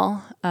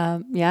beautiful.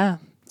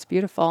 It's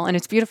beautiful. And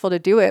it's beautiful to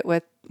do it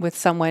with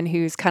someone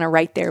who's kind of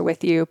right there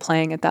with you,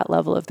 playing at that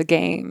level of the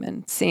game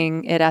and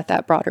seeing it at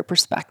that broader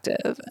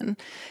perspective and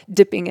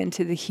dipping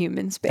into the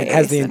human space. It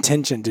has the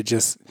intention to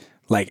just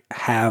like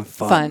have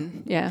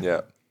fun.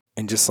 Yeah.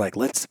 And just like,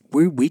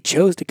 we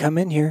chose to come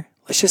in here.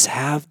 Let's just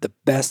have the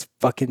best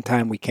fucking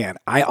time we can.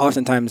 I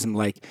oftentimes am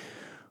like,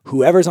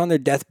 whoever's on their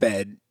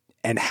deathbed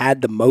and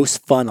had the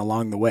most fun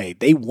along the way,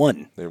 they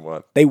won.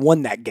 They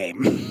won that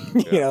game.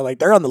 You know, like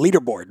they're on the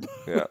leaderboard.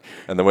 Yeah.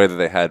 And the way that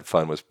they had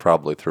fun was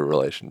probably through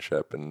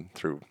relationship and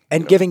through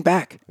giving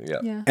back.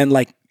 Yeah. And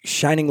like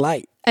shining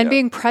light. And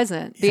being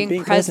present.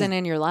 Being present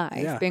in your life.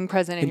 Yeah. Being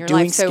present in your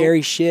doing life.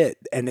 Scary shit,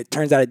 and it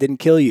turns out it didn't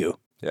kill you.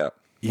 Yeah.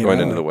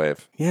 Going into the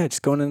wave. Yeah,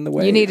 just going into the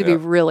wave. You need to be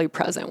really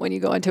present when you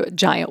go into a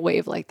giant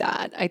wave like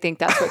that. I think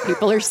that's what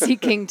people are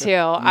seeking too.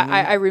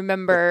 I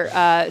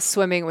remember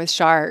swimming with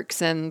sharks,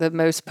 and the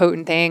most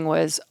potent thing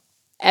was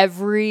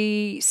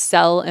every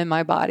cell in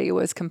my body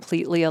was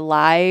completely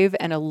alive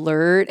and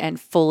alert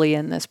and fully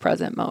in this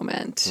present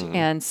moment.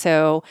 And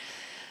so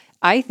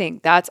I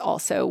think that's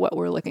also what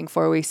we're looking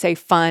for. We say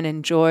fun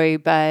and joy,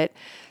 but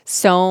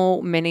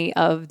so many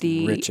of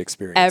the rich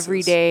experiences,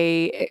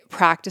 everyday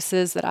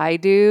practices that I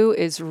do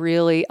is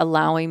really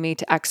allowing me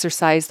to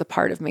exercise the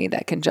part of me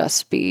that can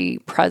just be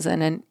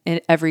present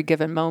in every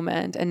given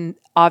moment. And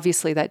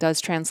obviously that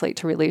does translate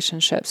to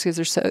relationships, because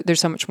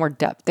there's so much more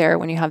depth there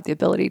when you have the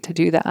ability to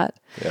do that.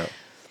 Yeah.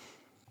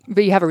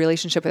 But you have a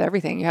relationship with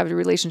everything. You have a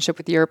relationship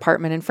with your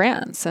apartment in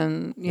France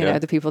and, you know,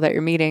 the people that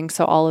you're meeting.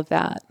 So all of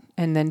that,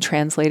 and then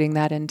translating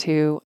that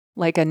into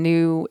like a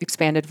new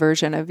expanded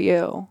version of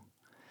you.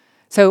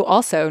 So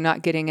also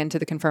not getting into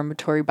the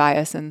confirmatory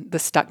bias and the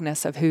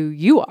stuckness of who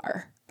you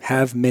are.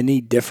 Have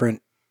many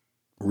different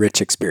rich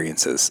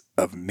experiences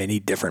of many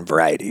different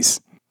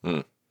varieties.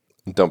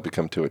 Don't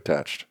become too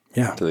attached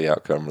to the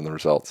outcome and the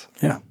results.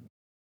 Yeah.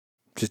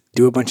 Just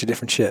do a bunch of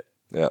different shit.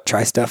 Yeah.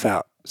 Try stuff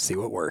out. See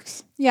what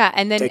works. Yeah.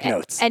 And then take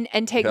notes.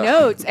 And take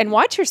notes and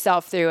watch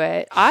yourself through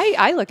it.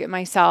 I look at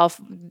myself,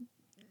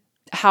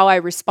 how I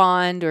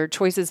respond or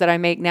choices that I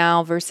make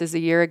now versus a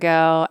year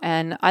ago.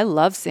 And I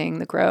love seeing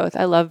the growth.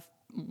 I love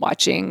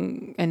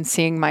watching and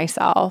seeing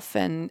myself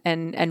and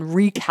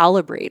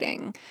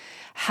recalibrating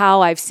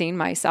how I've seen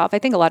myself. I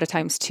think a lot of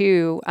times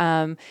too,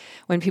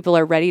 when people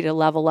are ready to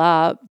level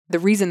up, the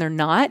reason they're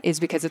not is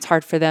because it's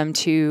hard for them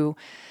to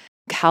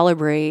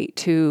calibrate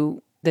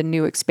to the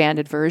new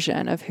expanded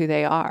version of who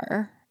they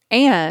are.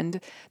 And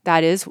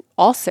that is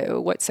also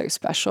what's so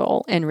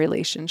special in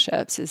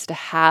relationships, is to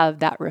have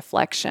that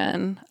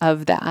reflection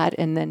of that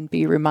and then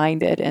be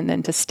reminded and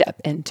then to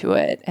step into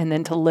it and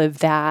then to live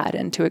that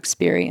and to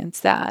experience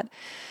that.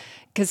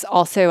 Because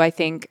also I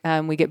think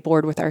we get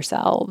bored with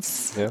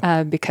ourselves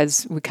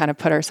because we kind of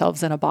put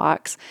ourselves in a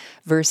box,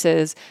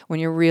 versus when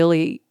you're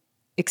really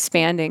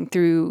expanding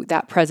through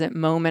that present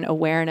moment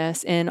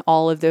awareness in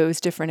all of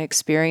those different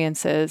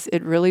experiences,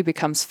 it really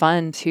becomes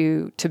fun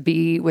to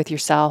be with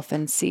yourself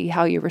and see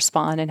how you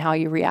respond and how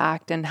you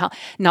react, and how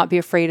not be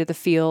afraid of the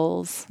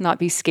feels, not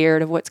be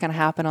scared of what's going to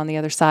happen on the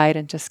other side,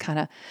 and just kind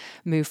of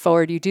move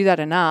forward. You do that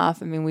enough.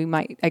 I mean, we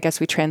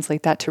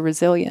translate that to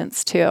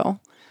resilience too.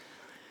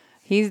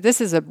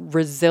 This is a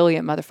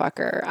resilient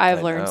motherfucker.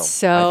 I've learned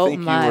so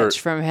much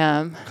from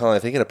him. Colin, I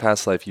think in a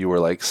past life you were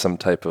like some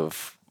type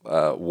of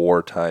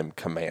wartime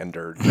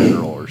commander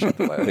general or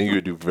something like that. I think you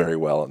would do very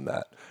well in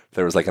that. If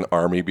there was like an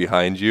army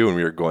behind you and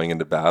we were going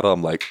into battle,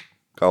 I'm like,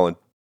 Colin.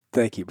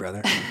 Thank you,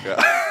 brother.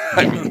 Yeah.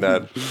 I mean,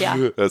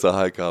 that's a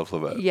high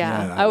compliment.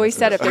 Yeah. I always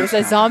said if there's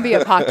a zombie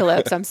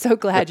apocalypse, I'm so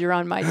glad you're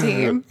on my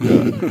team.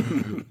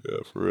 Yeah,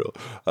 for real.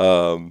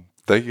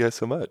 Thank you guys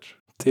so much.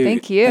 Dude,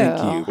 thank you.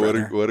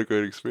 What a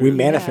great experience. We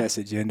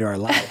manifested you into our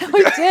life.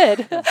 We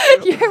did.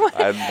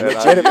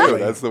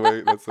 That's the way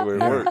it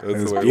works. It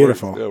was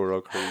beautiful. Yeah, we're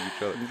all creating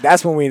each other.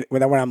 That's when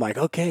I'm like,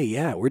 okay,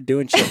 yeah, we're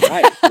doing shit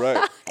right.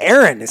 Right.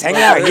 Aaron is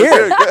hanging out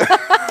here.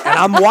 And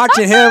I'm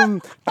watching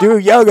him do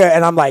yoga,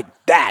 and I'm like,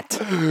 that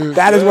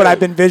is what I've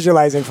been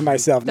visualizing for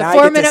myself. Now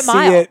I get to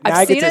see it. Now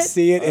I get to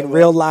see it in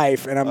real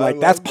life, and I'm like,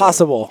 that's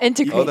possible.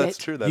 Integrate it. That's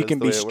true. You can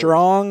be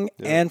strong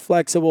and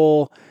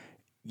flexible.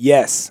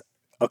 Yes.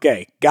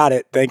 Okay, got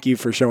it. Thank you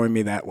for showing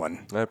me that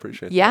one. I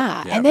appreciate that.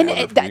 Yeah. And then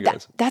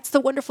that's the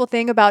wonderful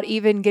thing about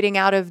even getting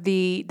out of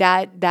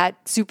that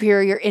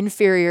superior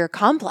inferior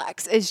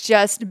complex, is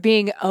just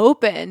being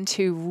open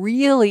to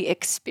really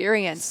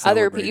experience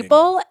other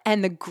people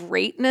and the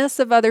greatness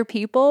of other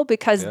people,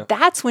 because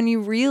that's when you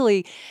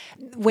really,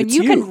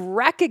 can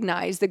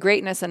recognize the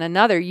greatness in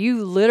another,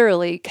 you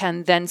literally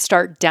can then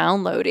start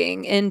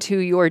downloading into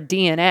your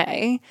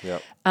DNA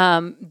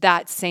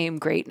that same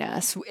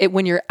greatness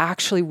when you're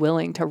actually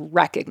willing to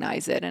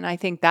recognize it. And I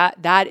think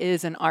that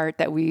is an art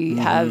that we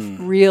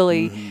have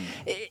really,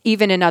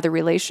 even in other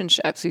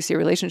relationships, we see a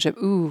relationship,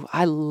 ooh,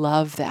 I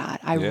love that.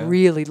 I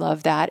really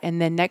love that.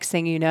 And then next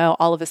thing you know,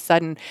 all of a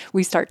sudden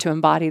we start to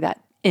embody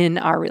that in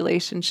our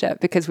relationship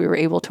because we were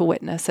able to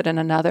witness it in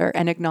another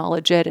and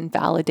acknowledge it and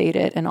validate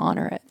it and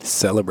honor it.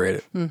 Celebrate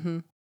it. Mm-hmm.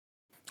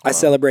 I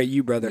celebrate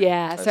you, brother.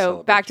 Yeah.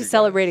 So back to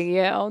celebrating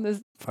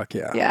you. Fuck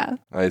yeah. Yeah.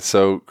 I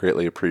so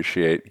greatly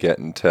appreciate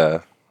getting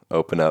to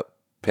open up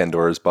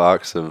Pandora's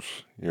box of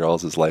your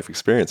all's life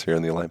experience here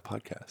on the Align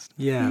podcast.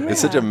 Yeah.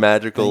 It's such a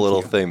magical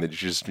little thing that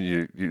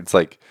it's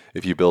like,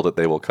 if you build it,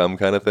 they will come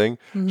kind of thing.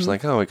 Mm-hmm. It's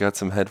like, oh, we got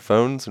some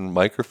headphones and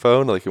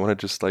microphone. Like, you want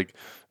to just like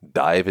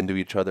dive into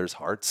each other's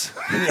hearts.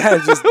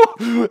 Yeah.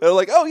 They're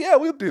like, oh yeah,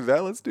 we'll do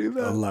that. Let's do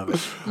that. I love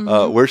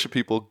it. Where should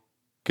people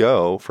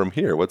go from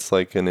here? What's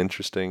like an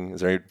interesting,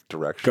 is there any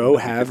direction? Go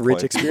have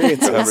rich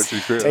experiences.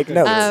 Take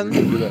notes.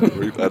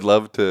 I'd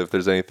love to, if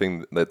there's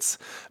anything that's,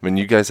 I mean,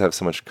 you guys have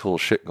so much cool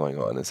shit going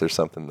on. Is there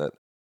something that?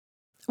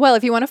 Well,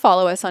 if you want to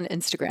follow us on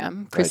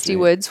Instagram, Christy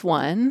Woods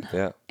 1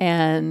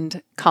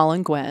 and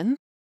Colin Gwynn.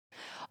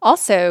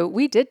 Also,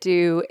 we did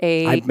do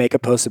I make a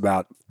post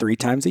about 3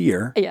 times a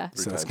year. Yeah.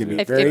 So it's going to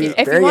be very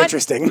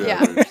interesting.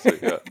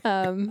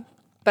 Yeah.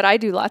 But I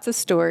do lots of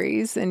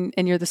stories, and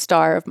you're the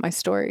star of my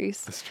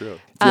stories. That's true.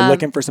 If you're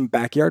looking for some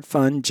backyard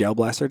fun,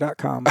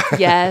 gelblaster.com.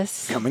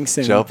 Yes. Coming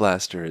soon. Gel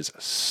Blaster is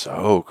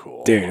so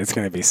cool. Dude, it's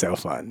going to be so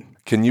fun.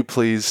 Can you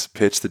please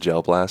pitch the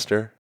Gel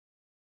Blaster?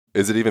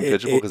 Is it even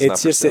pitchable?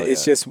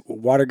 It's just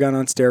water gun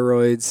on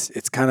steroids.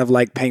 It's kind of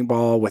like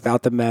paintball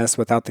without the mess,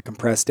 without the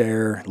compressed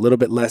air, a little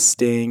bit less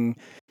sting.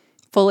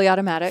 Fully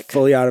automatic.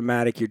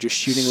 You're just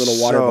shooting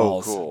little water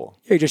balls. Cool.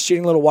 You're just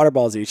shooting little water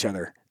balls at each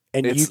other.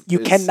 And you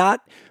cannot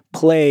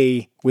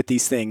play with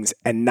these things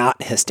and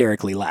not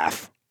hysterically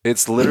laugh.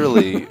 It's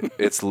literally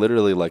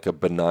like a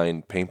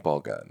benign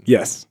paintball gun.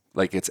 Yes.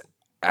 Like it's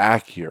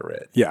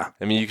accurate. Yeah.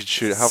 I mean, you could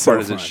shoot. How far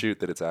does it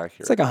shoot that it's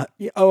accurate? It's like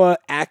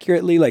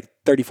accurately like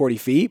 30, 40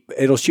 feet.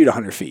 It'll shoot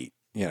 100 feet,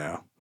 you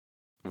know.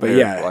 But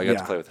I got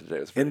to play with it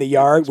today. In the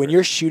yard, when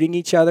you're shooting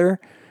each other,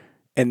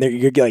 and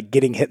you're like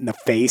getting hit in the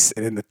face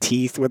and in the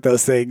teeth with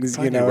those things,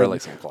 you know. Wear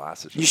like some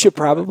glasses. You should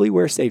probably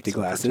wear safety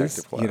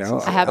glasses. You know,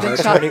 I have been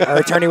shot. Our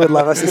attorney would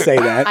love us to say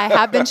that. I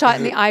have been shot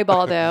in the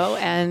eyeball though,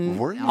 and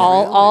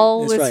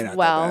all was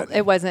well.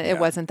 It wasn't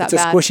that bad. It's a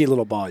squishy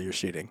little ball you're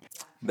shooting.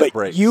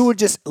 But you would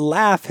just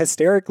laugh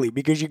hysterically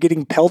because you're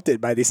getting pelted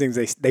by these things.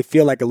 They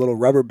feel like a little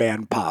rubber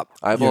band pop.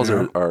 Eyeballs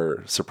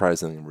are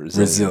surprisingly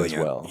resilient as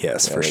well.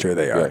 Yes, for sure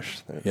they are.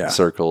 Yeah,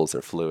 circles,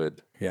 they're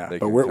fluid. Yeah,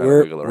 but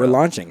we're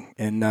launching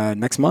in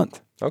next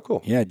month. Oh,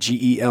 cool. Yeah,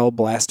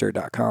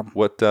 gelblaster.com.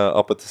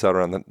 I'll put this out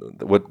around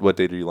what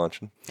date are you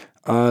launching?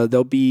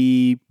 They'll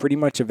be pretty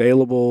much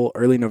available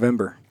early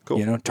November. Cool.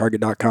 You know,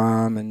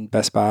 Target.com and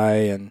Best Buy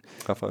and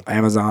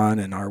Amazon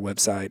and our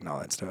website and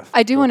all that stuff.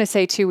 I do want to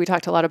say, too, we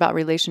talked a lot about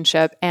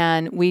relationship,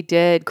 and we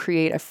did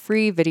create a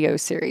free video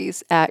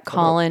series at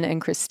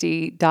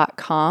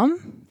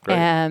colinandchristy.com.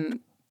 And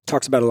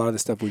talks about a lot of the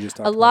stuff we just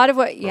talked about.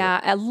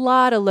 A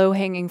lot of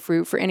low-hanging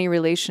fruit for any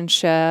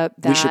relationship.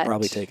 We should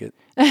probably take it.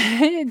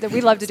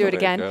 We'd love to do it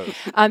again.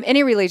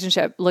 Any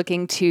relationship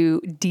looking to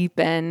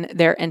deepen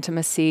their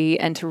intimacy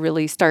and to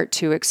really start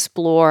to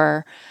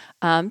explore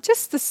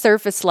just the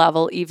surface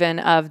level even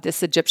of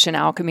this Egyptian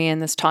alchemy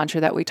and this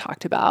tantra that we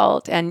talked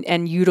about,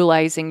 and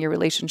utilizing your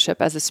relationship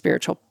as a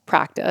spiritual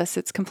practice.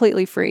 It's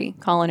completely free.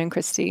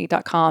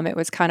 colinandchristy.com. It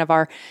was kind of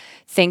our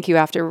thank you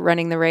after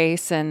running the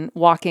race and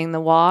walking the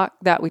walk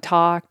that we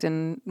talked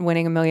and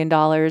winning $1 million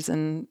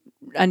and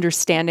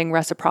understanding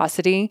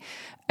reciprocity.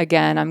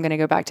 Again, I'm going to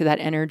go back to that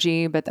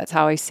energy, but that's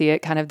how I see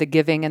it, kind of the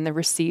giving and the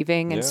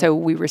receiving. And so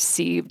we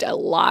received a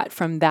lot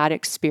from that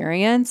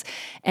experience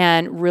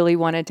and really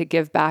wanted to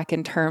give back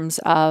in terms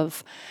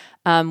of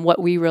what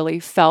we really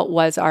felt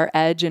was our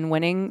edge in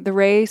winning the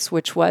race,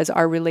 which was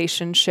our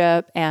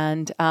relationship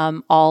and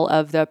all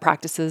of the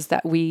practices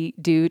that we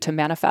do to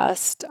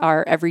manifest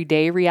our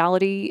everyday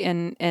reality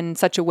in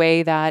such a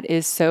way that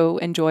is so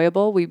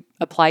enjoyable. We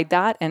applied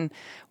that and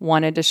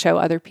wanted to show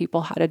other people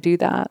how to do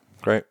that.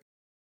 Great.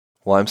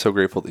 Well, I'm so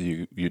grateful that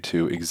you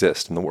two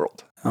exist in the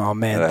world. Oh,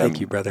 man.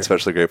 Thank you, brother.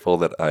 Especially grateful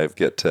that I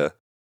get to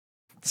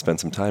spend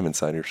some time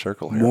inside your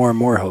circle here. More and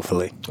more,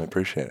 hopefully. I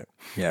appreciate it.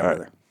 Yeah, brother.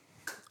 Right.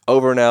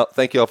 Over and out.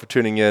 Thank you all for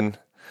tuning in.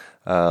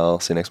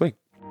 I'll see you next week.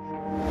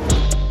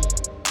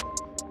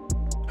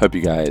 Hope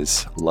you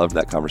guys loved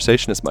that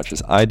conversation as much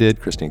as I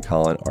did. Christy and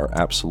Colin are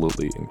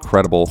absolutely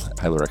incredible.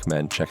 I highly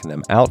recommend checking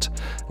them out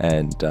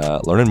and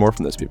learning more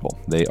from those people.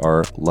 They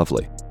are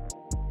lovely.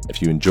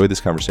 If you enjoyed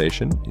this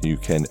conversation, you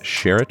can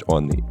share it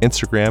on the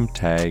Instagram,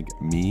 tag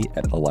me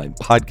at Align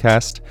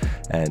Podcast,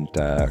 and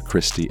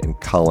Christy and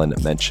Colin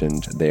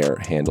mentioned their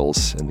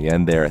handles in the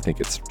end there. I think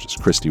it's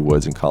just Christy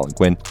Woods and Colin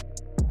Gwynn.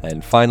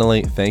 And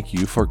finally, thank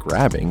you for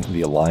grabbing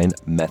the Align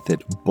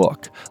Method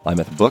book. Align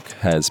Method book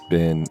has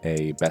been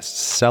a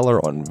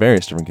bestseller on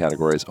various different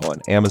categories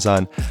on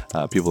Amazon.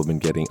 People have been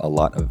getting a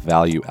lot of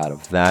value out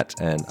of that,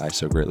 and I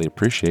so greatly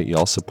appreciate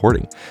y'all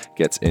supporting.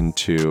 Gets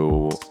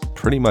into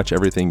pretty much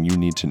everything you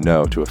need to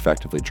know to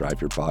effectively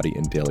drive your body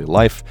in daily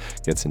life.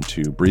 Gets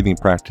into breathing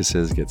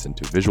practices, gets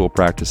into visual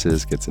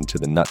practices, gets into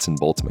the nuts and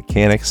bolts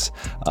mechanics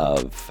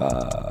of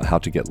how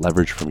to get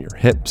leverage from your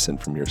hips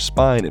and from your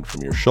spine and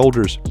from your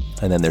shoulders.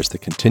 And then there's the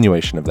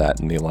continuation of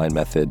that in the Align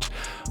Method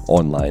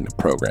online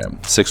program.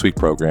 6-week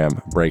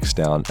program breaks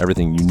down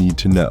everything you need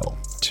to know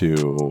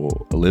to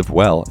live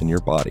well in your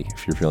body.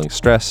 If you're feeling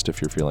stressed,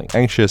 if you're feeling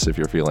anxious, if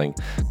you're feeling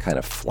kind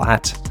of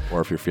flat,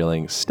 or if you're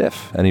feeling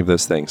stiff, any of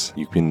those things,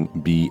 you can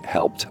be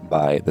helped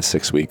by the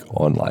 6-week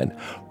online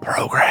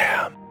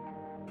program.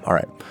 All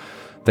right.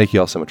 Thank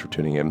you all so much for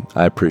tuning in.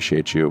 I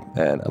appreciate you,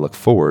 and I look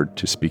forward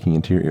to speaking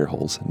into your ear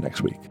holes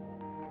next week.